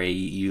legendary.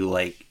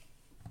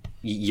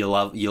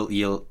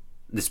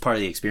 It's part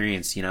of the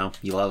experience, you love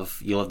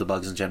the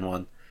bugs in Gen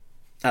 1.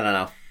 I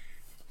don't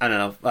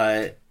know.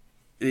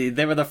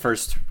 They were the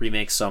first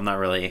remakes, so I don't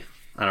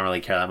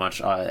really care that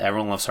much.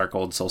 Everyone loves Heart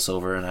Gold, Soul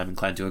Silver, and I'm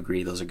inclined to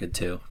agree those are good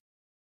too.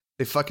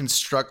 They fucking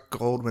struck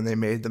gold when they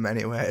made them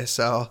anyway,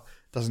 so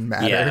it doesn't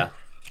matter.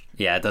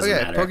 Yeah, it doesn't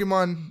matter.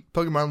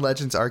 Pokemon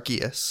Legends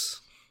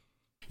Arceus.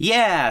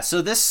 Yeah,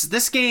 so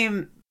this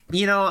game,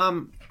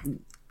 dare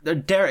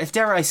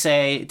I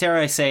say,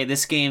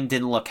 this game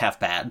didn't look half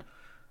bad.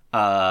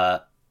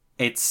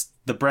 It's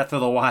the Breath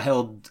of the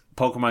Wild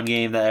Pokemon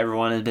game that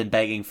everyone had been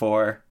begging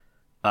for,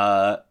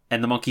 and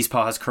the monkey's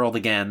paw has curled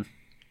again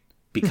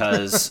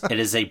because it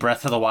is a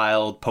Breath of the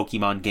Wild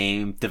Pokemon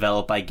game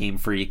developed by Game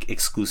Freak,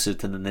 exclusive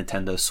to the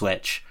Nintendo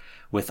Switch,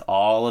 with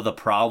all of the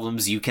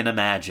problems you can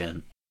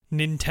imagine.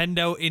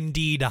 Nintendo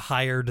indeed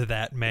hired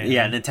that man.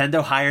 Yeah,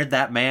 Nintendo hired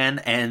that man,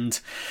 and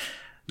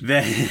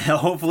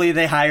hopefully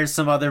they hire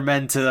some other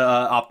men to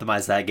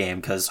optimize that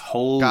game, because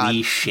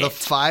holy shit. The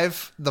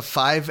 5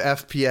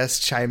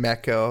 FPS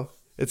Chimecho.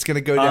 It's going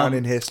to go down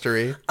in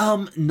history.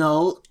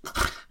 No.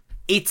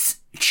 It's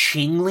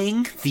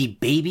Chingling, the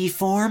baby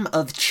form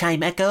of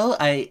Chimecho.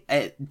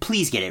 I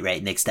please get it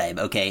right next time,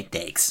 okay?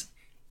 Thanks.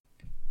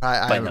 I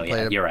haven't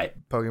played you're right.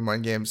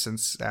 Pokemon game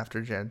since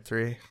after Gen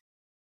 3.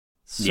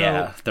 So,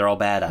 yeah, they're all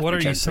bad after what are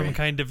Gen you, 3. some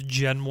kind of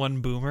Gen 1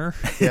 boomer?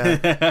 Yeah,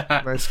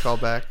 nice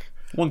callback.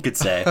 One could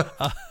say.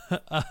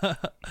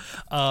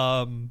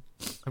 I'm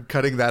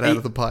cutting that out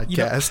of the podcast.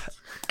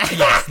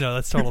 Yes, no,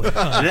 that's totally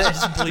fine.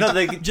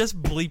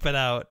 Just bleep it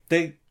out.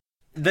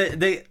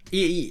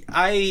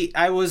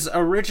 I was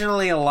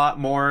originally a lot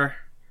more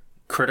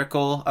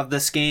critical of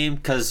this game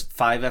because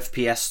 5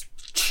 FPS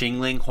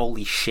Chingling,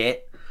 holy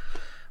shit.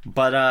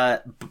 But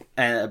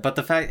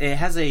the fact it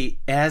has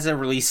a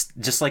release,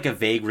 just like a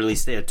vague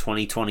release date of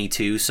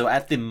 2022. So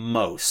at the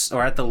most,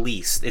 or at the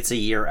least, it's a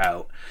year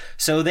out.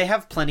 So they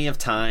have plenty of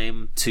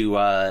time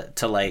to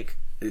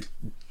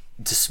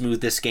smooth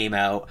this game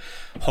out.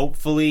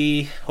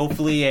 Hopefully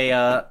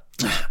a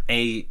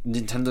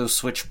Nintendo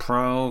Switch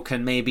Pro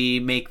can maybe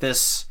make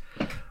this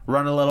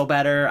run a little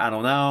better. I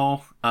don't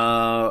know.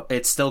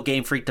 It's still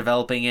Game Freak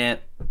developing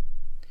it,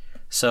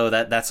 so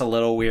that's a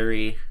little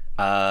weary.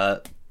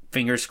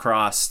 Fingers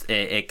crossed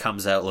it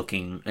comes out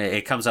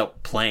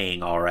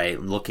playing all right,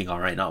 looking all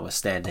right,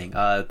 notwithstanding.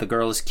 The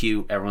girl is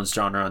cute. Everyone's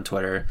drawn her on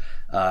Twitter.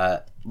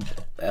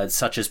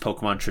 Such is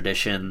Pokemon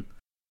tradition.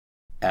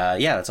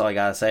 Yeah, that's all I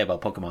gotta say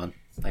about Pokemon,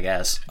 I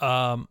guess.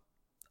 I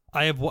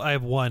have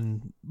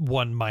one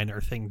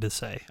minor thing to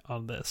say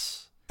on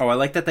this. Oh, I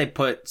like that they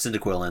put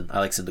Cyndaquil in. I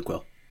like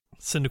Cyndaquil.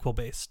 Cyndaquil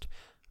based.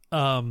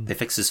 They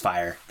fixed his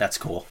fire. That's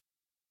cool.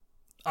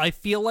 I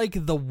feel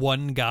like the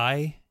one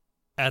guy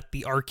at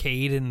the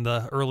arcade in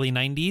the early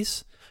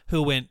 90s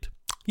who went,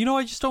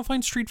 I just don't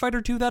find Street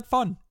Fighter 2 that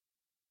fun.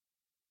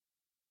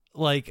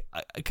 Like,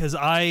 because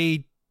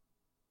I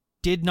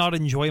did not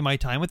enjoy my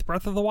time with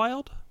Breath of the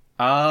Wild.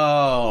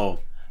 Oh.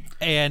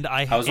 And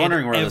I was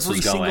wondering where this was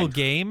going. Every single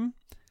game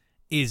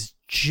is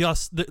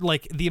just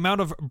like the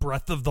amount of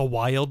Breath of the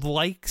Wild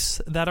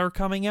likes that are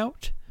coming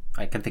out.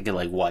 I can think of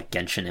like what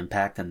Genshin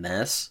Impact and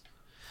this.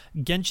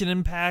 Genshin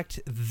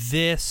Impact,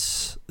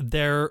 this,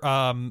 their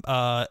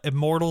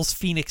Immortals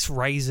Phoenix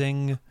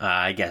Rising.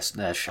 I guess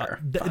sure.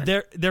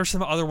 There's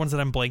some other ones that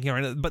I'm blanking on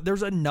right now, but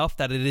there's enough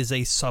that it is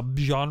a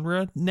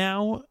subgenre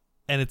now,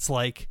 and it's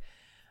like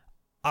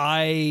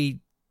I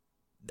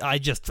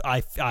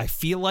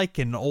feel like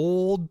an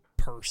old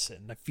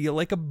person. I feel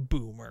like a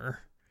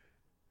boomer.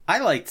 I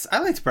liked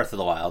Breath of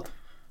the Wild.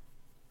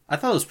 I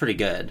thought it was pretty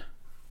good.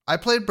 I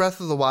played Breath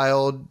of the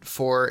Wild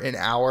for an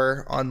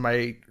hour on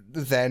my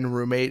then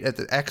roommate, at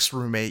the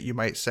ex-roommate, you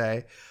might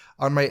say,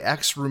 on my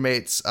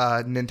ex-roommate's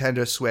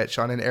Nintendo Switch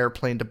on an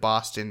airplane to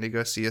Boston to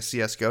go see a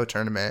CSGO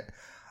tournament.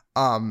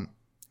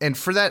 And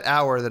for that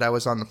hour that I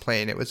was on the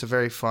plane, it was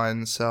very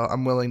fun, so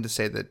I'm willing to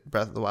say that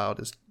Breath of the Wild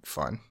is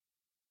fun.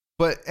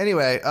 But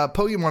anyway,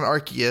 Pokemon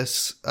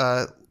Arceus,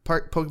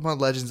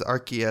 Pokemon Legends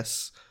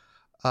Arceus,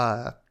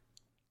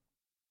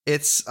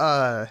 it's,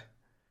 to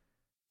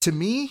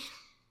me,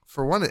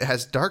 for one, it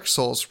has Dark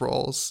Souls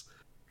rolls.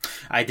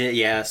 I did,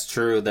 yeah, it's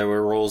true. There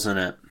were rolls in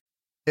it.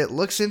 It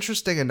looks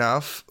interesting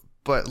enough,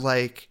 but,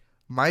 like,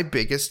 my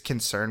biggest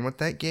concern with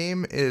that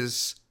game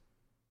is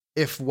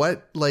if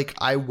what, like,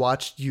 I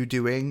watched you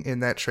doing in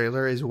that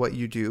trailer is what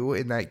you do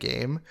in that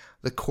game,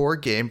 the core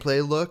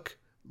gameplay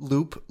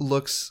loop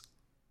looks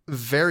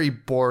very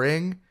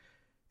boring,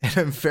 and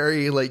I'm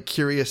very, like,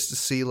 curious to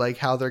see, like,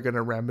 how they're going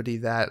to remedy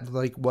that,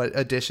 like, what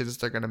additions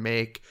they're going to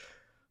make.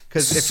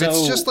 Because if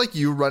it's just, like,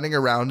 you running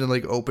around in,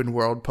 like, open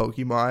world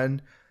Pokemon,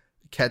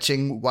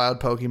 catching wild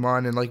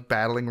Pokemon and like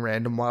battling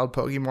random wild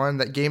Pokemon,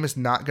 that game is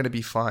not going to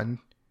be fun.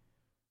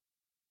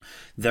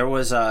 There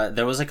was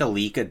like a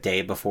leak a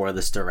day before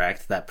this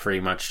direct that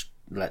pretty much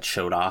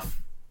showed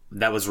off.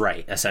 That was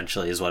right,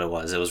 essentially, is what it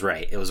was. It was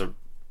right. It was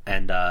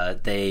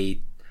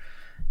they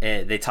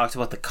talked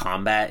about the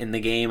combat in the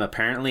game.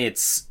 Apparently,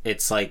 it's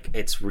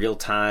real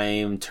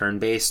time, turn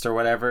based or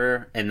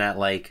whatever, and that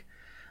like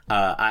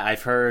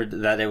I've heard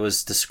that it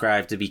was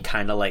described to be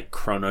kind of like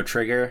Chrono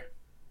Trigger.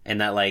 And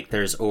that, like,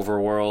 there's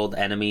overworld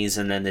enemies,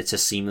 and then it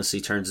just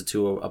seamlessly turns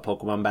into a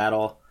Pokemon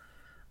battle.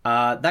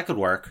 That could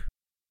work.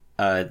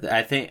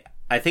 I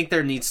think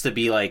there needs to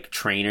be, like,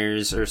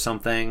 trainers or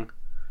something.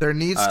 There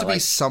needs to be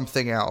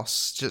something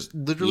else. Just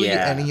literally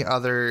any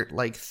other,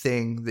 like,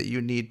 thing that you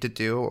need to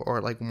do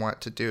or, like, want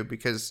to do.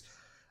 Because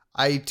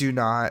I do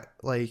not,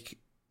 like,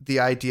 the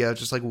idea of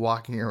just, like,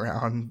 walking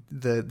around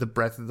the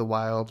Breath of the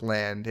Wild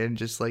land and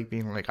just, like,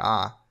 being like,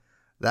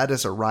 that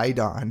is a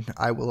Rhydon.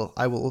 I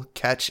will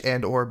catch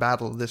and or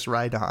battle this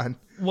Rhydon.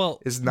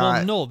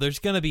 No, there's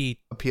gonna be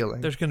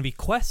appealing. There's gonna be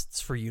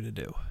quests for you to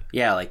do.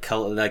 Yeah, like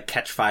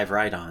catch 5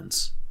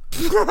 Rhydons.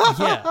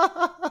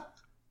 Yeah,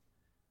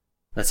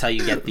 that's how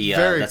you get the.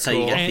 That's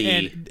cool. how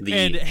you get the.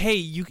 And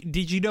hey,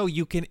 did you know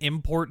you can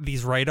import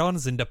these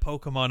Rhydons into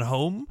Pokemon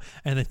Home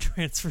and then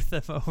transfer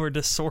them over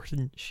to Sword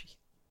and Shield?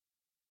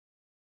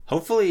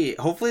 Hopefully,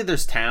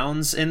 there's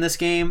towns in this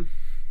game.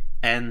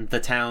 And the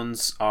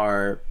towns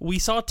are... We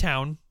saw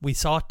town.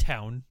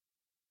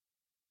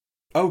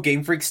 Oh,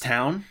 Game Freak's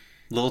town?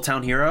 Little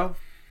Town Hero?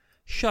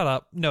 Shut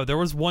up. No, there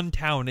was one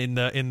town in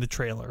the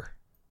trailer.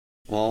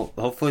 Well,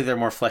 hopefully they're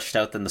more fleshed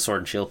out than the Sword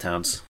and Shield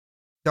towns.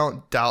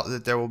 Don't doubt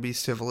that there will be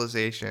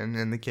civilization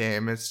in the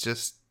game. It's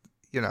just,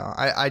 you know,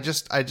 I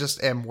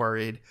just am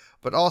worried.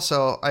 But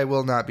also, I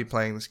will not be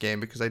playing this game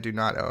because I do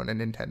not own a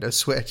Nintendo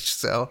Switch.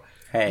 So,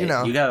 hey, you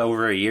know, you got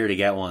over a year to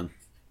get one.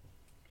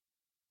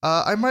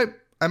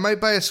 I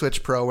might buy a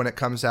Switch Pro when it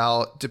comes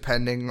out,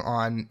 depending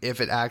on if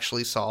it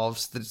actually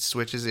solves the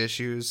Switch's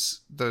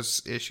issues.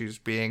 Those issues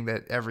being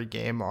that every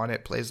game on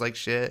it plays like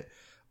shit.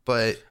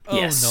 But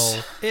yes.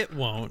 No, it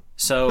won't.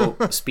 So,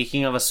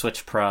 speaking of a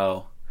Switch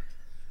Pro,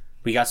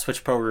 we got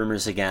Switch Pro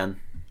rumors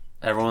again.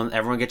 Everyone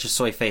get your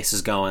soy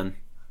faces going.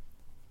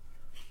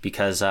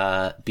 Because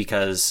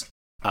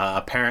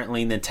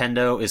apparently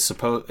Nintendo is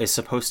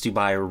supposed to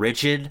buy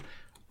rigid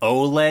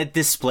OLED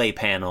display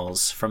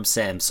panels from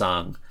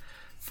Samsung.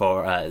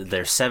 For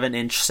their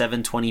 7-inch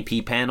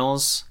 720p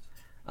panels.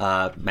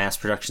 Mass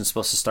production is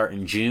supposed to start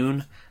in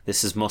June.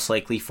 This is most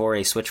likely for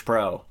a Switch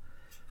Pro.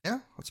 Yeah,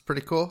 that's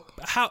pretty cool.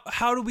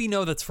 How do we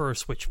know that's for a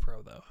Switch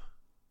Pro, though?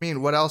 I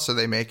mean, what else are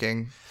they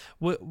making?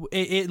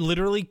 It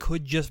literally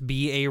could just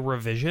be a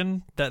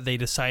revision that they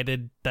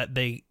decided that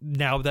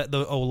now that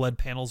the OLED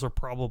panels are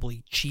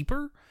probably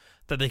cheaper,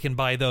 that they can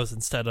buy those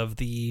instead of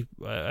the,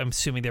 I'm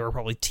assuming they were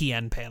probably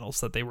TN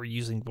panels that they were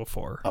using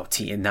before. Oh,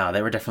 no,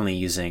 they were definitely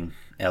using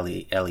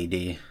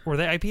LED. Were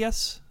they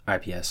IPS?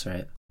 IPS,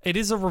 right? It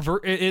is a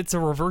reverse. It's a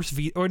reverse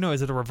Vita. Or no,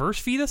 is it a reverse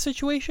Vita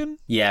situation?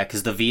 Yeah,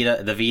 because the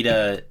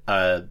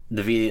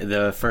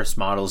first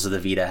models of the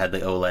Vita had the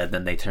OLED,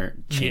 then they changed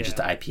it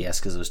to IPS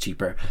because it was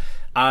cheaper.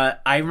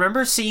 I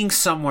remember seeing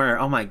somewhere.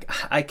 Oh my!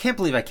 I can't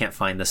believe I can't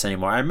find this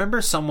anymore. I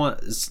remember someone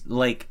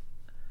like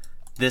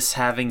this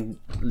having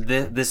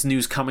this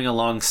news coming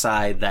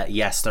alongside that.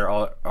 Yes, there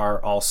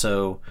are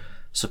also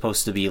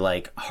supposed to be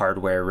like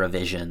hardware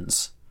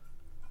revisions.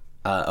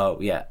 Oh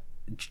yeah,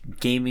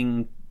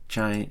 gaming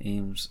giant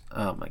aims.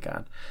 Oh my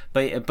god.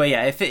 But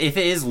yeah, if it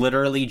is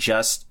literally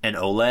just an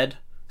OLED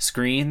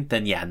screen,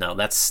 then yeah, no,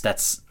 that's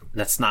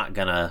not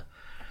gonna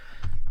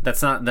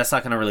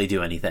really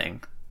do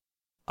anything.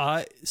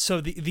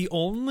 So the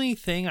only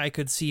thing I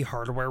could see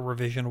hardware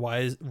revision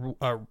wise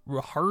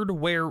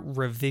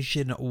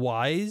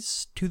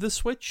to the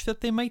Switch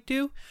that they might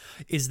do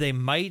is they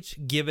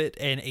might give it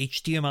an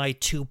HDMI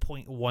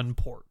 2.1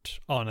 port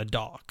on a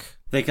dock.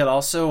 They could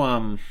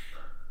also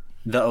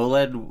the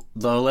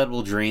OLED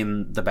will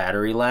drain the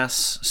battery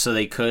less, so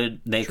they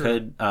could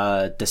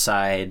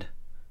decide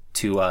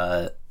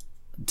to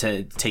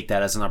take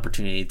that as an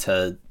opportunity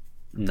to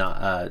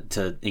not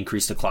to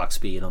increase the clock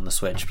speed on the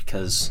Switch,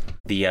 because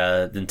the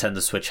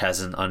Nintendo Switch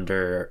isn't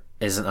underclocked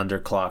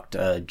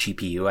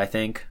GPU, I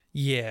think.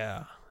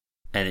 Yeah.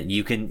 And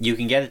you can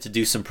get it to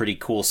do some pretty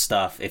cool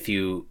stuff if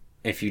you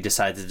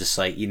decide to just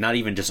like, not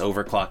even just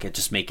overclock it,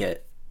 just make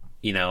it,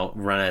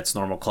 run at its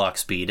normal clock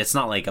speed. It's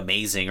not like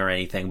amazing or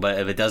anything, but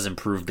if it does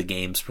improve the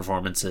game's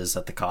performances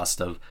at the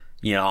cost of,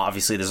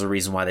 obviously there's a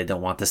reason why they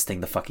don't want this thing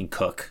to fucking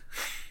cook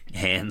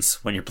hands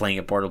when you're playing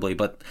it portably.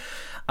 But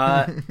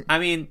I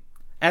mean,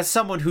 as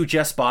someone who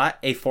just bought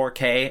a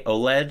 4K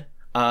OLED,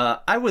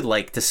 I would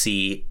like to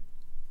see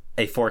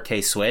a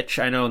 4K Switch.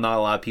 I know not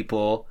a lot of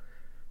people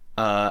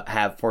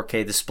have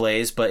 4K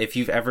displays, but if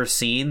you've ever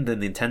seen the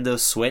Nintendo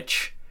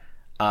Switch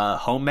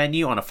home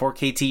menu on a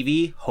 4K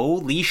TV,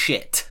 holy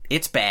shit,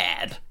 it's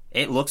bad.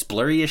 It looks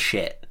blurry as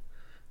shit.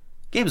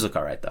 Games look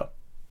alright though.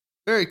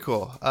 Very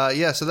cool.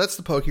 Yeah, so that's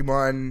the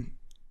Pokemon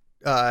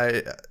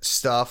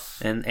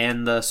stuff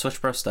and the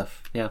Switch Pro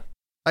stuff. Yeah.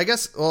 I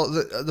guess, well,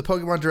 the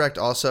Pokemon Direct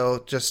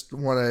also, just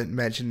want to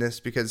mention this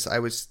because I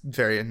was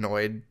very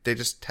annoyed. They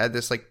just had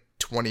this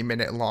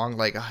 20-minute long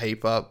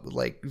hype up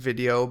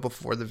video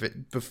before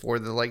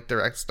the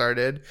Direct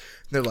started.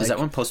 They're is that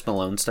when Post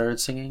Malone started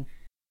singing?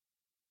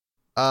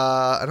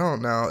 I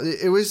don't know.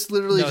 It was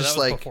literally just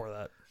before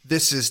that.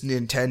 This is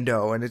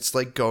Nintendo, and it's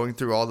going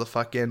through all the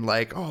fucking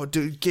oh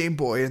dude, Game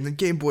Boy and then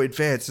Game Boy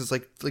Advance is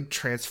like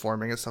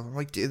transforming and stuff. I'm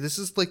like, dude, this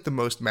is the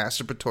most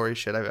masturbatory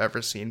shit I've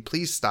ever seen.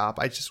 Please stop.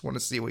 I just want to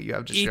see what you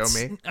have to show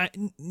me.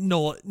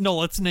 No,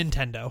 it's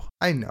Nintendo.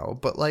 I know,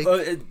 but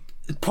the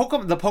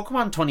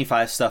Pokemon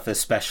 25 stuff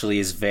especially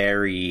is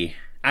very.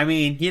 I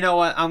mean, you know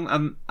what?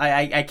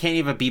 I can't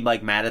even be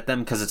mad at them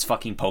because it's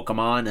fucking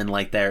Pokemon and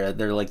they're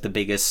the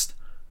biggest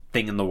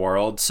thing in the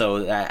world.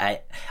 So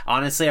I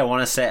honestly, I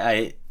want to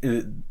say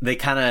they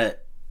kind of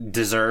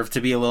deserve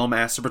to be a little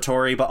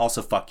masturbatory, but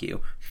also fuck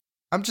you.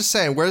 I'm just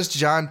saying, where's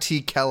John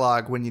T.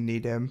 Kellogg when you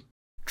need him?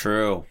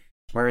 True.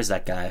 Where is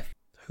that guy?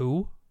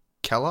 Who?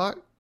 Kellogg?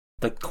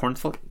 The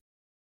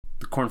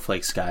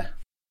cornflakes guy.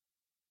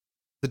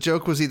 The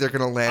joke was either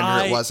going to land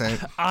or it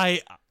wasn't.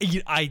 I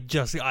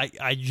just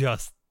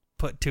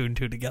put two and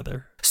two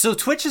together. So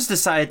Twitch has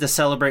decided to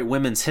celebrate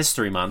Women's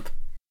History Month.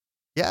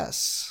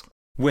 Yes.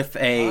 Don't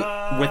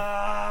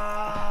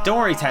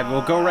worry, Tab,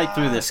 we'll go right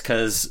through this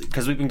because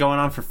we've been going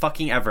on for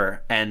fucking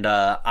ever, and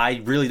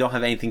I really don't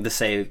have anything to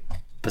say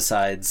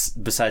besides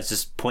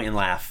just point and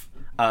laugh.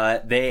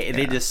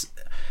 They just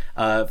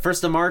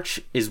 1st of March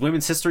is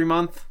Women's History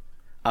Month.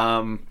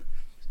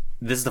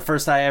 This is the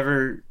first I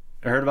ever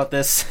heard about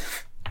this.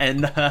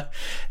 And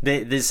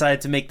they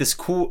decided to make this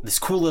cool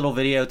little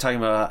video talking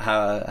about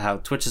how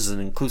Twitch is an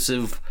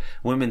inclusive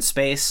women's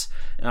space.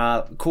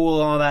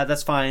 Cool, all that.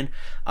 That's fine.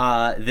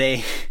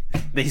 They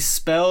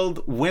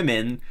spelled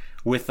women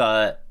with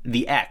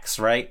the X,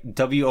 right?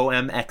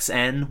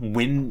 WOMXN,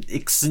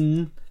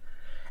 Winxn,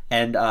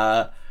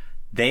 and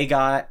they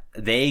got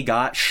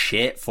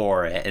shit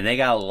for it, and they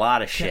got a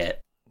lot of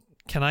shit.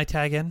 Can I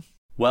tag in?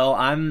 Well,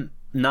 I'm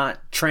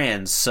not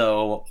trans,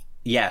 so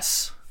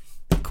yes.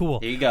 Cool.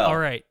 There you go. All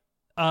right.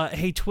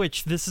 Hey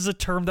Twitch, this is a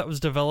term that was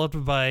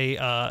developed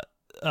by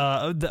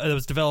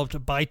TERFs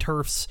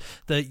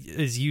that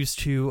is used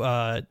to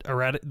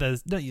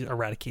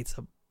eradicates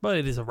them, but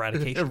it is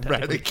eradication.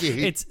 Eradicate.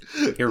 It's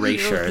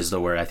erasure is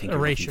the word I think.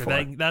 Erasure.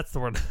 That's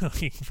the word I'm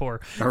looking for.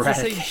 It's the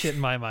same shit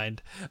in my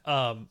mind.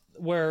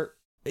 Where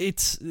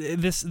it's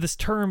this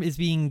term is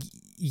being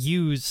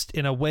used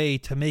in a way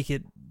to make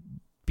it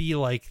be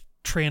like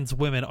trans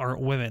women aren't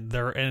women.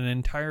 They're an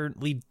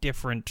entirely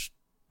different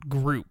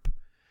group,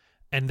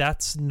 and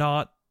that's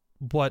not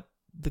what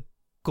the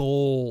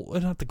goal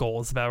is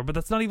about, but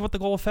that's not even what the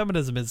goal of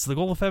feminism is. The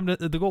goal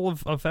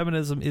of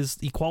feminism is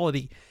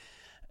equality,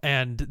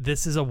 and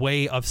this is a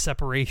way of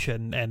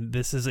separation, and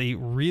this is a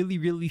really,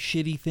 really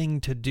shitty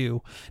thing to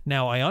do.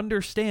 Now, I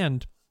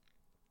understand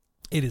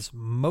it is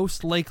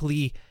most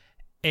likely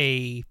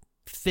a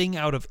thing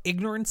out of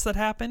ignorance that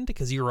happened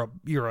because you're a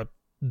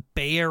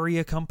Bay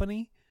Area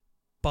company,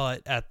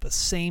 but at the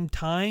same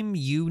time,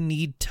 you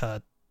need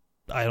to.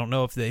 I don't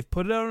know if they've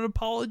put out an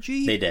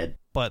apology. They did.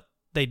 But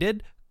they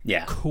did?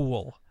 Yeah.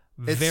 Cool.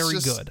 Very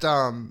good.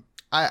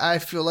 I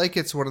feel like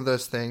it's one of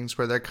those things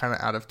where they're kind of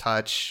out of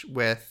touch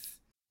with,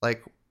 they're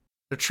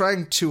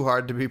trying too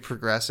hard to be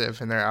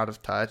progressive and they're out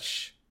of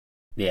touch.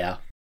 Yeah.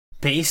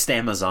 Based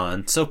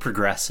Amazon. So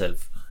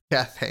progressive.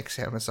 Yeah, thanks,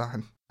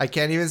 Amazon. I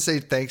can't even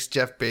say thanks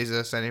Jeff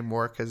Bezos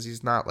anymore because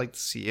he's not like the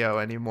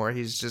CEO anymore.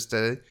 He's just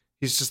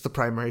the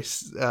primary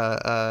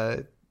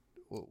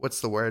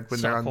what's the word when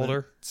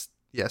stockholder?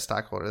 They're on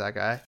stockholder, that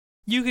guy.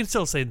 You can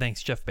still say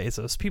thanks Jeff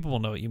Bezos. People will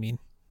know what you mean.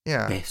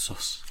 Yeah.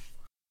 Bezos.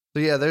 So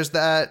yeah, there's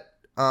that.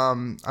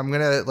 I'm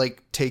gonna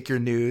like take your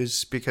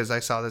news because I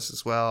saw this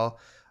as well.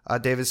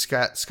 David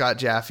Scott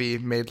Jaffe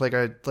made like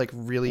a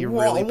really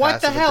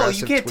what the hell?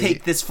 You can't tweet.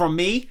 take this from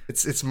me.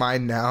 It's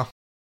mine now.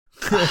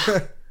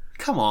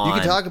 Come on. You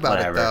can talk about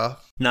Whatever. it though.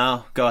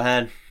 No, go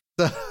ahead.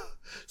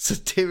 So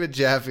David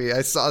Jaffe,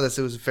 I saw this.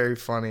 It was very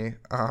funny.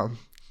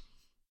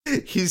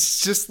 He's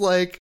just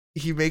like,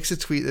 he makes a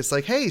tweet that's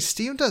like, hey,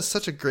 Steam does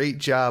such a great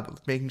job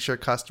of making sure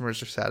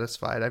customers are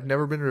satisfied. I've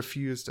never been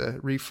refused a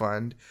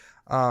refund.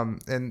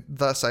 And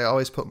thus I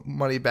always put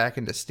money back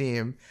into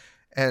Steam.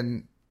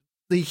 And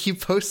he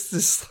posts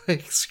this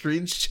like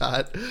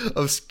screenshot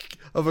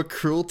of a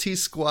Cruelty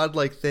Squad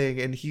like thing.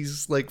 And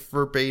he's like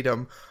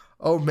verbatim,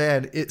 oh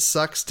man, it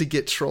sucks to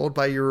get trolled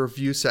by your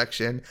review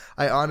section.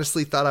 I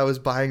honestly thought I was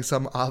buying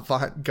some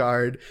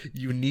avant-garde,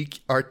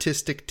 unique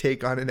artistic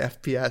take on an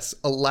FPS.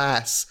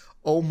 Alas,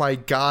 oh my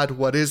god,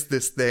 what is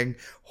this thing?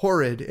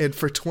 Horrid. And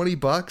for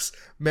 $20,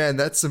 man,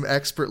 that's some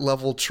expert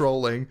level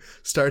trolling.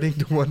 Starting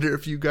to wonder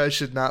if you guys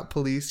should not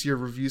police your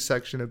review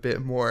section a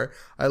bit more.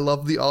 I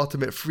love the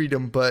ultimate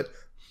freedom, but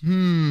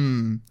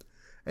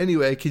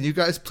Anyway, can you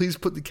guys please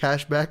put the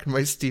cash back in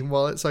my Steam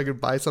wallet so I can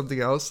buy something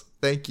else?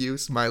 Thank you,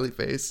 smiley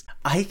face.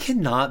 I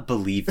cannot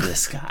believe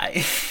this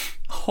guy.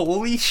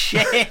 Holy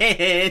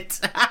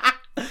shit.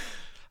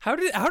 How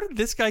did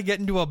this guy get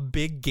into a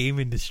big game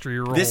industry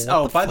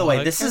role? By the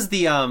way, this is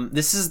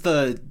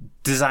the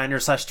designer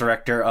 /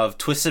 director of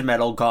Twisted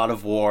Metal, God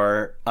of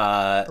War,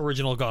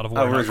 original God of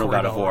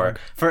War.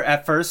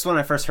 At first, when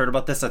I first heard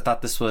about this, I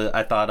thought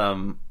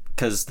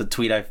because the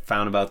tweet I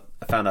found out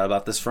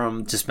about this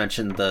from just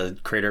mentioned the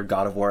creator of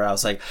God of War. I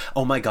was like,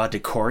 oh my god,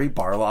 did Cory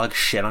Barlog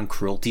shit on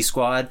Cruelty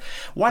Squad?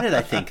 Why did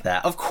I think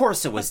that? Of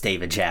course it was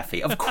David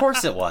Jaffe. Of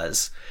course it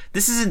was.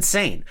 This is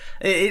insane.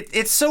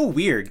 It's so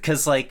weird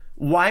because like,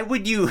 why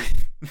would you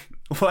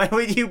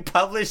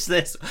publish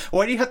this?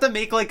 Why do you have to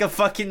make like a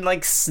fucking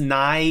like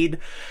snide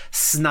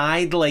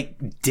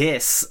like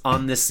diss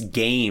on this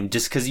game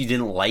just because you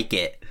didn't like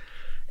it?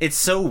 It's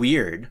so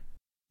weird.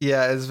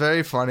 Yeah, it's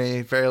very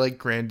funny, very like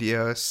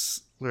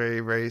grandiose, very,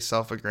 very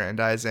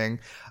self-aggrandizing.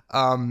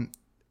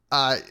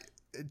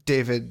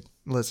 David,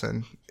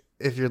 listen,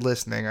 if you're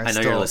listening, I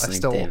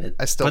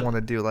still want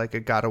to do like a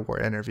God of War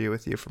interview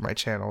with you for my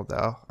channel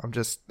though. I'm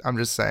just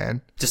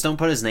saying. Just don't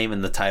put his name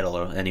in the title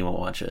or anyone will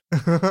watch it.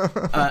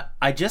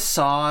 I just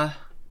saw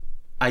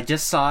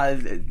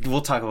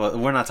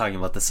we're not talking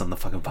about this on the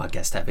fucking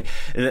podcast, Happy.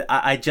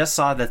 I just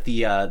saw that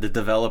the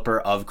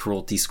developer of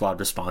Cruelty Squad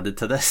responded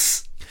to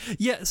this.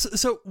 Yeah,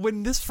 so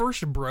when this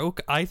first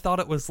broke, I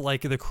thought it was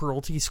like the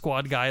Cruelty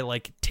Squad guy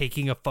like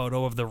taking a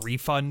photo of the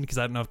refund because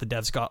I don't know if the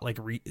devs got like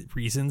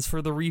reasons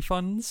for the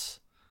refunds.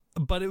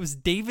 But it was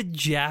David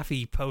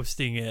Jaffe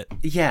posting it.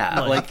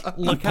 Yeah,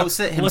 he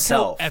posted it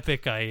himself. Look how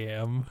epic I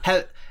am.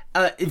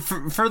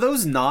 For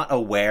those not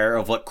aware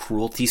of what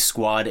Cruelty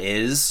Squad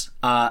is,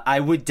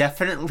 I would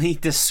definitely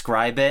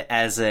describe it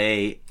as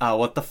a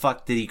what the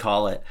fuck did he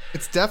call it?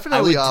 It's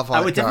definitely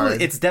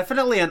avant-garde. It's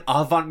definitely an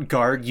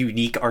avant-garde,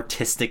 unique,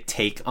 artistic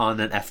take on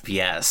an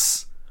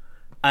FPS,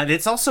 and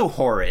it's also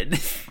horrid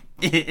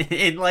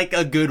in like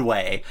a good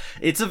way.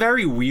 It's a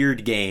very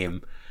weird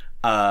game,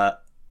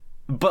 but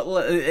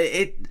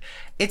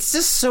it's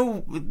just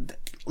so.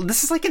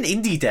 This is like an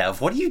indie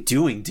dev. What are you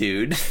doing,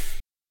 dude?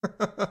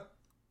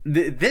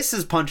 This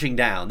is punching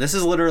down. This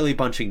is literally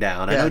punching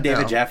down. I know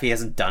David Jaffe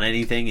hasn't done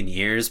anything in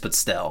years, but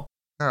still.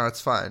 No, it's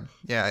fine.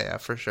 Yeah,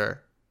 for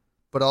sure.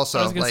 But also,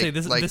 I was going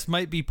to say, this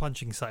might be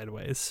punching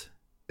sideways.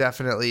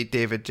 Definitely,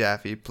 David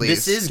Jaffe,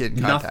 please get in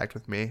contact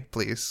with me,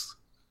 please.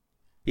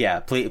 Yeah,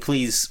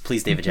 please,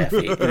 David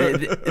Jaffe.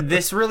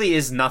 This really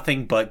is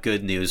nothing but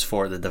good news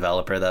for the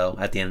developer, though,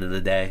 at the end of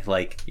the day.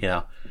 Like,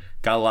 got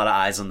a lot of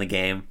eyes on the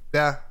game.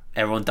 Yeah.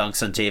 Everyone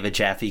dunks on David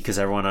Jaffe because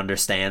everyone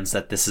understands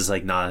that this is,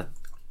 like, not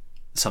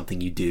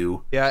something you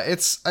do. Yeah,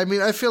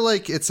 I feel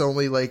like it's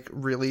only like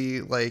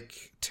really like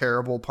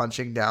terrible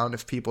punching down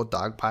if people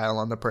dogpile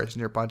on the person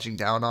you're punching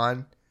down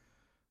on,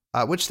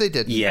 which they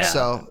didn't. Yeah.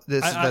 So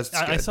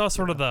I saw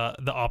sort of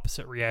the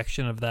opposite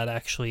reaction of that.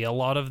 Actually, a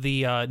lot of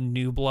the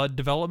New Blood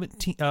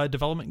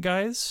development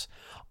guys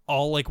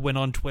all like went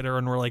on Twitter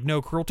and were like,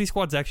 "No, Cruelty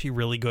Squad's actually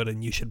really good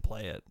and you should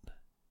play it."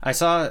 I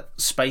saw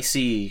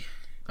Spicy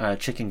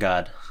Chicken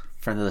God,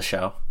 friend of the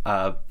show,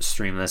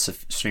 stream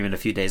it a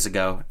few days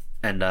ago.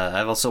 And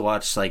I've also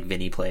watched like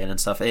Vinny play it and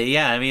stuff.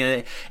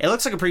 It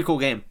looks like a pretty cool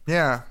game.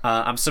 Yeah.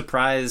 I'm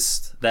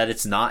surprised that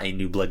it's not a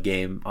New Blood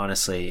game,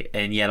 honestly,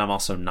 and yet I'm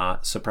also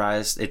not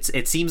surprised.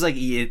 It seems like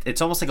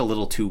it's almost like a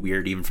little too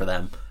weird even for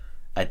them.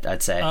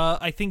 I'd say.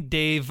 I think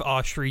Dave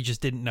Oshry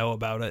just didn't know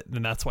about it,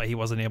 and that's why he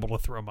wasn't able to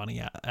throw money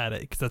at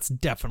it. Because that's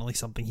definitely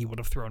something he would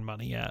have thrown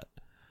money at.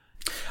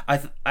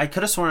 I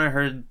could have sworn I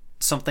heard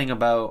something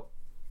about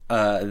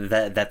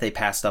that they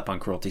passed up on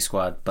Cruelty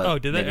Squad,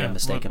 but did they? maybe I'm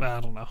mistaken. I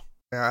don't know.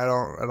 Yeah, I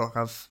don't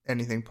have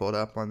anything pulled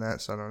up on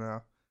that, so I don't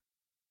know.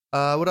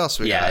 What else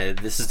we got? Yeah,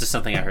 this is just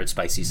something I heard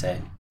Spicy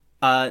say.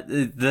 I'll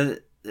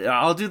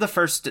do the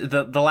first.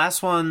 The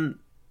last one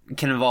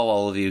can involve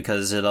all of you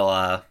because it's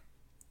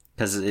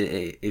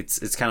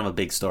kind of a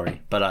big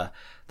story. But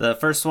the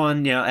first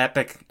one,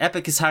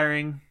 Epic is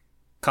hiring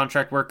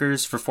contract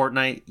workers for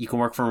Fortnite. You can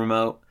work from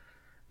remote.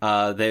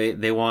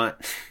 They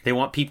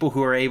want people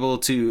who are able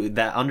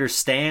that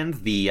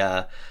understand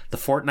the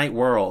Fortnite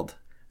world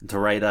to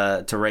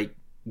write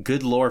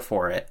good lore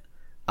for it.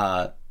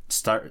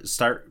 Start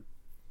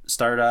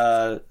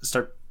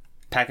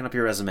packing up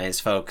your resumes,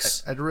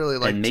 folks. I'd really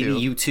like to. And maybe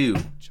you too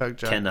Chug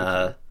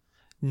can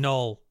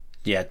No.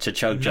 Yeah, to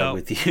chug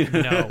with you.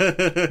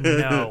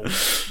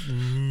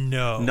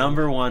 No.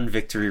 Number 1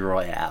 victory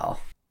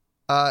royale.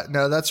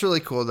 No, that's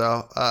really cool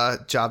though.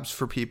 Jobs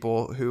for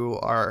people who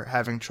are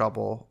having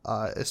trouble,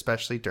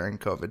 especially during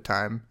COVID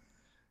time.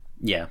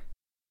 Yeah.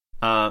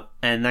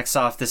 And next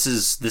off, this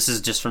is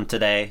just from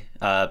today.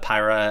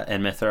 Pyra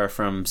and Mythra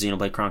from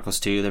Xenoblade Chronicles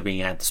 2, they're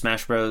being added to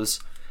Smash Bros.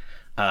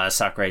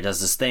 Sakurai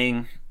does this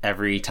thing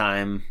every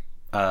time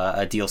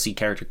a DLC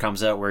character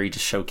comes out where he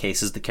just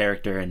showcases the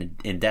character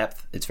in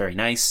depth. It's very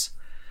nice.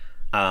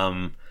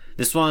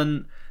 This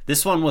one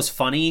was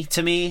funny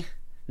to me,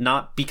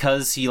 not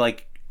because he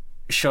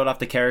showed off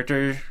the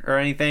character or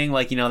anything.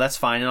 That's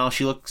fine and all.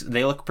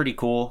 They look pretty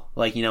cool.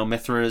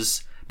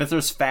 Mythra's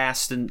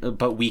fast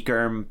but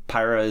weaker, and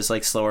Pyra is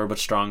slower but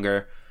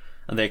stronger.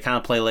 And they kind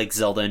of play like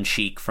Zelda and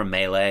Sheik from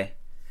Melee,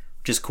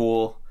 which is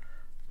cool.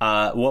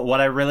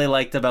 What I really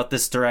liked about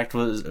this direct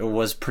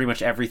was pretty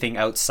much everything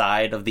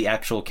outside of the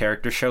actual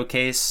character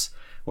showcase,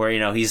 where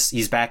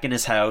he's back in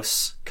his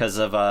house because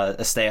of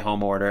a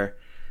stay-at-home order.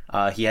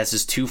 He has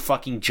his 2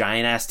 fucking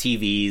giant ass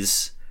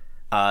TVs.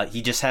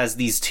 He just has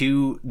these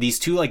two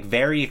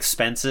very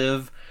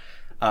expensive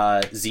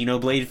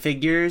Xenoblade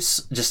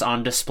figures just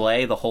on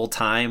display the whole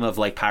time of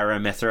Pyra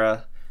and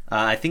Mythra.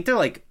 I think they're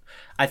legit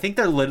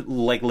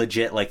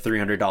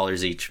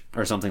 $300 each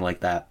or something like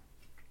that.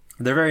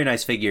 They're very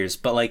nice figures,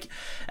 but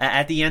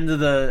at the end of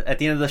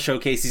the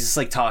showcase, he's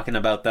just talking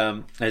about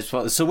them as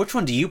well. So which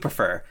one do you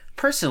prefer?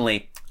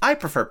 Personally, I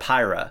prefer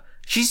Pyra.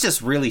 She's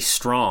just really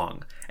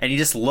strong. And he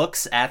just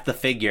looks at the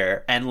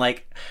figure, and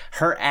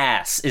her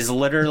ass is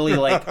literally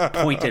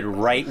pointed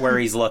right where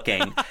he's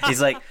looking.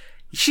 He's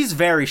she's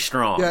very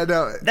strong. Yeah,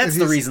 no, that's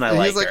the reason I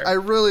like her. I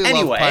really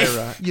love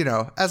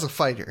Pyra. As a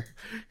fighter,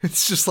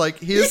 it's just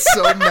he is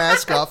so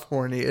mask off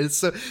horny. It's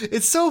so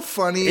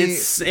funny.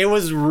 It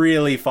was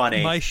really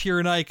funny. My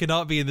Shiranai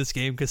cannot be in this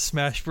game because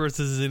Smash Bros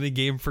is in a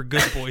game for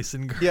good boys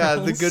and girls. Yeah,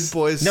 the good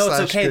boys. No, it's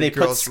okay. They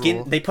put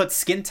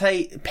skin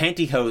tight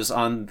pantyhose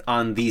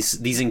on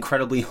these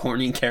incredibly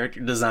horny character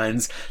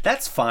designs.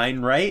 That's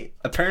fine, right?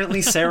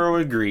 Apparently, Sarah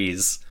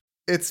agrees.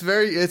 It's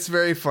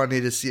very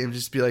funny to see him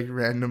just be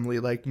randomly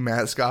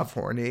mask off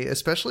horny,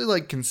 especially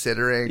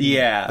considering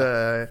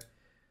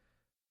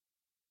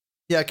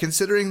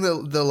considering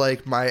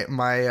the my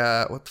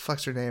what the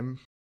fuck's her name?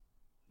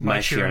 My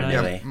Shiranui.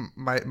 Yeah,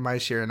 my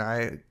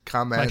Shiranui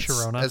comments. My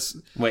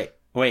Sharona.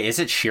 Wait, is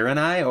it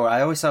Shiranui or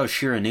I always thought it was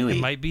Shiranui? It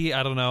might be.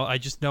 I don't know. I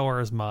just know her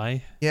as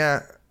Mai.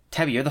 Yeah.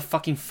 Tabby, you're the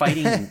fucking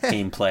fighting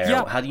game player.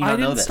 Yeah, how do you not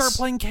know this? I didn't start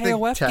playing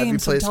KOF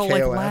games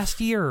until last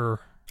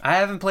year. I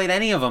haven't played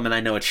any of them, and I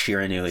know it's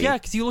Shiranui. Yeah,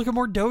 because you look at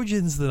more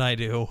doujins than I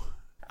do.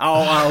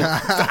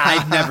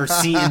 I've never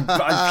seen...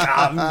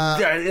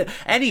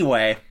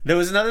 Anyway, there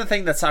was another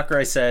thing that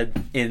Sakurai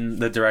said in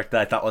the direct that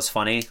I thought was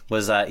funny,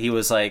 was he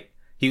was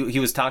he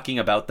was talking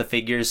about the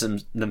figures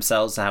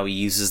themselves and how he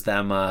uses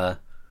them,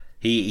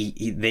 he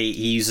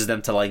uses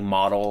them to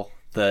model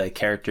the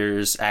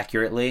characters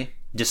accurately.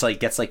 Just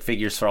gets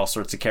figures for all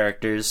sorts of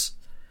characters.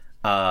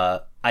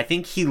 I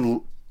think he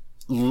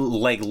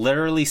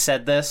literally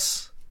said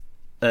this,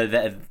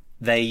 that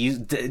they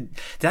used. Did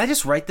I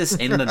just write this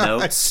in the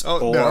notes,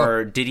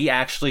 or did he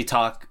actually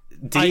talk?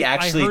 Did he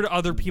actually? I heard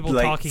other people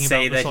talking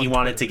say about this that he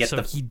wanted to get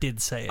so he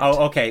did say it.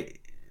 Oh, okay.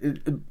 All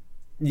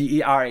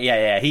right,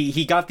 yeah.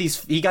 He got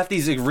these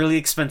really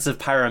expensive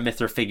Pyra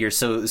Mythra figures,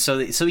 so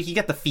he could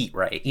get the feet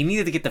right. He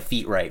needed to get the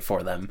feet right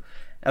for them.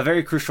 A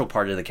very crucial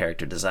part of the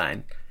character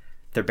design.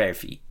 Their bare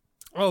feet.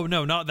 Oh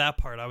no, not that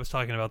part. I was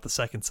talking about the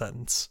second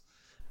sentence.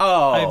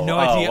 Oh, I have no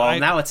idea. Well,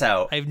 now it's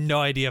out. I have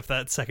no idea if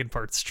that second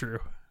part's true.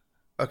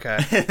 Okay,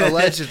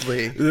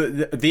 allegedly.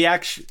 the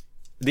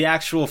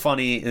actual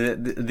funny,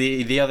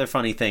 the other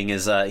funny thing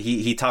is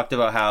he talked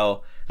about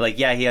how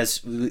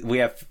we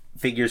have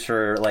figures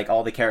for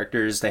all the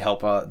characters. They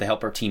help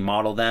our team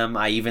model them.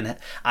 I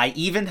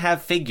even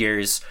have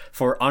figures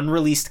for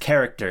unreleased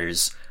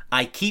characters.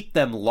 I keep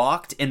them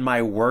locked in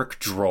my work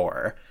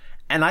drawer.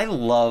 And I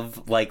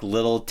love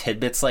little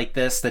tidbits like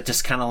this that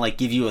just kind of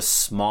give you a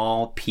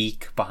small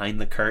peek behind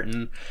the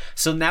curtain.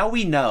 So now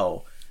we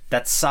know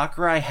that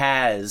Sakurai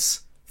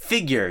has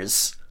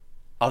figures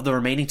of the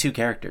remaining 2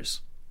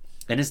 characters.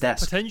 in his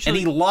desk. Potentially, and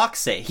he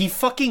locks it. He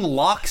fucking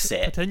locks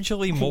it.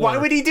 Potentially more. Why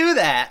would he do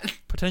that?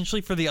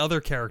 Potentially for the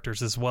other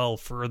characters as well,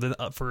 for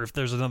if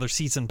there's another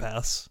season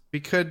pass. We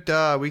could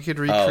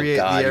recreate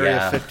the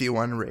Area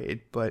 51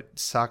 raid, but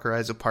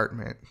Sakurai's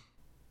apartment.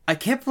 I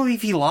can't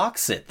believe he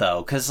locks it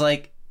though, because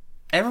like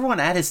everyone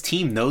at his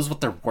team knows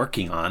what they're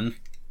working on.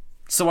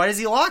 So why does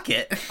he lock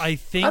it? I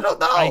don't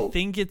know. I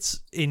think it's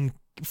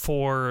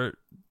for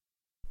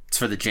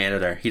the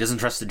janitor. He doesn't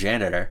trust the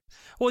janitor.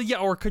 Well, yeah,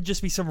 or it could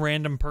just be some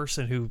random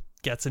person who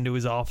gets into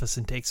his office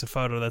and takes a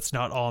photo that's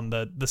not on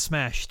the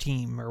Smash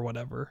team or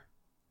whatever.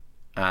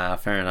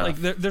 Fair enough. Like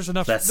there's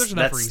enough. There's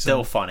enough that's reason.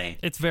 Still funny.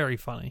 It's very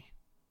funny.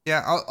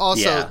 Yeah.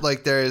 Also,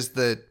 like there is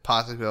the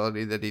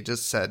possibility that he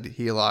just said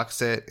he locks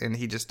it and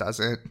he just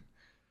doesn't.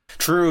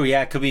 True.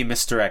 Yeah, it could be a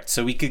misdirect.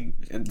 So we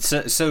could.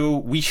 So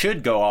we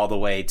should go all the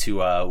way to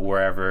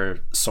wherever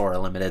Sora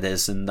Limited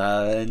is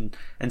and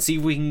see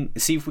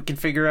if we can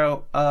figure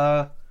out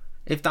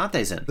if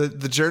Dante's in.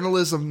 The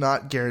Journalism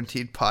Not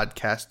Guaranteed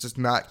podcast does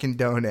not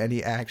condone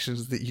any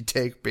actions that you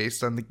take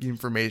based on the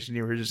information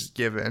you were just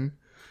given.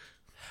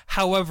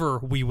 However,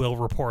 we will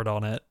report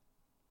on it.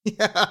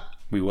 Yeah.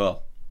 We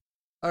will.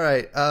 All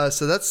right.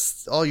 So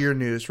that's all your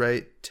news,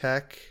 right?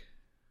 Tech?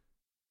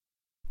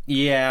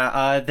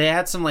 Yeah, they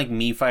had some like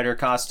Mii Fighter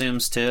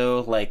costumes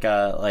too, like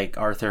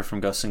Arthur from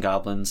Ghosts and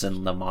Goblins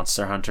and the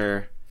Monster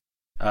Hunter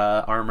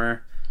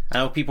armor. I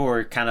know people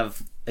were kind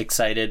of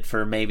excited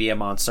for maybe a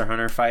Monster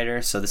Hunter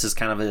fighter, so this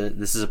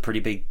is a pretty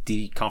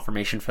big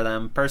confirmation for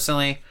them.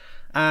 Personally,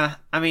 I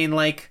mean,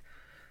 like,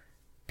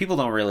 people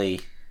don't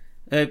really.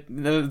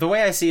 The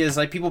way I see it is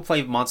like people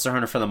play Monster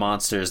Hunter for the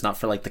monsters, not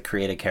for like the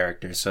creative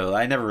characters. So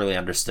I never really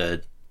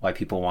understood why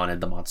people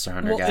wanted the Monster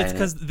Hunter guy. It's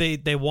because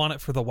they want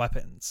it for the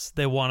weapons.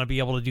 They want to be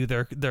able to do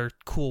their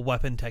cool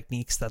weapon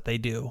techniques that they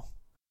do.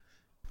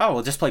 Oh,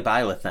 we'll just play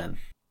Byleth then.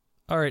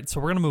 All right, so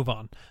we're gonna move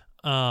on.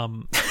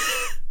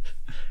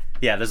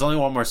 Yeah, there's only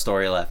one more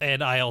story left,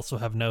 and I also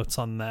have notes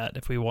on that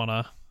if we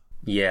wanna.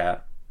 Yeah,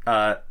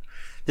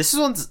 this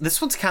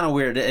one's kind of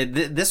weird.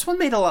 This one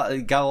did a lot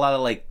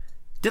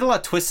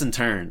of twists and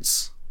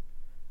turns.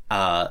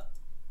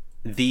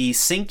 The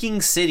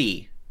Sinking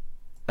City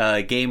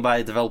game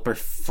by developer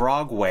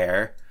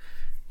Frogware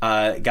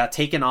got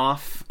taken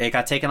off. It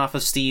got taken off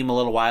of Steam a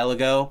little while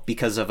ago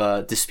because of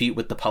a dispute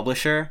with the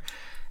publisher,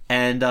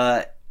 and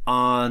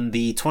on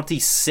the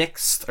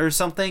 26th or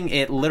something,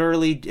 it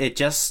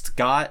just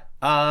got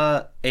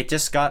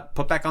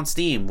put back on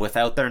Steam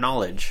without their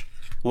knowledge.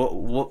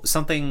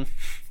 Something.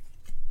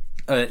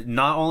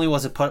 Not only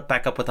was it put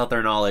back up without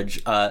their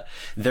knowledge,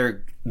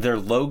 their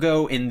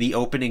logo in the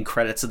opening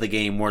credits of the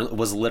game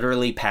was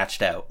literally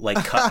patched out,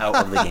 like cut out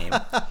of the game.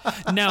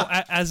 Now,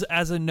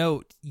 as a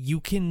note, you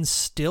can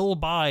still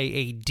buy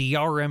a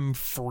DRM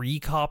free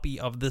copy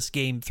of this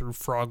game through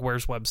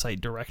Frogware's website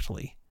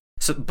directly.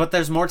 So, but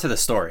there's more to the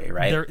story,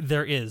 right?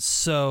 There is.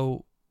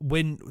 So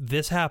when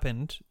this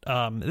happened,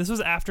 this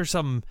was after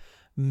some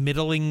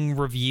middling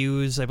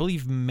reviews. I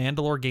believe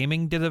Mandalore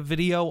Gaming did a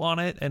video on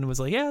it and was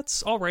like, yeah,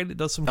 it's all right. It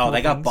does some cool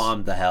they got things.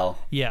 bombed to hell.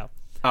 Yeah.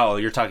 Oh,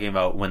 you're talking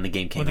about when the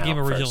game came out. When the game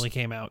originally first.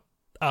 came out.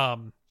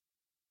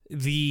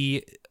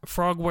 The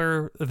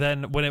Frogware,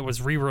 then, when it was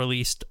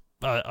re-released,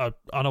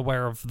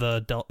 unaware of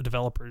the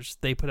developers,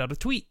 they put out a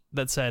tweet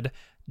that said,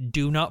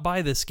 do not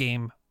buy this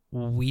game.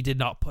 We did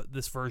not put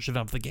this version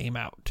of the game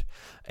out.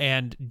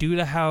 And due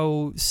to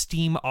how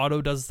Steam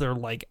Auto does their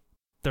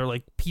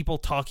people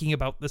talking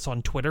about this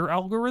on Twitter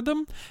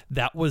algorithm,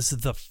 that was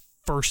the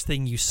first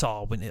thing you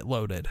saw when it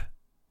loaded.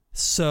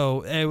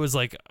 So it was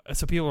like,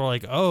 so people were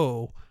like,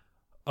 oh,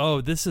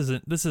 this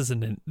is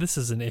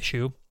an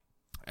issue.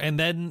 And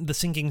then the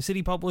Sinking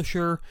City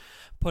publisher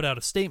put out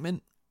a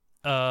statement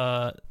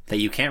that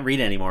you can't read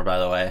anymore, by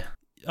the way.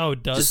 Oh,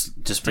 it does?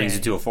 Just brings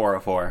you to a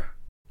 404.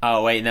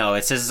 Oh wait, no,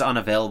 it says it's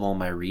unavailable in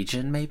my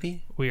region,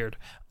 maybe? Weird.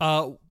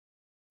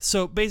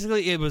 So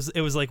basically, it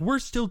was like, we're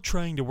still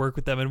trying to work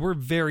with them, and we're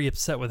very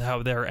upset with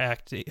how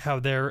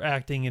they're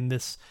acting in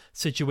this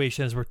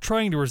situation as we're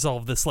trying to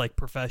resolve this like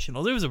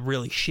professionals. It was a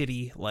really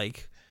shitty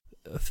like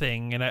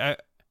thing, and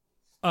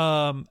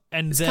and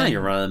it's then kind of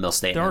your run-of-the-mill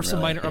statement. There are some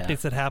minor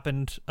updates that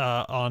happened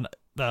on.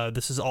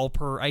 This is all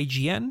per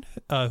IGN,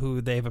 who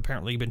they've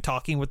apparently been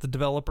talking with the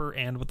developer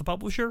and with the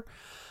publisher.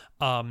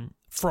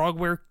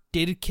 Frogware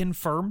did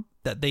confirm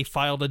that they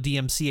filed a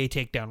DMCA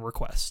takedown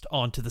request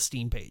onto the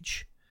Steam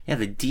page. Yeah,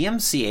 the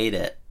DMCA'd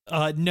it.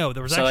 No,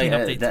 there was actually an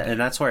update. And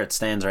that's where it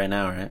stands right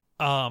now, right?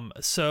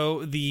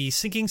 So the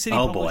Sinking City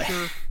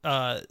publisher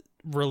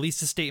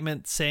released a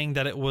statement saying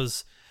that it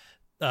was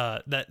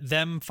that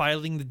them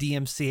filing the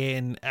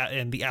DMCA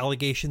and the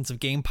allegations of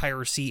game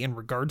piracy in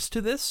regards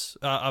to this,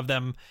 of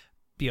them,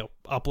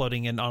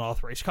 uploading an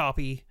unauthorized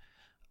copy,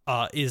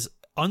 is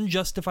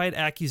unjustified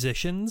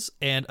accusations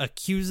and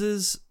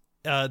accuses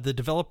the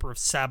developer of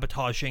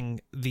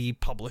sabotaging the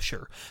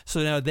publisher.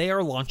 So now they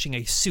are launching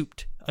a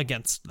suit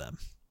against them.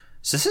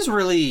 So this is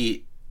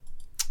really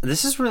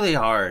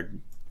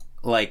hard.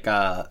 Like,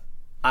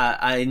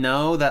 I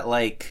know that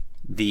like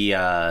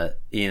my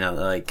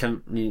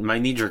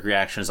knee-jerk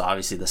reaction is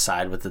obviously to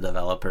side with the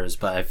developers,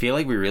 but I feel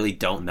like we really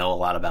don't know a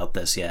lot about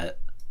this yet,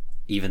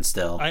 even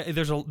still.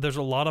 There's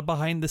a lot of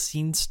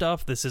behind-the-scenes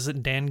stuff. This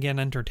isn't Dangan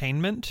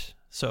Entertainment,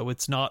 so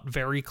it's not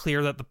very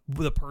clear that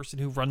the person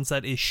who runs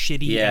that is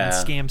shitty and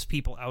scams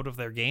people out of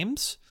their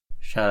games.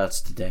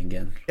 Shoutouts to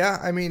Dangan. Yeah,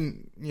 I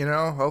mean,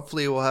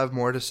 hopefully we'll have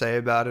more to say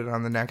about it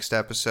on the next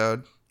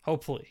episode.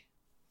 Hopefully.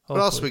 What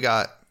else we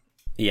got?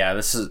 Yeah,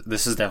 this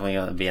is definitely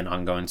going to be an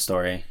ongoing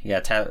story. Yeah,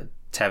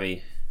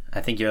 Tabby,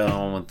 I think you're the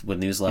one with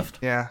news left.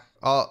 Yeah.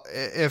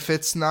 If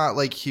it's not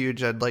like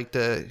huge, I'd like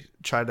to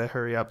try to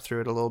hurry up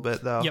through it a little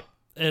bit, though.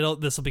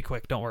 Yep. This will be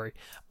quick, don't worry.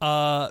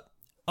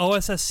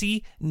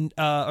 OSSC, not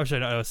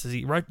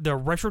OSSC, right? The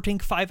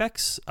RetroTink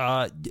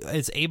 5X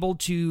is able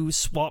to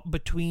swap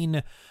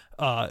between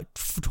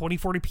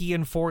 2040p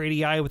and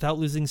 480i without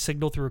losing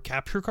signal through a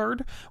capture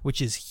card,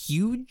 which is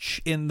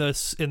huge in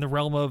the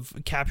realm of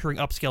capturing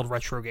upscaled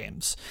retro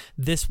games.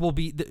 This will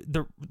be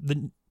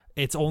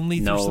it's only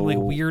through some like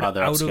weird out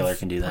of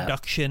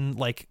production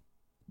like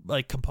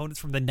components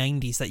from the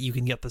 90s that you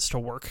can get this to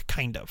work,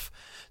 kind of.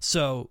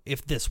 So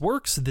if this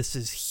works, this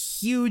is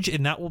huge,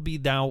 and that will be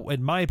now,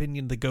 in my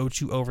opinion, the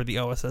go-to over the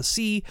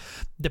OSSC,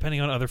 depending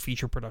on other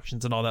feature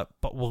productions and all that.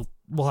 But we'll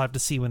have to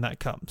see when that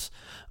comes.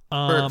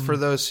 For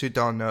those who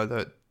don't know,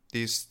 that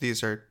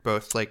these are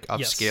both like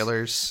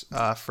upscalers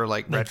for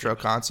like retro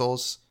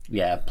consoles.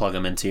 Yeah, plug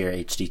them into your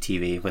HD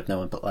TV with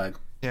no input lag.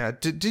 Yeah,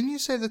 didn't you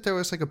say that there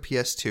was like a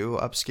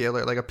PS2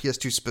 upscaler, like a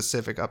PS2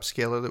 specific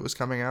upscaler that was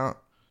coming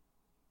out?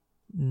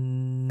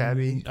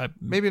 Tabby?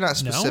 Maybe not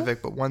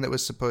specific, but one that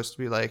was supposed to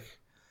be like,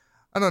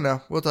 I don't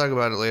know. We'll talk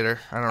about it later.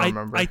 I don't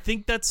remember. I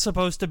think that's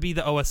supposed to be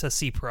the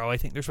OSSC Pro. I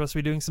think they're supposed to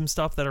be doing some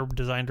stuff that are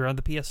designed around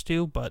the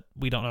PS2, but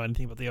we don't know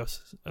anything about the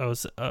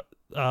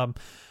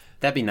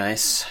That'd be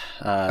nice.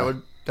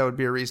 That would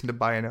be a reason to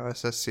buy an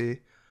OSSC.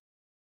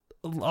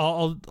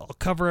 I'll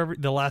cover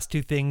the last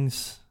two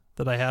things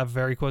that I have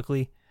very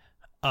quickly.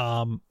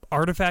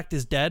 Artifact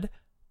is dead.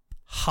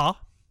 Ha.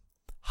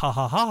 Ha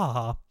ha ha ha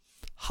ha.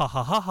 Ha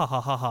ha ha ha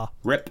ha ha ha.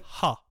 Rip.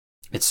 Ha.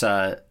 It's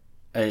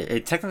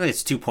technically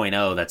it's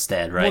 2.0 that's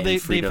dead, right? Well, they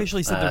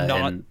officially said they're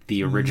not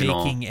the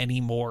original making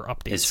any more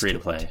updates. Is free to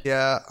play.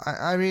 Yeah,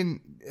 I mean,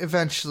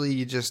 eventually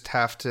you just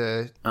have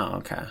to. Oh,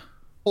 okay.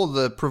 Pull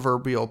the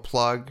proverbial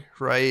plug,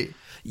 right?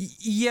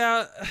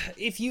 Yeah,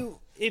 if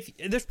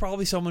there's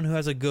probably someone who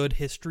has a good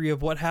history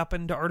of what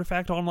happened to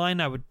Artifact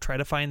Online, I would try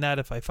to find that.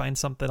 If I find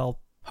something,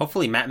 I'll.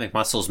 Hopefully, Matt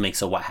McMuscles makes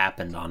a what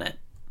happened on it.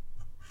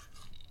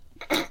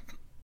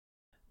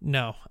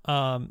 No,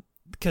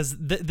 because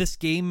this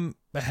game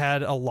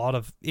had a lot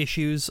of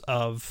issues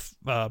of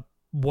how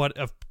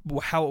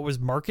it was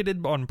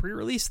marketed on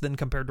pre-release then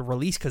compared to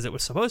release, because it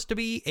was supposed to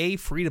be a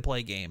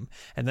free-to-play game,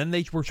 and then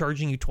they were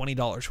charging you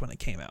 $20 when it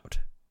came out,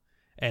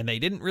 and they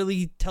didn't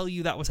really tell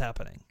you that was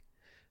happening.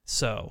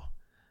 So,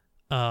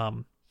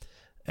 and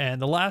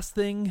the last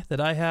thing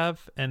that I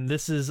have, and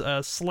this is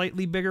a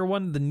slightly bigger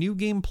one, the New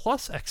Game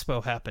Plus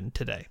Expo happened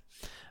today.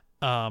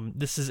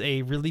 This is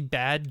a really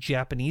bad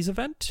Japanese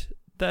event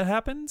that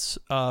happens.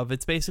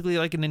 It's basically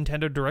like a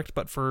Nintendo Direct,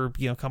 but for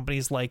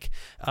companies like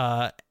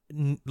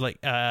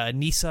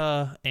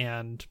Nisa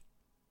and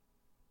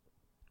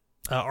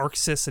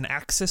Arxis and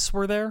Axis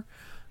were there.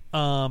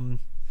 No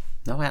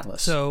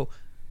Atlas. So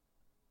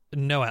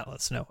no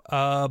Atlas. No.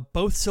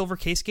 Both Silver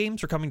Case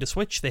games are coming to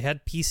Switch. They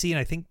had PC and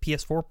I think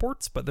PS4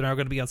 ports, but they're now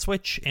going to be on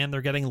Switch, and they're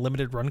getting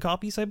limited run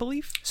copies, I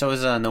believe. So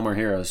is No More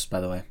Heroes,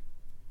 by the way.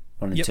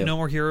 1 and 2. No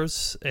More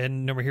Heroes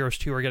and No More Heroes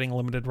 2 are getting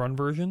limited run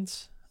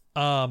versions.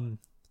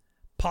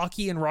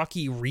 Pocky and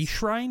Rocky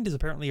Reshrined is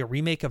apparently a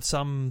remake of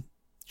some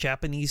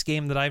Japanese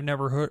game that I've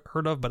never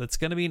heard of, but it's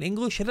going to be in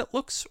English, and it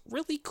looks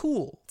really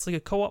cool. It's like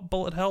a co-op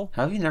bullet hell.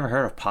 How have you never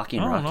heard of Pocky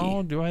and Rocky? I don't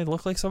know. Do I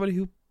look like somebody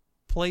who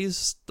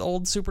plays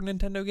old Super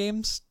Nintendo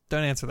games?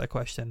 Don't answer that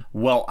question.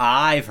 Well,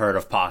 I've heard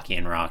of Pocky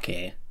and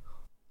Rocky.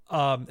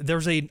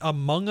 There's a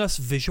Among Us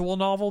visual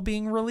novel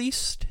being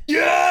released.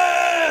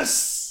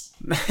 Yes!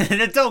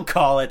 Don't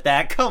call it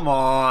that. Come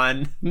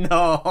on.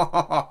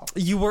 No.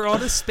 You were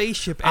on a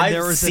spaceship and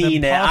there was I've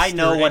seen it. I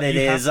know what it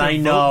is. I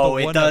know.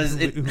 It does.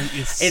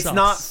 It's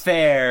not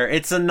fair.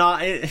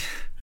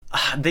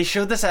 They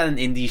showed this at an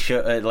indie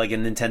show, like a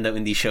Nintendo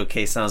indie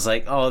showcase, and I was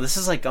like, oh, this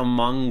is like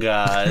Among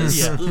Us.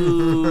 Yeah.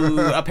 Ooh.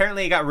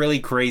 Apparently it got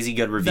really crazy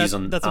good reviews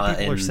on that's what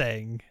people are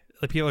saying.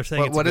 The people are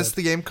saying what is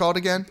the game called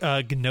again?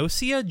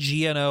 Gnosia,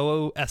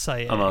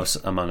 Gnosia.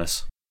 Among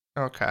Us.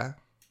 Okay.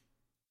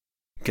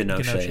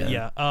 Gnosia.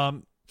 Yeah.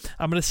 I'm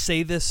going to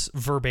say this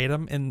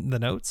verbatim in the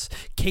notes.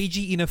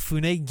 Keiji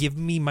Inafune, give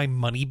me my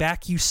money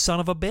back, you son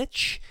of a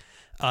bitch.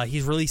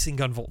 He's releasing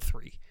Gunvolt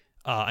 3.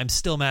 I'm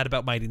still mad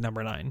about Mighty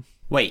Number 9.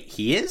 Wait,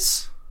 he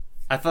is?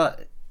 I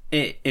thought...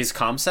 Is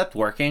Concept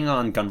working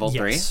on Gunvolt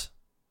 3? Yes.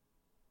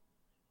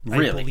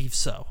 Really? I believe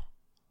so.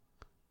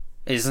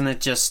 Isn't it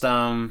just,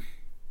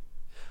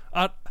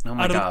 Oh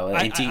my god!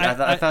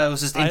 I thought it was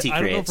just Inti Creates.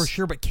 I don't know for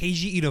sure, but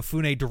Keiji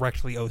Inafune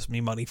directly owes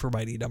me money for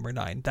Mighty Number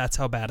 9. That's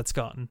how bad it's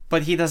gotten.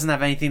 But he doesn't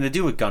have anything to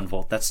do with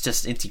Gunvolt. That's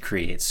just Inti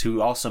Creates, who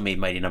also made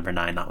Mighty Number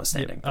 9,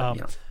 notwithstanding.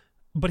 Yeah,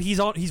 but he's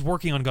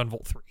working on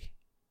Gunvolt 3.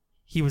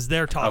 He was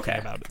there talking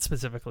about it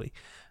specifically.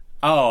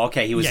 Oh,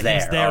 okay. He was there. He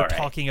was there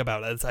talking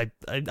about it.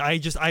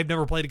 I've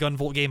never played a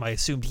Gunvolt game. I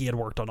assumed he had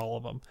worked on all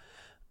of them.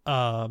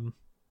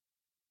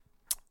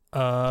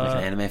 Like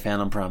an anime fan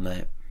on prom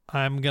night.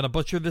 I'm gonna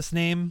butcher this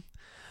name.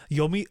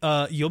 Yomiwo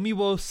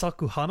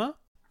Sakuhana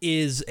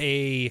is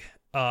a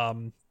I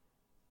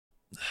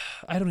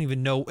don't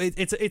even know.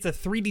 It's a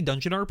 3D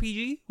dungeon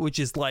RPG, which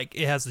is like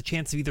it has the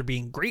chance of either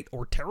being great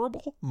or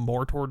terrible,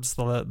 more towards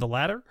the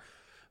latter.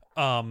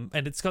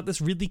 And it's got this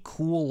really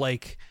cool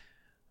like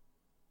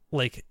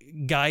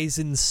guys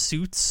in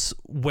suits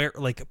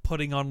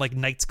putting on like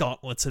knights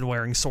gauntlets and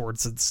wearing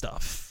swords and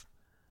stuff.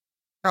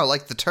 Oh,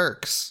 like the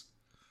Turks.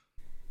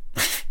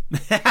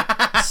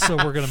 So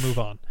we're gonna move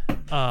on.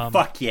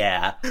 Fuck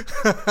yeah!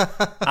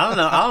 I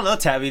don't know,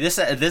 Tabby. This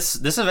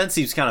event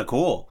seems kind of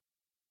cool.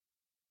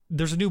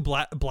 There's a new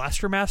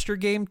Blaster Master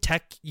game.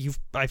 Tech.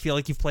 I feel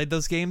like you've played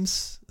those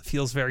games. It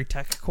feels very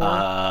tech core.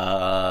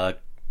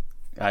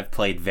 I've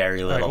played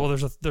very little. All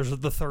right, well, there's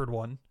the third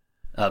one.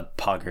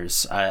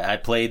 Poggers. I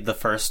played the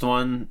first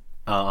one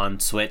on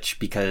Switch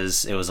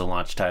because it was a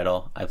launch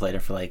title. I played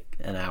it for like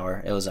an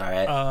hour. It was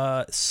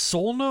alright.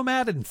 Soul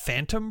Nomad and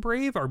Phantom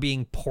Brave are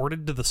being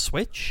ported to the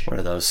Switch. What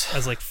are those?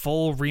 As like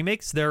full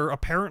remakes. They're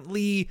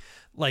apparently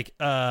like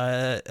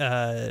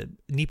Nippon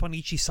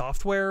Ichi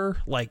Software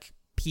like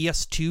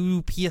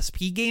PS2,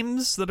 PSP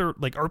games that are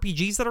like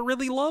RPGs that are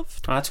really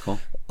loved. Oh, that's cool.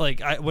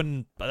 Like I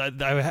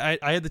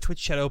had the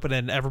Twitch chat open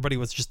and everybody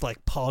was just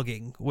like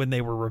pogging when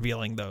they were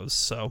revealing those.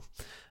 So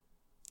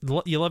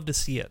you love to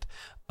see it.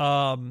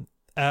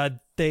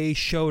 They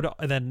showed,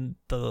 and then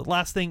the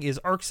last thing is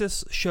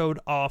Arxis showed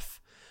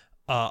off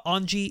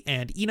Anji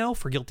and Ino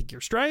for Guilty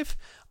Gear Strive.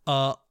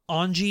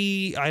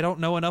 Anji, I don't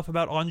know enough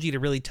about Anji to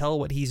really tell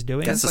what he's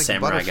doing. That's the like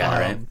samurai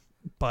guy, right?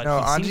 But no,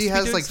 Anji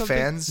has like something.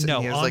 fans. No,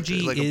 and he has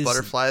Anji like a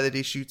butterfly that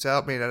he shoots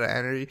out made out of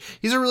energy.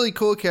 He's a really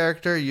cool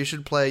character. You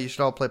should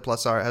all play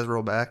Plus R. It has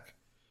rollback.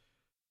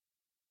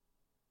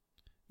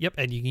 Yep,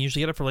 and you can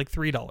usually get it for like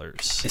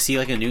 $3. Is he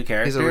like a new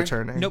character? He's a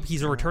returning. Nope,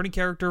 he's a returning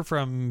character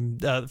from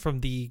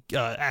the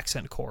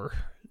Accent Core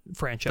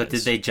franchise. But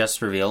did they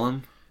just reveal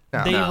him?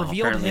 No. They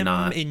revealed him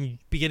not. in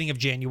beginning of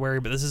January,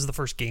 but this is the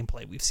first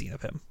gameplay we've seen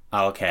of him.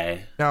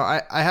 Okay. No,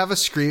 I have a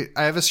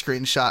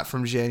screenshot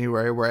from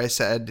January where I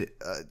said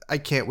I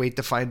can't wait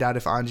to find out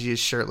if Anji is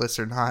shirtless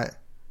or not.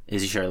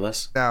 Is he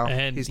shirtless? No,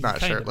 and he's not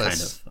shirtless.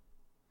 Kind of.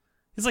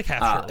 He's like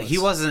half shirtless. He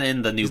wasn't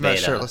in the new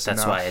beta. That's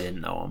enough. why I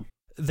didn't know him.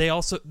 They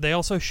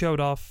also showed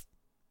off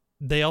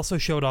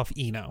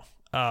Ino,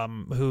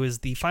 who is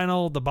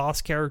the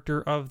boss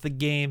character of the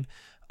game.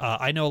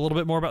 I know a little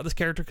bit more about this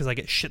character because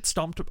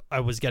I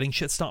was getting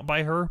shit stomped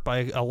by her,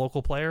 by a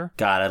local player.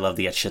 God, I'd love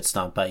to get shit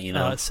stomped by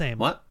Ino. Same.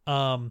 What?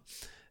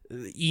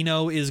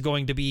 Ino is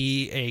going to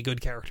be a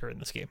good character in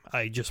this game.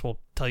 I just will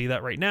tell you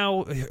that right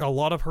now. A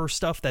lot of her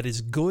stuff that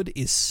is good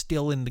is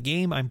still in the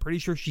game. I'm pretty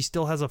sure she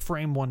still has a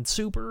frame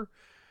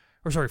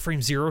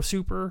 0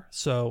 super.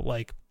 So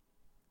like,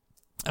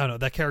 I don't know,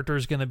 that character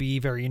is going to be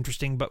very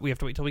interesting, but we have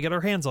to wait till we get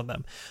our hands on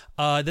them.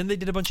 Then they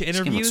did a bunch of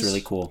interviews. This game looks really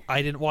cool.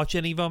 I didn't watch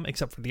any of them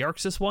except for the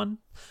Arxis one.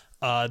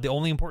 The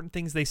only important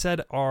things they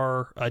said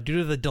are due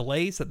to the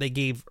delays that they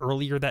gave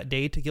earlier that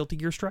day to Guilty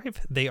Gear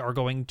Strive, they are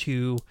going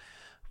to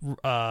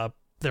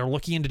they're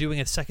looking into doing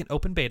a second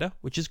open beta,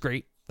 which is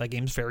great. That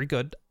game's very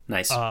good.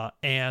 Nice.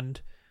 And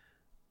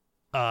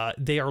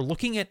they are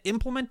looking at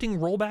implementing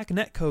rollback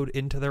netcode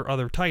into their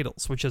other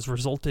titles, which has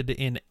resulted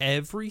in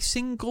every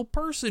single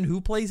person who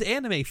plays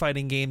anime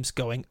fighting games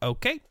going,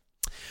 okay,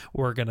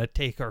 we're going to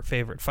take our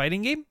favorite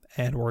fighting game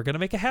and we're going to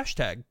make a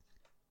hashtag.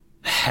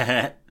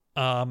 I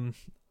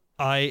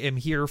am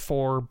here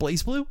for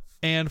BlazBlue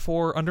and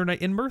for Under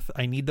Night In-Birth.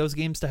 I need those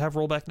games to have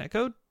rollback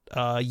netcode.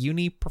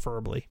 Uni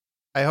preferably.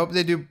 I hope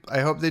they do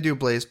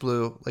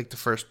BlazBlue, like the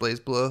first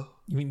BlazBlue.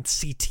 You mean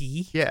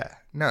CT? Yeah.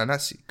 No,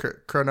 not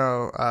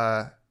Chrono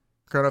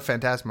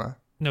Phantasma.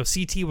 No,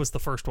 CT was the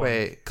first one.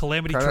 Wait.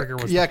 Calamity Trigger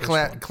was the first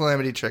one.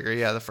 Calamity Trigger.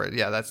 Yeah, the first.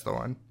 Yeah, that's the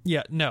one.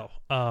 Yeah, no.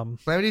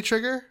 Calamity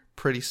Trigger?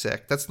 Pretty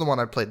sick. That's the one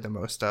I played the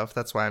most of.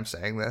 That's why I'm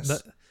saying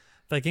this.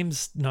 That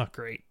game's not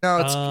great.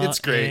 No, it's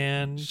great.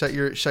 And shut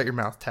your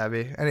mouth,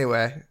 Tabby.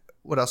 Anyway,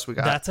 what else we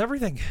got? That's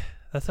everything.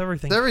 That's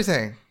everything.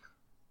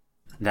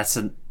 That's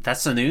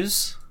the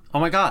news? Oh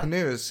my god. The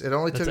news. It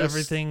only took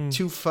everything. us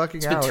 2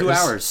 fucking hours. It's been 2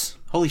 hours.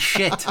 Holy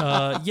shit.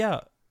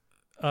 Yeah.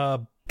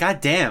 God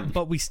damn.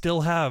 But we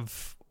still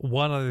have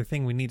one other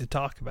thing we need to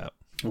talk about.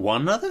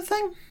 One other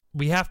thing?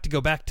 We have to go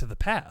back to the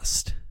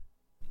past.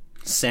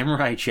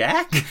 Samurai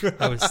Jack?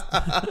 I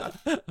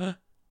was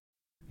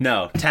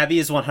No, Tabby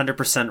is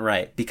 100%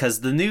 right, because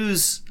the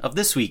news of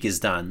this week is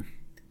done.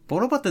 But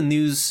what about the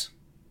news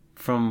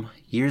from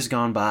years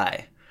gone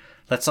by?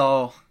 Let's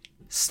all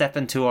step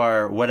into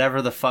our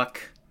whatever the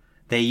fuck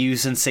They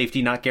use in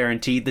Safety Not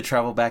Guaranteed to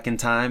travel back in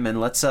time, and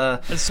let's go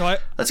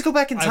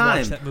back in time. I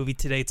watched that movie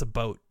today. It's a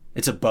boat.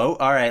 It's a boat.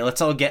 All right, let's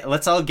all get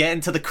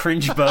into the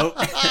cringe boat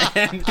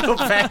and go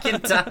back in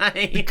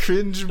time.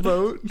 Cringe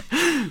boat.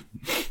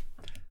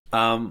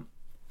 All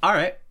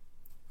right.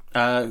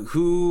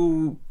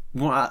 Who?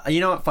 Well, you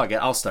know what? Fuck it.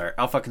 I'll start.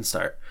 I'll fucking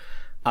start.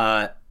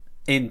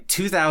 In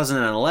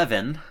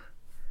 2011,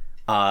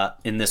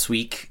 in this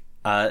week,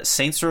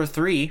 Saints Row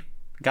 3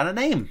 got a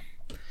name.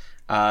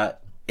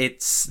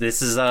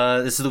 This is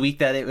the week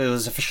that it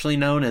was officially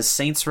known as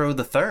Saints Row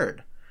the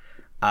Third.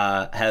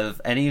 Have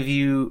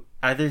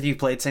either of you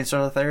played Saints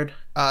Row the Third?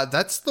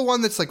 That's the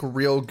one that's like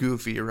real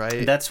goofy,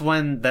 right? This is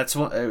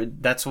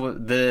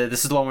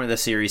the one where the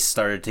series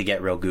started to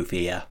get real goofy.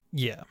 Yeah.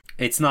 Yeah.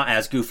 It's not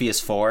as goofy as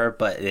 4,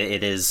 but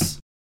it is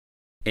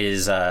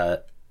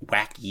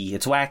wacky.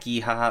 It's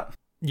wacky, haha.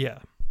 Yeah.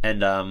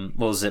 And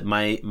what was it?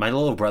 My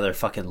little brother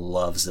fucking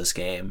loves this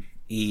game.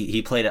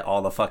 He played it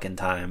all the fucking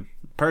time.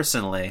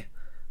 Personally,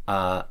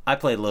 I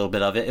played a little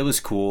bit of it. It was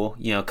cool.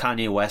 You know,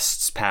 Kanye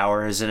West's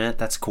power is in it.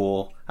 That's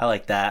cool. I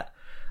like that.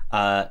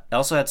 It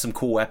also had some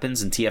cool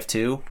weapons in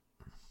TF2.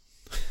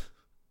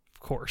 Of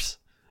course.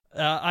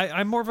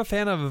 I'm more of a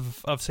fan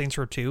of Saints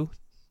Row 2.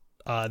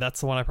 That's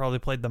the one I probably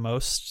played the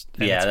most.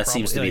 Yeah, that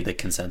seems to be the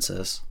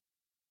consensus.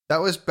 That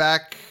was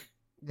back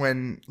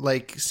when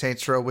like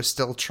Saints Row was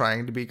still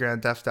trying to be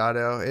Grand Theft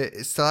Auto.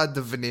 It still had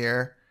the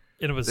veneer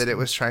that it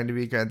was trying to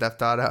be Grand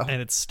Theft Auto.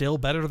 And it's still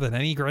better than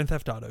any Grand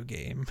Theft Auto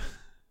game.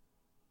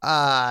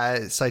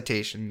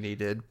 Citation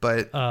needed,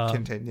 but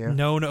continue.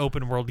 Known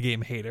open world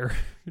game hater,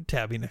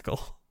 Tabby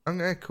Nickel.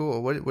 Okay,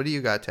 cool. What do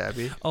you got,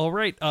 Tabby? All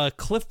right,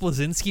 Cliff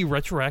Bleszinski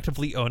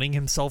retroactively owning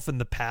himself in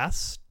the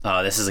past.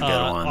 Oh, this is a good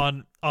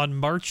one. On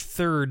March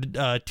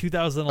 3rd,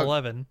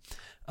 2011,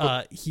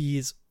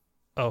 he's...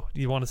 Oh,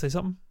 you want to say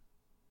something?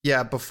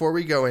 Yeah, before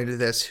we go into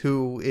this,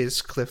 who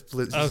is Cliff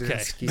Bleszinski?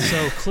 Okay,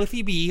 so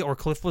Cliffy B, or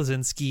Cliff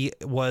Bleszinski,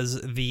 was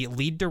the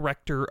lead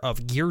director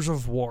of Gears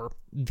of War,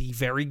 the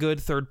very good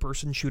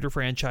third-person shooter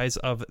franchise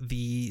of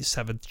the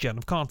 7th gen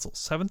of consoles.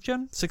 7th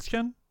gen? 6th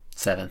gen?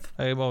 7th.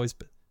 I've always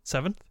been...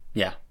 7th?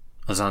 Yeah,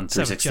 I was on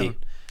 360.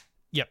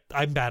 Yep,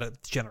 I'm bad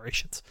at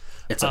generations.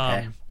 It's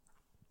okay.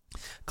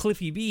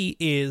 Cliffy B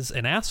is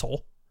an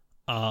asshole.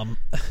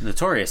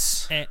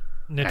 Notorious.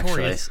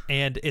 Notorious,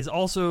 actually. And is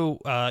also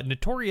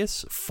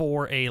notorious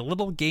for a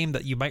little game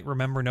that you might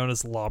remember known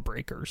as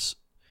Lawbreakers.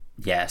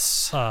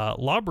 Yes.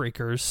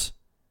 Lawbreakers,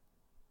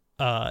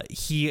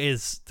 he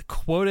is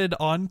quoted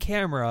on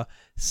camera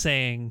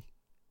saying,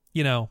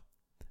 you know,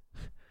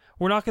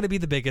 we're not going to be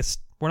the biggest.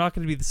 We're not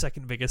going to be the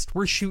second biggest.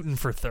 We're shooting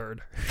for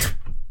third.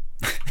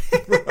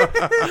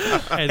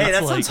 Hey,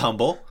 that sounds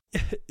humble.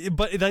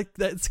 But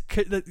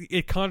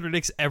it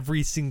contradicts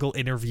every single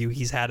interview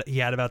he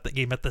had about the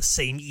game at the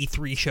same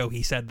E3 show.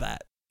 He said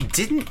that.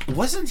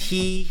 Wasn't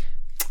he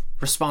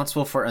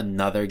responsible for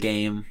another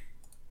game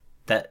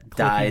that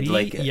died?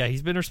 Yeah,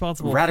 he's been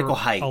responsible Radical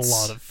for Heights. A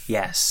lot of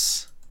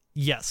Yes.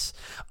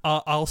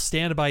 I'll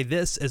stand by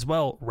this as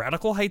well.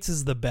 Radical Heights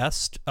is the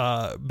best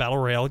battle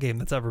royale game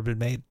that's ever been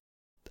made.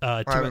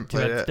 I haven't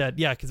played it. Dead.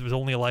 Yeah, because it was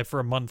only alive for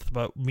a month,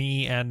 but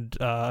me and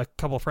a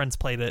couple of friends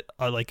played it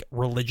like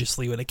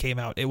religiously when it came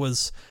out. It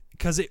was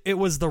because it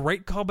was the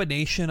right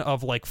combination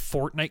of like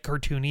Fortnite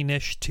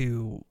cartooniness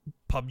to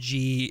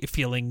PUBG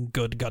feeling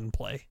good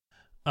gunplay.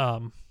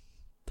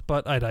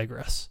 But I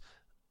digress.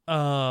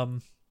 Yeah,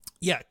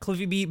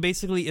 Cliffy B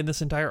basically in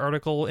this entire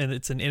article, and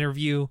it's an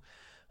interview,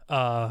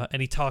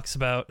 and he talks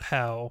about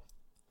how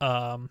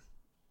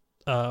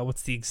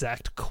what's the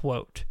exact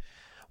quote?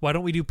 Why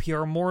don't we do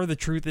PR more? The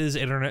truth is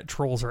internet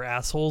trolls are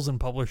assholes and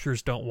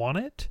publishers don't want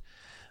it.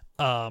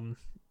 No,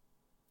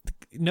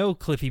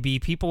 Cliffy B,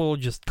 people will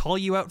just call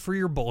you out for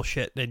your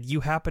bullshit, and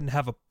you happen to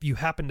have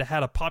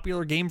a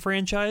popular game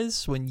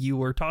franchise when you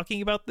were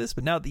talking about this,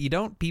 but now that you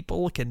don't,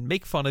 people can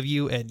make fun of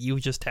you and you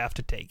just have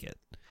to take it.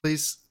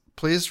 Please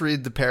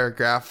read the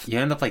paragraph. You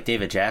end up like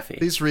David Jaffe.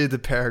 Please read the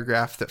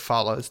paragraph that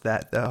follows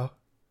that, though.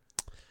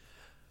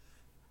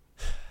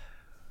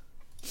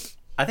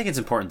 I think it's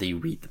important that you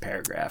read the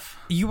paragraph.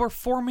 You are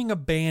forming a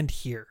band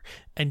here,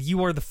 and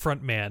you are the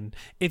front man.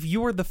 If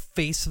you are the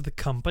face of the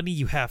company,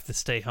 you have to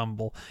stay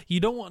humble. You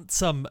don't want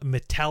some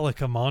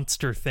Metallica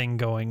monster thing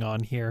going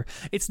on here.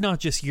 It's not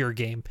just your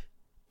game.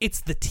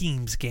 It's the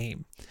team's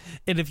game.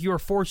 And if you are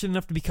fortunate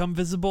enough to become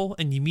visible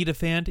and you meet a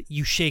fan,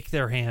 you shake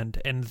their hand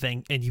and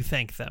you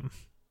thank them.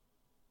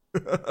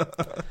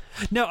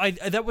 No,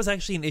 that was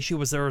actually an issue.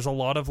 Was there was a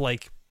lot of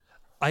like,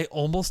 I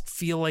almost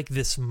feel like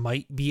this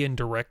might be in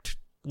direct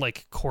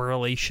like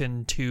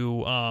correlation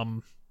to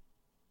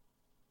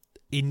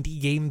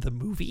Indie Game the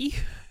movie,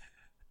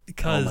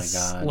 because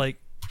oh my God.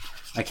 Like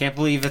I can't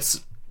believe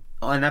it's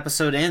an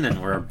episode in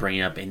and we're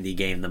bringing up Indie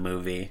Game the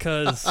movie,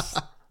 because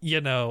you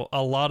know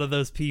a lot of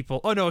those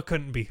people. Oh no, it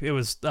couldn't be. It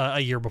was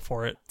a year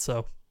before it,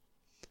 so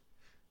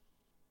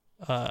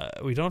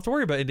we don't have to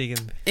worry about Indie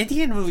Game. Indie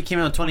Game the movie came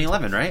out in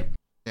 2011, right?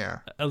 Yeah,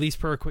 at least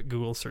per a quick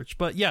Google search.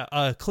 But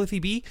yeah, Cliffy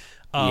B.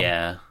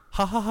 Yeah.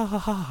 Ha ha ha ha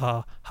ha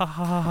ha ha ha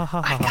ha ha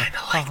ha. I kind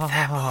of like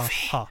that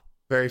movie.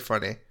 Very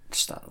funny.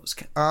 Just thought it was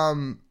good.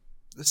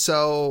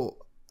 So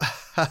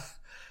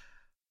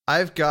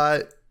I've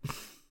got.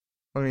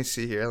 Let me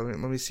see here. Let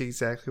me see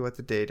exactly what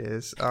the date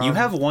is. You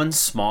have one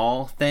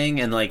small thing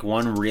and like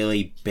one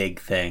really big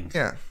thing.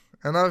 Yeah,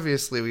 and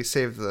obviously we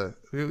save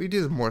we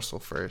do the morsel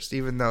first,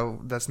 even though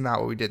that's not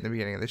what we did in the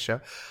beginning of the show.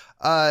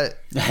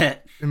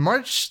 In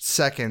March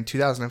 2nd,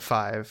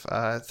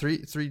 2005,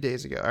 3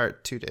 days ago, or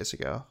 2 days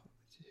ago,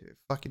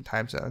 fucking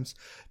time zones.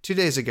 2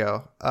 days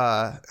ago,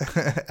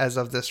 as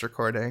of this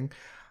recording,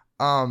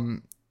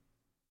 the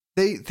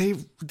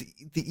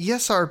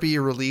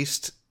ESRB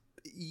released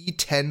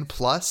E10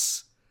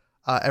 plus,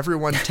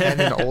 everyone 10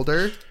 and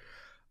older,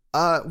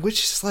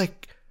 which is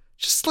like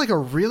just like a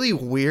really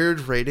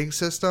weird rating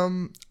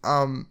system.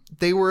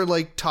 They were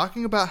like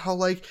talking about how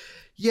like,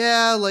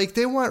 yeah, like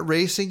they want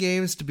racing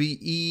games to be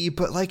E,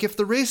 but like if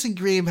the racing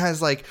game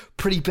has like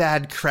pretty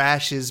bad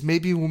crashes,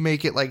 maybe we'll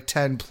make it like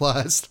 10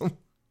 plus.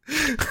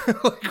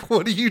 Like,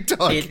 what are you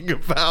talking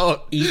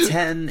about?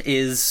 E10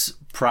 is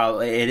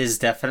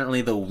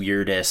definitely the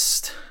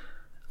weirdest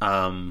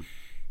of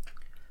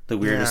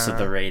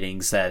the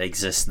ratings that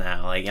exist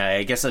now. Like,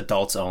 I guess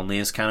adults only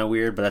is kind of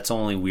weird, but that's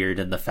only weird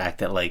in the fact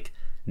that like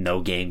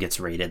no game gets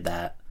rated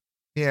that.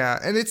 Yeah,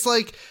 and it's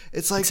like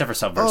except for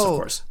Subverse, of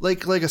course.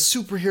 Like a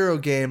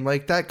superhero game,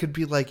 like that could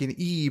be like an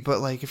E,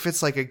 but like if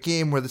it's like a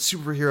game where the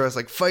superhero is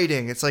like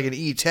fighting, it's like an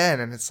E10,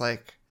 and it's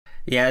like,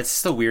 yeah, it's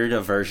just a weird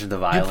aversion to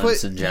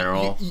violence in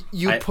general.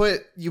 You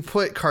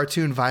put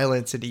cartoon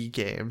violence in E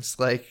games,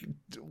 like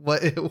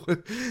what?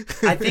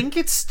 I think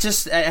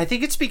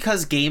it's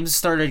because games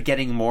started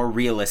getting more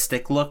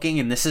realistic looking,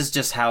 and this is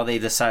just how they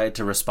decided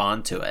to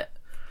respond to it.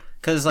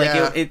 Because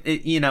like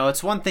it you know,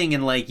 it's one thing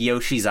in like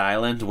Yoshi's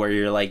Island where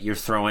you're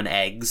throwing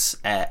eggs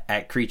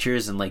at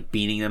creatures and like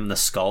beating them in the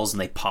skulls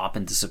and they pop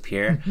and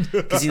disappear.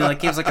 Because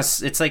like games like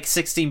it's like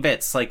 16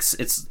 bits, like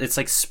it's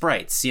like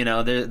sprites. You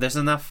know, there's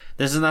enough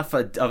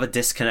of a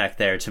disconnect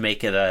there to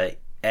make it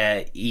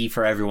a E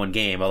for everyone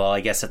game. Although I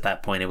guess at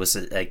that point it was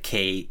a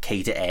K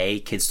to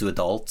A, kids to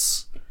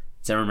adults.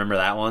 Does anyone remember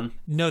that one?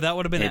 No, that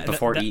would have been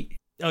before E.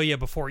 Oh yeah,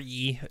 before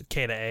E,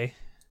 K to A.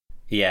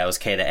 Yeah, it was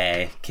K to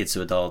A, kids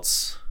to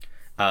adults.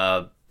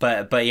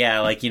 But yeah,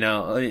 like, you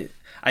know,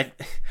 I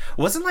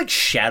wasn't like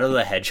Shadow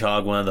the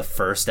Hedgehog one of the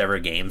first ever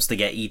games to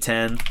get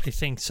E10. I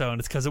think so, and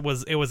it's because it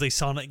was a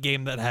Sonic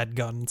game that had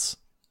guns.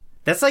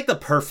 That's like the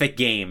perfect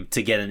game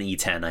to get an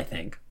E10, I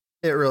think.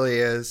 It really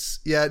is.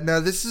 Yeah, no,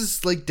 this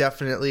is like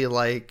definitely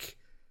like,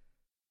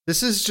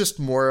 this is just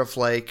more of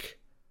like,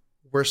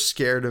 we're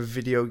scared of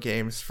video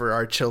games for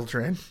our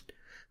children.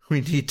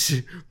 We need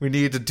to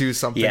do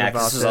something about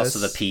this. Yeah, this is also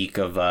the peak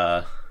of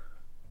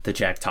the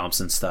Jack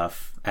Thompson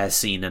stuff, as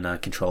seen in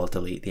Control Alt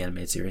Delete, the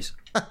animated series.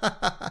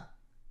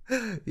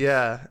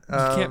 Yeah, you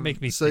can't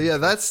make me. So yeah,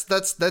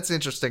 that's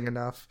interesting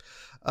enough.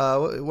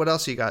 What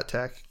else you got,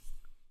 Tech?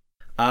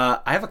 I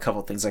have a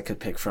couple things I could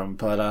pick from,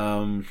 but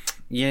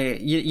yeah,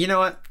 you know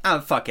what?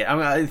 Oh, fuck it.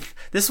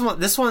 This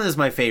one is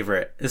my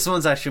favorite. This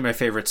one's actually my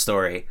favorite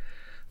story.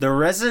 The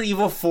Resident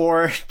Evil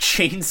 4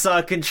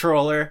 chainsaw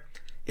controller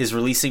is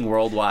releasing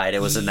worldwide.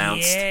 It was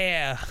announced.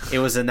 Yeah. It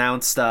was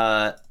announced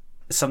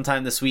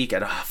sometime this week. I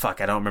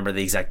don't remember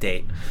the exact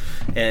date.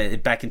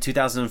 Back in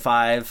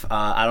 2005.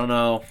 I don't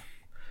know.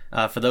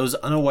 For those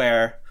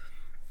unaware,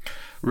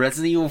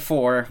 Resident Evil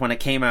 4, when it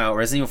came out,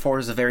 Resident Evil 4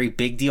 was a very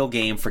big deal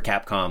game for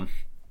Capcom.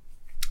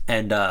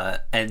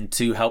 And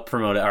to help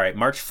promote it, all right,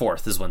 March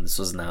 4th is when this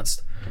was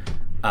announced.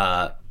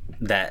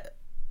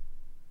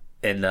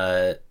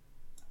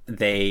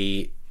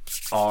 They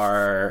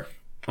are...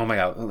 Oh my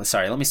god,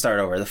 sorry, let me start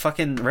over. The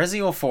fucking Resident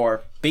Evil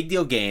 4, big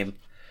deal game.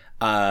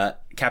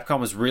 Capcom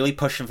was really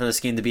pushing for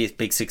this game to be a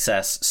big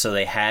success, so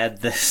they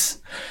had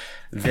this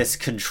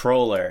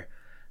controller,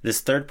 this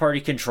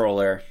third-party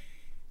controller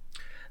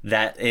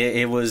that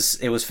it was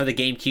for the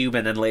GameCube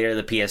and then later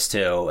the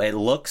PS2. It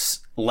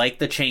looks like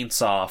the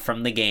chainsaw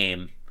from the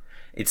game.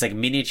 It's like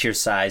miniature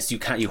sized.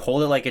 You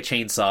hold it like a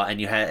chainsaw, and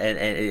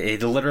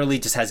it literally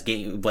just has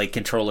game like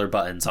controller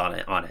buttons on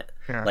it.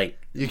 Yeah. Like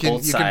you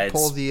can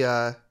pull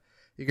the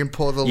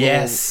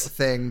little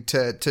thing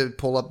to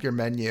pull up your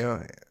menu.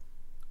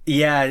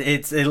 Yeah,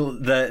 there's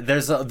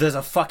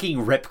a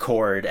fucking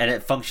ripcord, and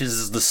it functions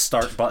as the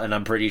start button.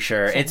 I'm pretty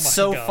sure it's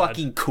so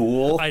fucking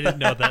cool. I didn't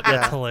know that.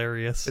 That's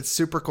hilarious. It's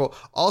super cool.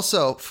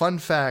 Also, fun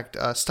fact: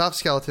 Stop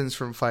Skeletons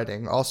from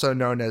Fighting, also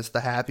known as the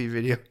Happy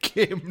video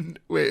game.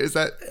 Wait, is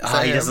that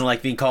he doesn't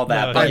like being called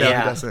that? No, but I know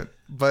yeah, he doesn't.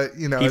 But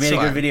you know, he made a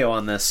fine. good video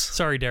on this.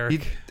 Sorry,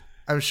 Derek.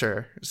 I'm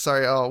sure.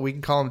 Sorry. Oh, we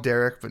can call him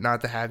Derek, but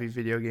not the Happy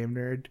video game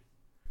nerd.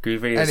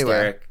 Great videos, anyway.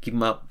 Derek. Keep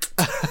him up.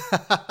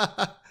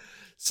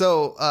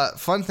 So,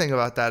 fun thing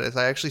about that is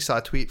I actually saw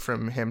a tweet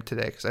from him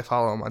today because I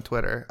follow him on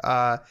Twitter.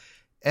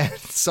 And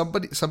some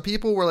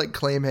people were like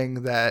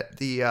claiming that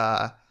the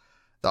RE4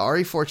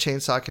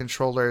 chainsaw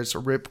controller's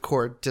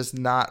ripcord does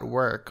not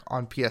work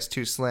on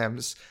PS2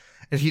 Slims.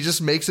 and he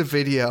just makes a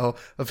video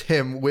of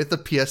him with a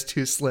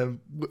PS2 Slim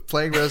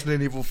playing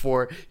Resident Evil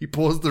 4. He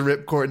pulls the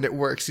ripcord and it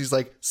works. He's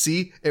like,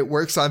 see, it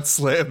works on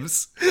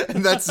Slims.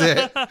 And that's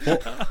it.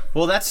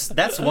 Well,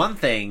 that's one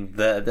thing.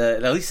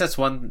 At least that's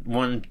one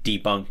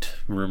debunked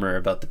rumor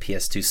about the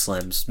PS2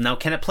 Slims. Now,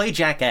 can it play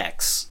Jack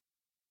X?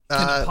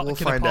 We'll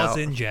find out.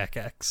 In Jack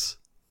X?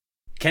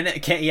 Can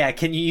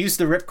you use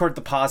the ripcord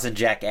to pause in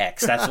Jack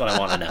X? That's what I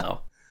want to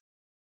know.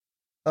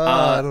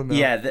 I don't know.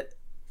 Yeah,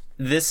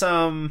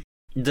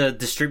 the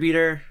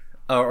distributor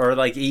or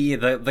like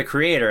the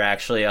creator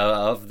actually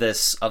of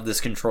this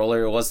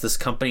controller was this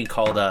company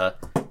called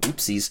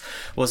Newbie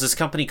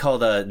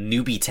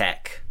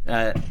Tech.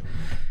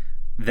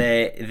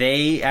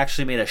 They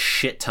actually made a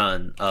shit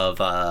ton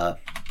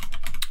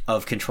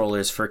of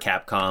controllers for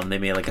Capcom. They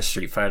made like a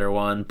Street Fighter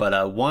one,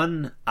 but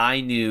one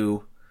I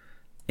knew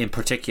in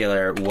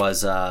particular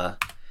was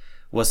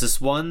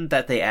this one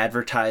that they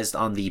advertised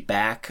on the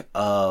back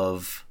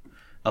of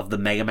the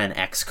Mega Man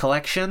X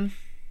collection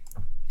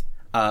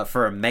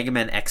for a Mega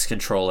Man X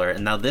controller.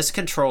 And now this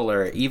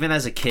controller, even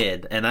as a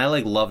kid, and I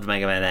like loved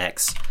Mega Man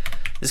X,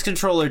 this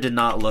controller did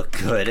not look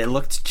good. It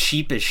looked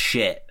cheap as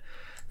shit.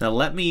 Now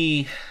let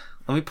me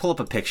pull up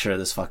a picture of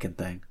this fucking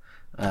thing.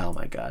 Oh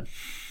my god.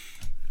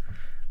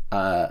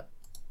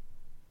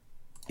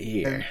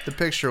 Here. And the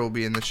picture will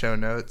be in the show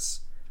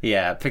notes.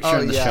 Yeah, picture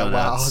in the show notes.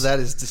 Wow, that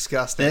is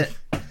disgusting.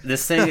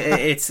 This thing,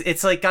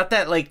 it's like got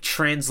that like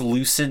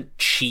translucent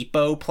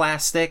cheapo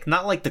plastic,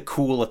 not like the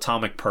cool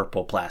atomic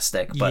purple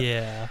plastic, but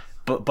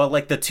but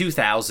like the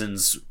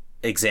 2000s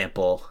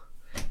example.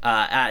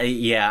 I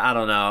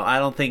don't know. I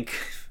don't think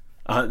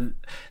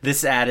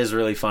this ad is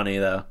really funny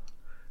though.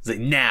 It's like,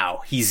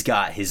 now he's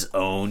got his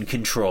own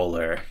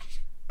controller.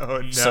 Oh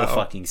no, so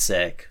fucking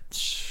sick.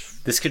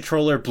 This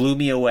controller blew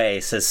me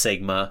away, says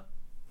Sigma.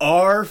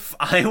 Arf,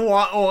 I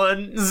want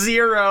one.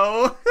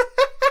 0.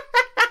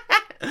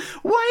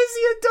 Why is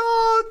he a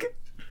dog?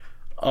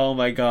 Oh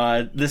my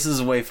god, this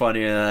is way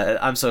funnier than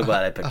that. I'm so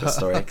glad I picked this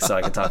story so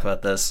I can talk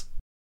about this.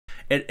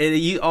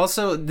 You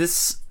also,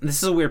 this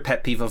is a weird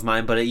pet peeve of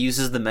mine, but it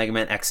uses the Mega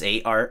Man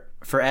X8 art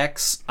for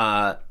X.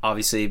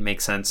 Obviously it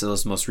makes sense, it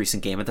was the most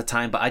recent game at the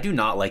time, but I do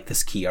not like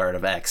this key art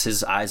of X.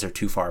 His eyes are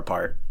too far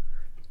apart.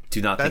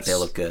 Do not think they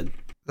look good.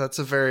 That's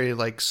a very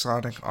like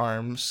Sonic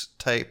Arms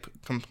type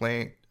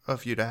complaint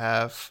of you to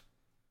have.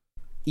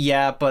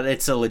 Yeah, but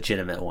it's a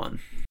legitimate one.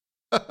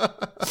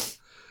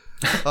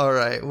 All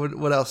right,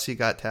 what else you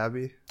got,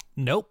 Tabby?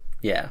 Nope.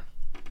 Yeah.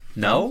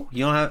 No?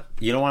 You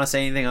don't want to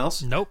say anything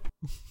else? Nope.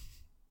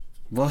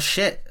 Well,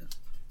 shit.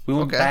 We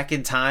went back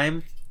in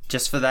time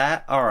just for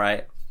that? All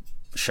right.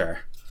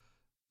 Sure.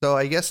 So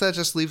I guess that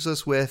just leaves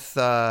us with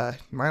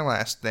my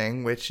last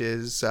thing, which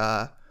is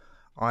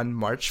on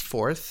March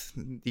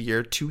 4th, the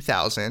year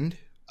 2000,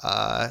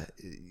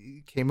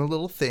 came a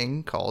little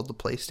thing called the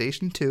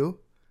PlayStation 2.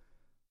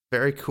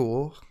 Very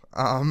cool.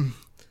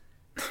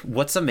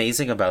 What's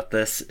amazing about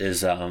this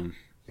is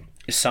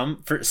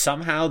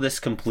somehow this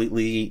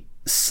completely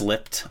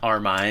slipped our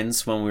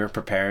minds when we were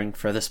preparing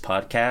for this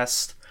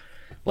podcast.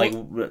 Like,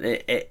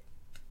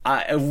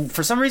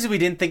 for some reason we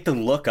didn't think to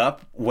look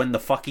up when the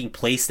fucking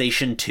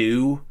PlayStation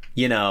 2,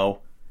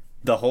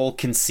 the whole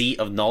conceit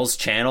of Null's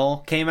channel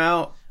came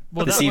out.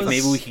 Well, to see if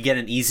maybe we could get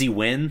an easy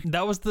win.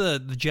 That was the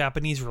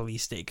Japanese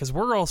release date, because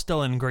we're all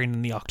still ingrained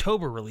in the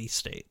October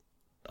release date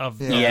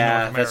of North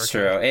America. That's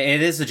true.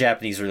 It is the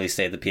Japanese release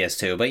date of the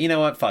PS2, but you know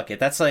what? Fuck it.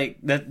 That's like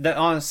that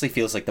honestly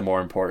feels like the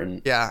more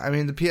important. Yeah, I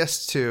mean the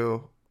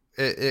PS2,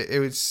 it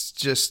was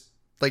just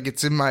like,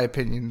 it's in my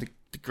opinion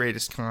the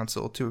greatest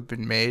console to have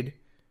been made,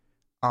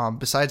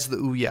 besides the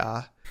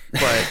Ouya.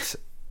 But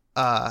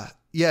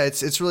yeah,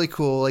 it's really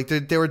cool. Like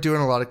they were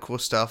doing a lot of cool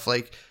stuff,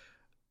 like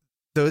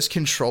those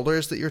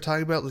controllers that you're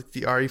talking about, like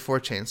the RE4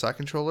 chainsaw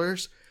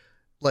controllers,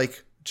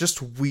 like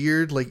just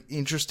weird, like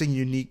interesting,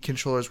 unique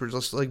controllers were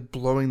just like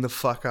blowing the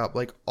fuck up,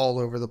 like all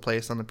over the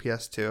place on the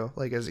PS2,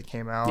 like as it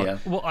came out. Yeah.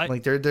 Well,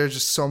 like there's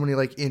just so many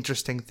like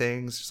interesting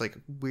things, just like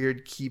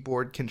weird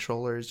keyboard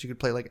controllers. You could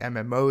play like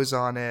MMOs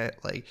on it.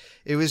 Like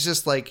it was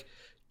just like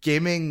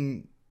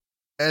gaming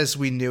as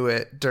we knew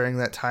it during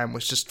that time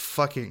was just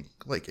fucking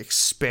like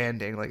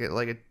expanding, like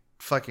a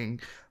fucking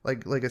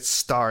like a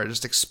star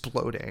just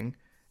exploding.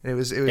 And it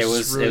was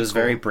really cool.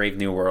 Very Brave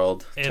New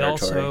World territory. It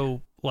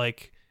also,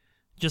 like,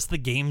 just the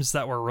games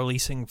that were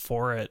releasing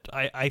for it,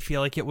 I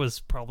feel like it was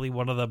probably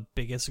one of the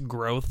biggest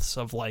growths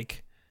of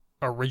like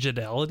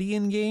originality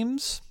in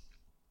games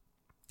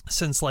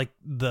since like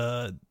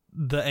the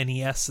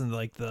NES and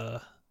like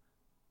that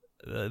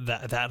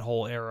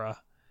whole era.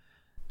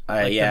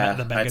 Like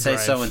the Mega I'd say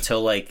Drive. so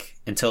until like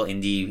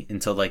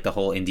the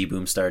whole indie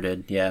boom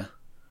started. Yeah.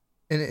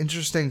 An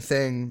interesting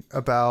thing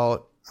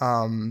about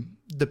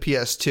the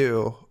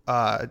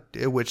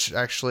PS2, which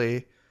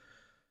actually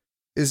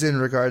is in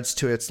regards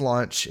to its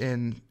launch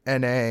in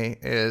NA,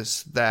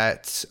 is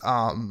that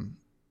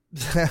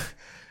the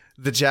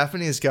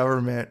Japanese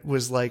government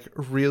was like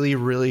really,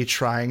 really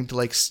trying to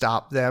like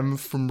stop them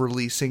from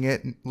releasing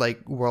it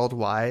like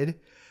worldwide,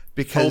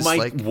 because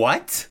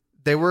what?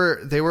 they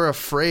were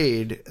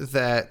afraid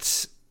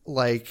that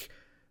like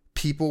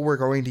people were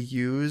going to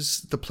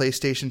use the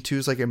PlayStation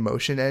 2's like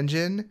emotion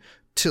engine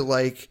to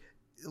like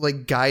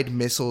guide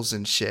missiles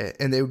and shit,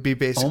 and they would be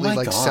basically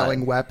like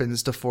selling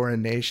weapons to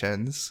foreign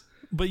nations.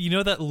 But you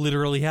know that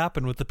literally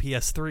happened with the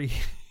PS3.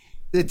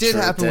 It did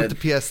happen with the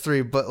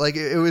PS3, but like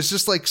it was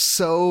just like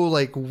so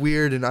like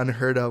weird and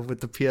unheard of with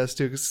the PS2,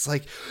 because it's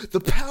like the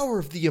power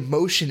of the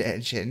emotion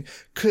engine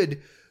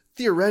could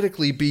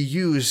theoretically be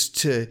used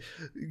to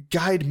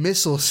guide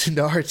missiles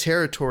into our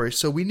territory,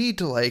 so we need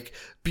to like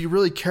be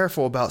really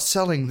careful about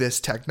selling this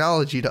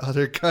technology to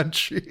other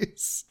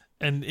countries.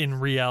 And in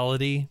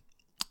reality,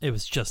 it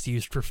was just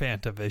used for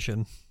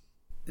Fantavision.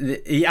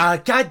 Yeah,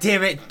 god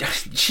damn it!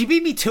 She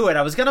beat me to it.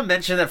 I was gonna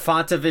mention that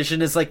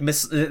Fantavision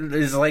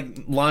is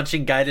like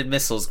launching guided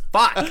missiles.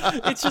 Fuck!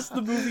 It's just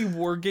the movie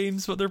War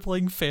Games, but they're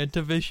playing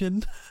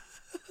Fantavision.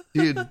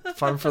 Dude,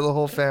 fun for the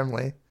whole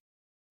family.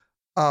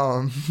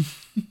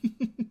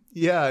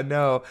 Yeah,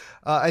 no.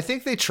 I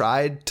think they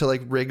tried to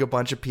like rig a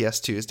bunch of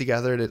PS2s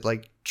together to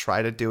like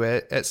try to do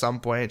it at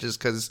some point, just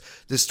because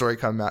this story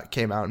came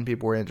out and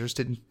people were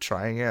interested in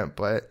trying it,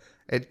 but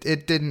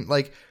it didn't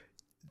like.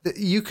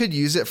 You could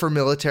use it for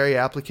military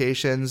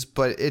applications,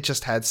 but it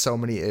just had so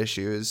many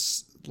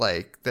issues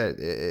like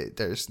that.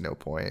 There's no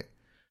point.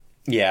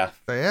 Yeah.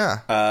 But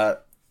yeah.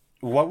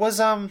 What was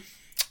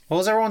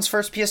everyone's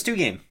first PS2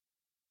 game?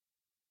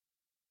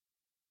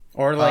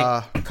 Or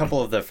like a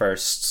couple of the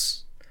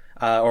firsts.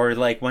 Or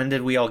like when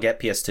did we all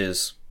get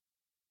PS2s?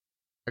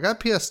 I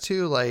got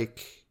PS2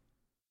 like,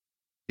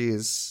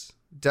 geez,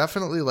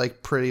 definitely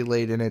like pretty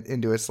late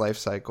into its life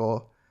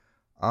cycle.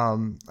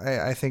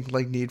 I think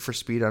like Need for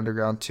Speed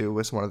Underground 2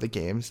 was one of the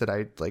games that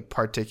I like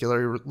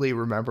particularly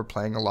remember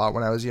playing a lot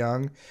when I was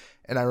young.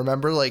 And I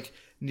remember like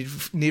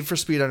Need for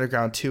Speed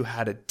Underground 2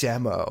 had a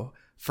demo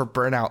for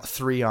Burnout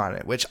 3 on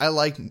it, which I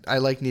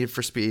like Need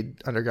for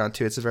Speed Underground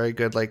 2. It's a very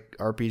good like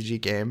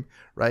RPG game,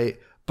 right?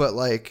 But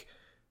like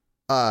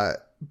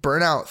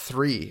Burnout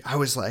 3, I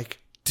was like,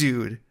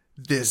 dude,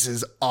 this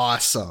is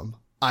awesome.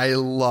 I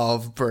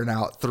love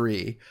Burnout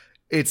 3.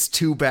 It's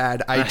too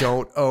bad I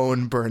don't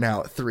own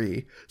Burnout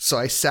 3. So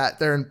I sat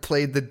there and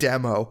played the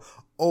demo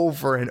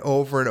over and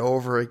over and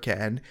over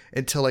again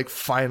until like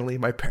finally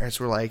my parents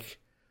were like,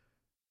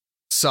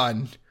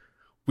 son,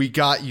 we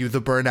got you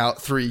the Burnout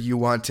 3 you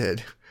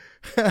wanted.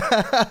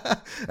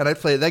 And I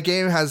played that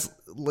game.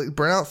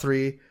 Burnout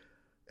 3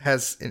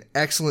 has an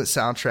excellent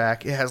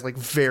soundtrack. It has like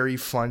very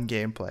fun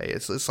gameplay.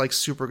 It's like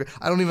super good.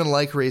 I don't even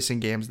like racing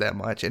games that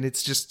much, and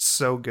it's just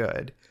so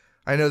good.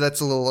 I know that's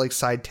a little like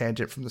side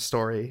tangent from the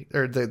story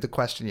or the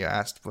question you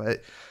asked,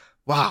 but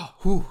wow,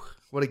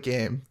 what a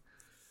game.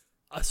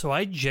 So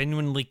I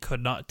genuinely could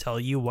not tell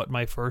you what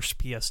my first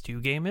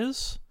PS2 game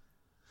is.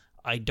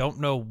 I don't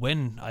know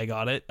when I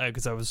got it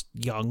because I was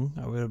young.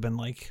 I would have been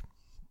like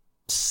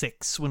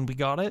 6 when we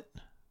got it.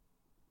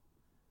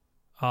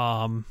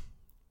 The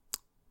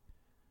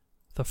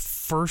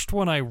first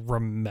one I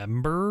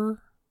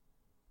remember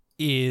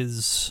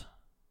is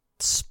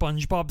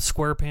SpongeBob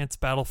SquarePants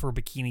Battle for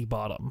Bikini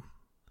Bottom.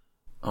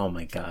 Oh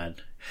my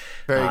god.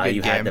 Very good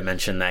you game. had to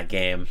mention that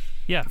game.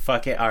 Yeah.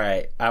 Fuck it. All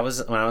right.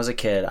 When I was a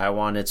kid, I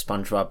wanted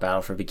SpongeBob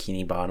Battle for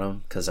Bikini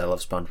Bottom because I love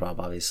SpongeBob,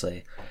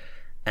 obviously.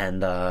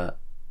 And I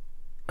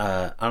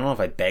don't know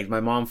if I begged my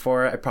mom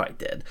for it. I probably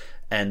did.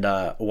 And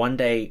one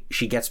day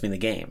she gets me the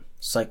game.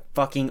 It's like,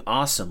 fucking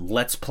awesome.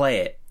 Let's play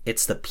it.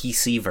 It's the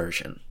PC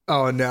version.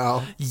 Oh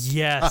no.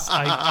 Yes,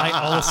 I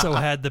also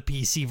had the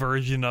PC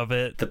version of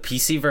it. The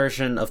PC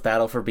version of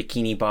Battle for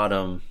Bikini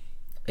Bottom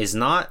is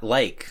not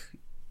like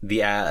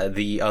the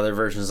other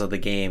versions of the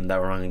game that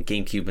were on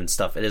GameCube and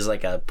stuff. It is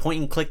like a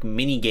point and click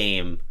mini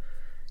game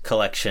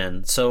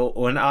collection. So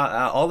when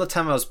all the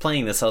time I was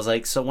playing this, I was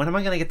like, so when am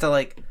I gonna get to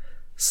like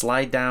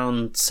slide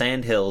down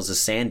sand hills as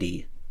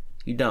Sandy?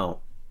 You don't.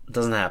 It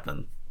doesn't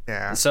happen.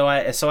 Yeah. So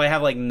I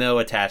have like no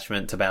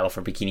attachment to Battle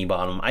for Bikini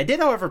Bottom. I did,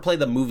 however, play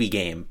the movie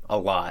game a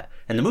lot,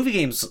 and the movie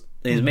game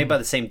is made by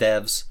the same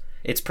devs.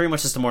 It's pretty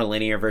much just a more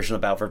linear version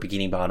of Battle for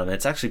Bikini Bottom.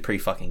 It's actually pretty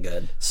fucking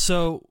good.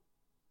 So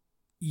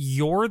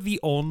you're the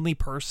only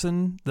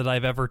person that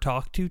I've ever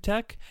talked to,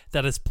 Tech,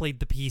 that has played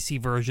the PC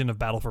version of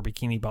Battle for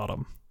Bikini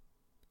Bottom.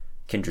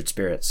 Kindred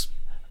Spirits.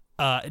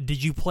 Have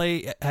you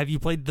played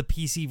the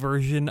PC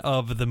version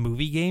of the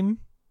movie game?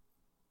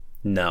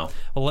 No.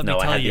 Well, let me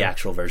tell I had you, the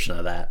actual version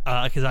of that.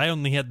 Because I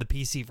only had the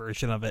PC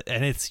version of it,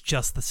 and it's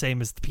just the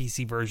same as the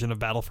PC version of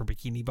Battle for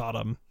Bikini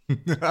Bottom.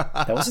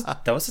 That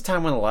was a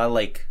time when a lot of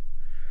like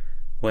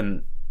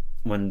when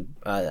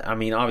I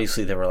mean,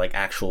 obviously there were like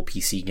actual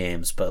PC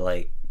games, but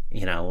like,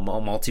 you know,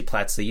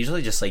 multiplats, they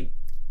usually just like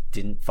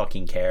didn't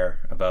fucking care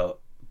about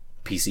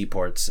PC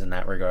ports in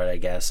that regard. I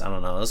guess, I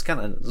don't know.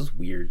 It was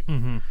weird.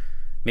 Mm-hmm.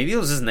 Maybe it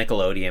was just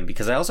Nickelodeon,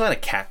 because I also had a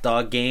cat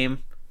dog game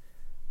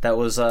that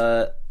was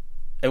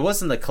it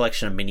wasn't the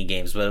collection of mini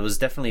games, but it was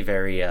definitely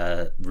very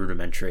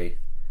rudimentary.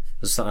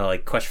 It was something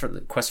like Quest for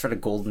the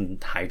Golden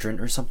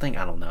Hydrant or something.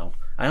 I don't know.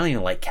 I don't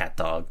even like cat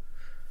dog.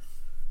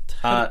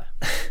 How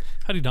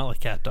do you not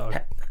like cat dog?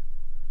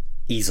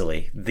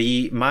 Easily.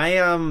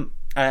 My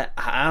I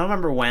don't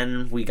remember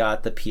when we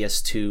got the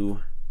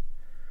PS2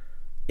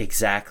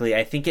 exactly.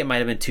 I think it might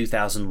have been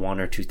 2001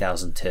 or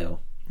 2002.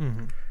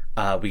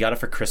 We got it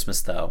for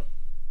Christmas though,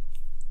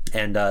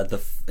 and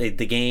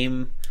the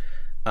game,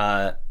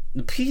 the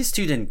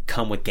PS2 didn't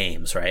come with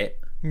games, right?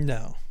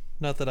 No,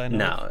 not that I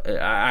know. No. All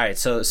right.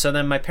 So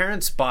then my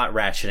parents bought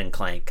Ratchet and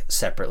Clank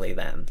separately.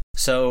 Then,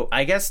 so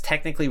I guess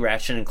technically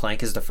Ratchet and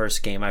Clank is the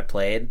first game I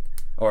played,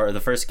 or the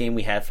first game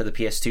we had for the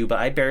PS2. But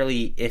I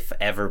barely, if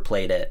ever,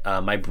 played it.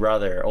 My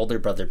older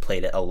brother,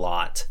 played it a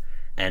lot,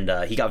 and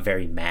he got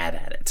very mad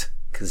at it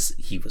because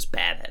he was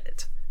bad at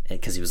it, and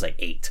because he was like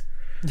 8.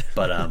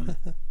 But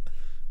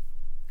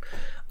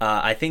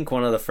I think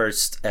one of the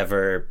first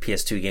ever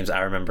PS2 games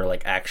I remember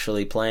like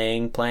actually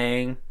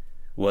playing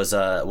was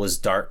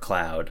Dark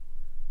Cloud.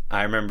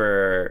 I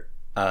remember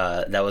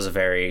that was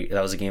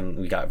a game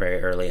we got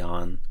very early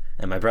on,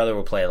 and my brother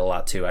would play it a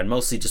lot too. I'd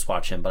mostly just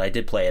watch him, but I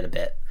did play it a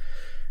bit.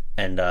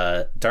 And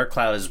Dark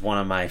Cloud is one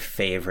of my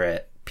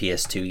favorite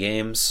PS2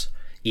 games,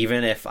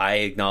 even if I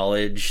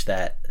acknowledge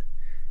that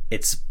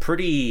it's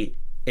very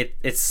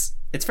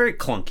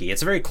clunky.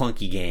 It's a very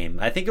clunky game.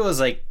 I think it was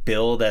like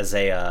billed as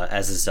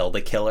a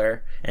Zelda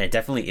killer, and it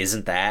definitely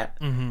isn't that.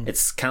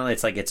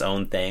 It's like its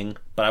own thing.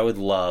 But I would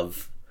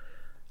love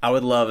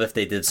if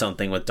they did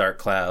something with Dark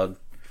Cloud.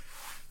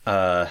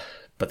 But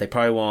they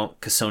probably won't,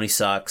 because Sony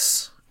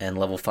sucks and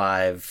Level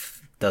 5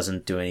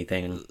 doesn't do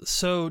anything.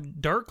 So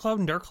Dark Cloud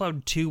and Dark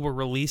Cloud 2 were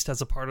released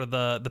as a part of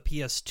the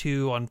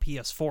PS2 on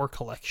PS4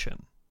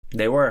 collection.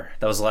 They were.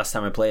 That was the last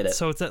time I played it.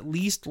 So it's at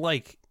least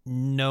like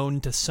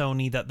known to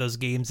Sony that those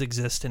games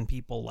exist and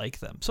people like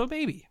them. So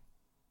maybe.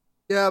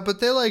 Yeah, but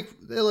they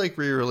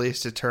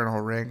re-released Eternal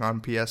Ring on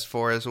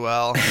PS4 as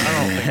well. I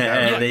don't think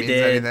that really means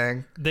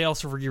anything. They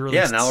also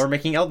re-released. Yeah, now we're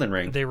making Elden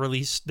Ring. They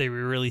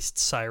re-released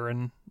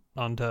Siren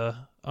onto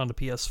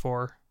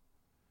PS4.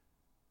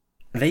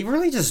 They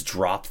really just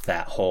dropped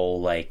that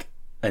whole like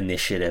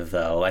initiative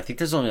though. I think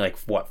there's only like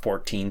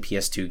 14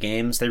 PS2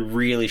 games. They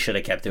really should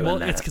have kept doing that.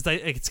 Well,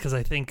 it's because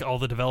I think all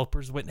the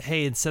developers went,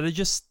 hey, instead of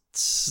just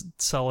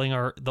selling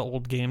the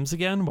old games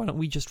again, why don't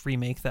we just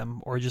remake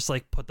them, or just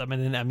like put them in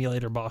an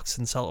emulator box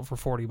and sell it for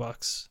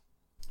 $40?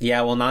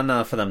 Yeah, well, not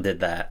enough of them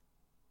did that.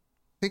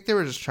 I think they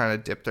were just trying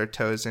to dip their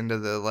toes into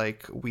the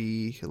like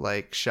Wii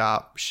like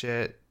shop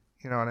shit.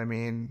 You know what I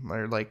mean?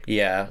 Or like,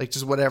 yeah, like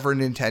just whatever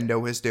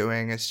Nintendo was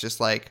doing. It's just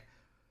like,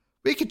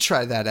 we could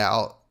try that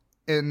out,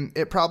 and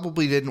it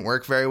probably didn't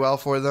work very well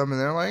for them.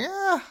 And they're like,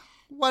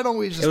 why don't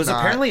we just? It was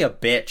apparently a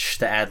bitch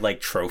to add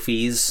like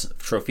trophy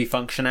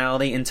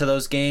functionality into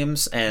those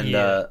games, and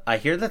I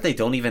hear that they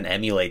don't even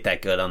emulate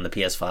that good on the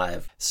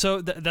PS5.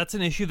 So that's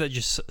an issue that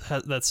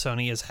that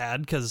Sony has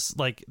had, because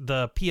like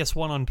the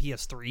PS1 on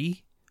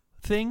PS3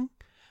 thing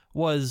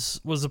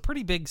was a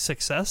pretty big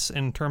success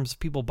in terms of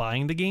people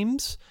buying the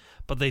games,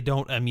 but they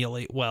don't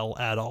emulate well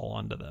at all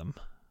onto them.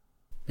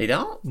 They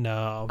don't?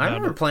 No. I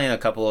remember playing a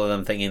couple of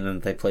them thinking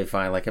that they played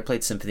fine. Like I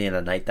played Symphony of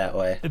the Night that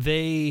way.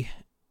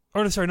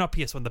 Sorry, not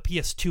PS1, the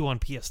PS2 on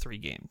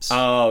PS3 games.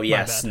 Oh,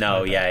 yes.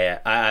 Yeah.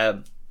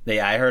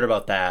 I heard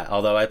about that.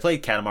 Although I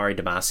played Katamari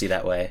Damacy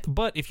that way.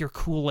 But if you're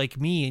cool like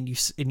me and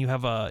you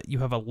have a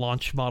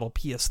launch model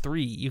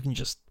PS3, you can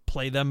just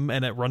play them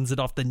and it runs it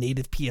off the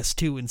native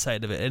PS2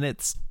 inside of it, and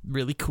it's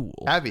really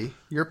cool. Abby,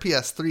 your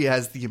PS3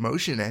 has the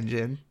Emotion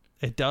Engine.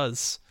 It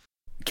does.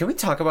 Can we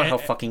talk about how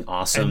fucking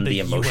awesome the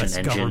Emotion US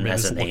Engine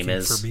as a name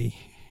is? For me.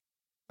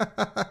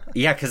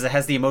 Yeah, because it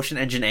has the Emotion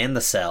Engine and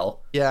the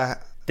Cell.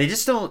 Yeah. They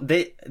just don't.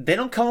 They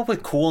don't come up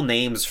with cool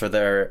names for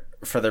their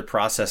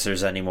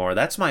processors anymore.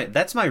 That's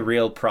my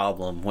real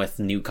problem with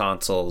new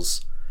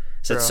consoles.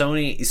 So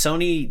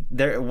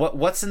Sony,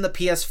 what's in the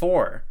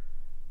PS4?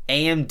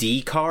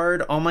 AMD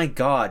card? Oh my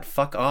god!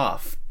 Fuck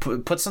off!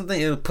 Put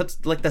something.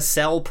 Put like the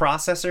Cell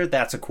processor.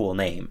 That's a cool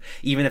name,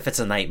 even if it's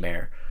a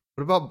nightmare.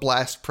 What about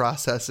blast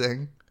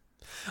processing?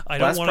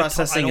 Blast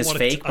processing is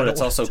fake, but it's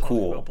also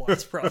cool.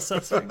 Blast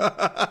processing.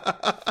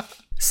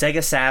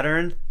 Sega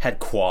Saturn had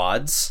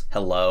quads.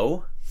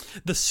 Hello.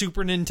 The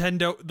Super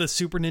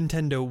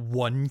Nintendo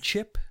 1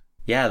 chip.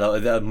 Yeah,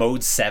 the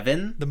Mode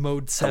 7. The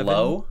Mode 7.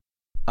 Hello.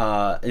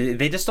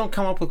 They just don't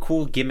come up with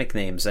cool gimmick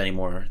names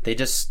anymore. They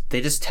just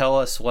tell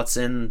us what's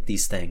in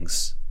these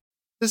things.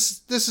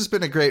 This has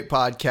been a great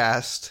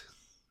podcast.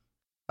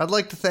 I'd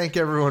like to thank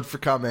everyone for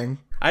coming.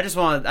 I just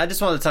want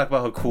to talk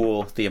about how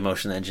cool the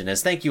Emotion Engine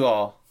is. Thank you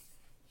all.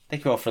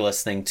 Thank you all for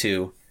listening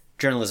to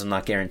Journalism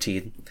Not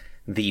Guaranteed,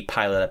 the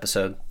pilot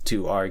episode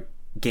to our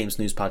Games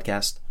News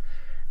podcast.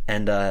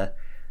 And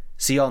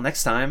see y'all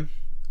next time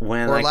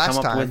when we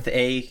come up with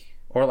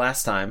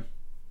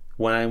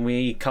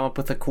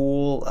a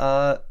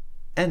cool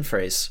end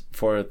phrase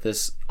for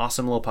this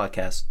awesome little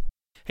podcast.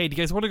 Hey, do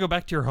you guys want to go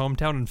back to your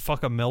hometown and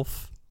fuck a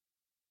MILF?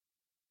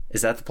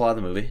 Is that the plot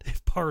of the movie?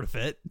 Part of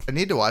it. I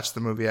need to watch the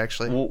movie,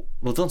 actually.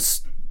 Well,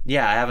 don't.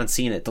 Yeah, I haven't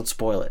seen it. Don't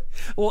spoil it.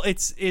 Well,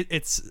 it's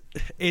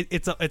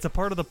a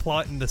part of the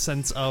plot in the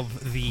sense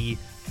of the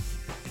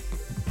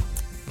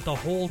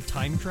whole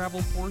time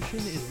travel portion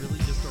is really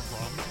just a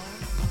rom-com.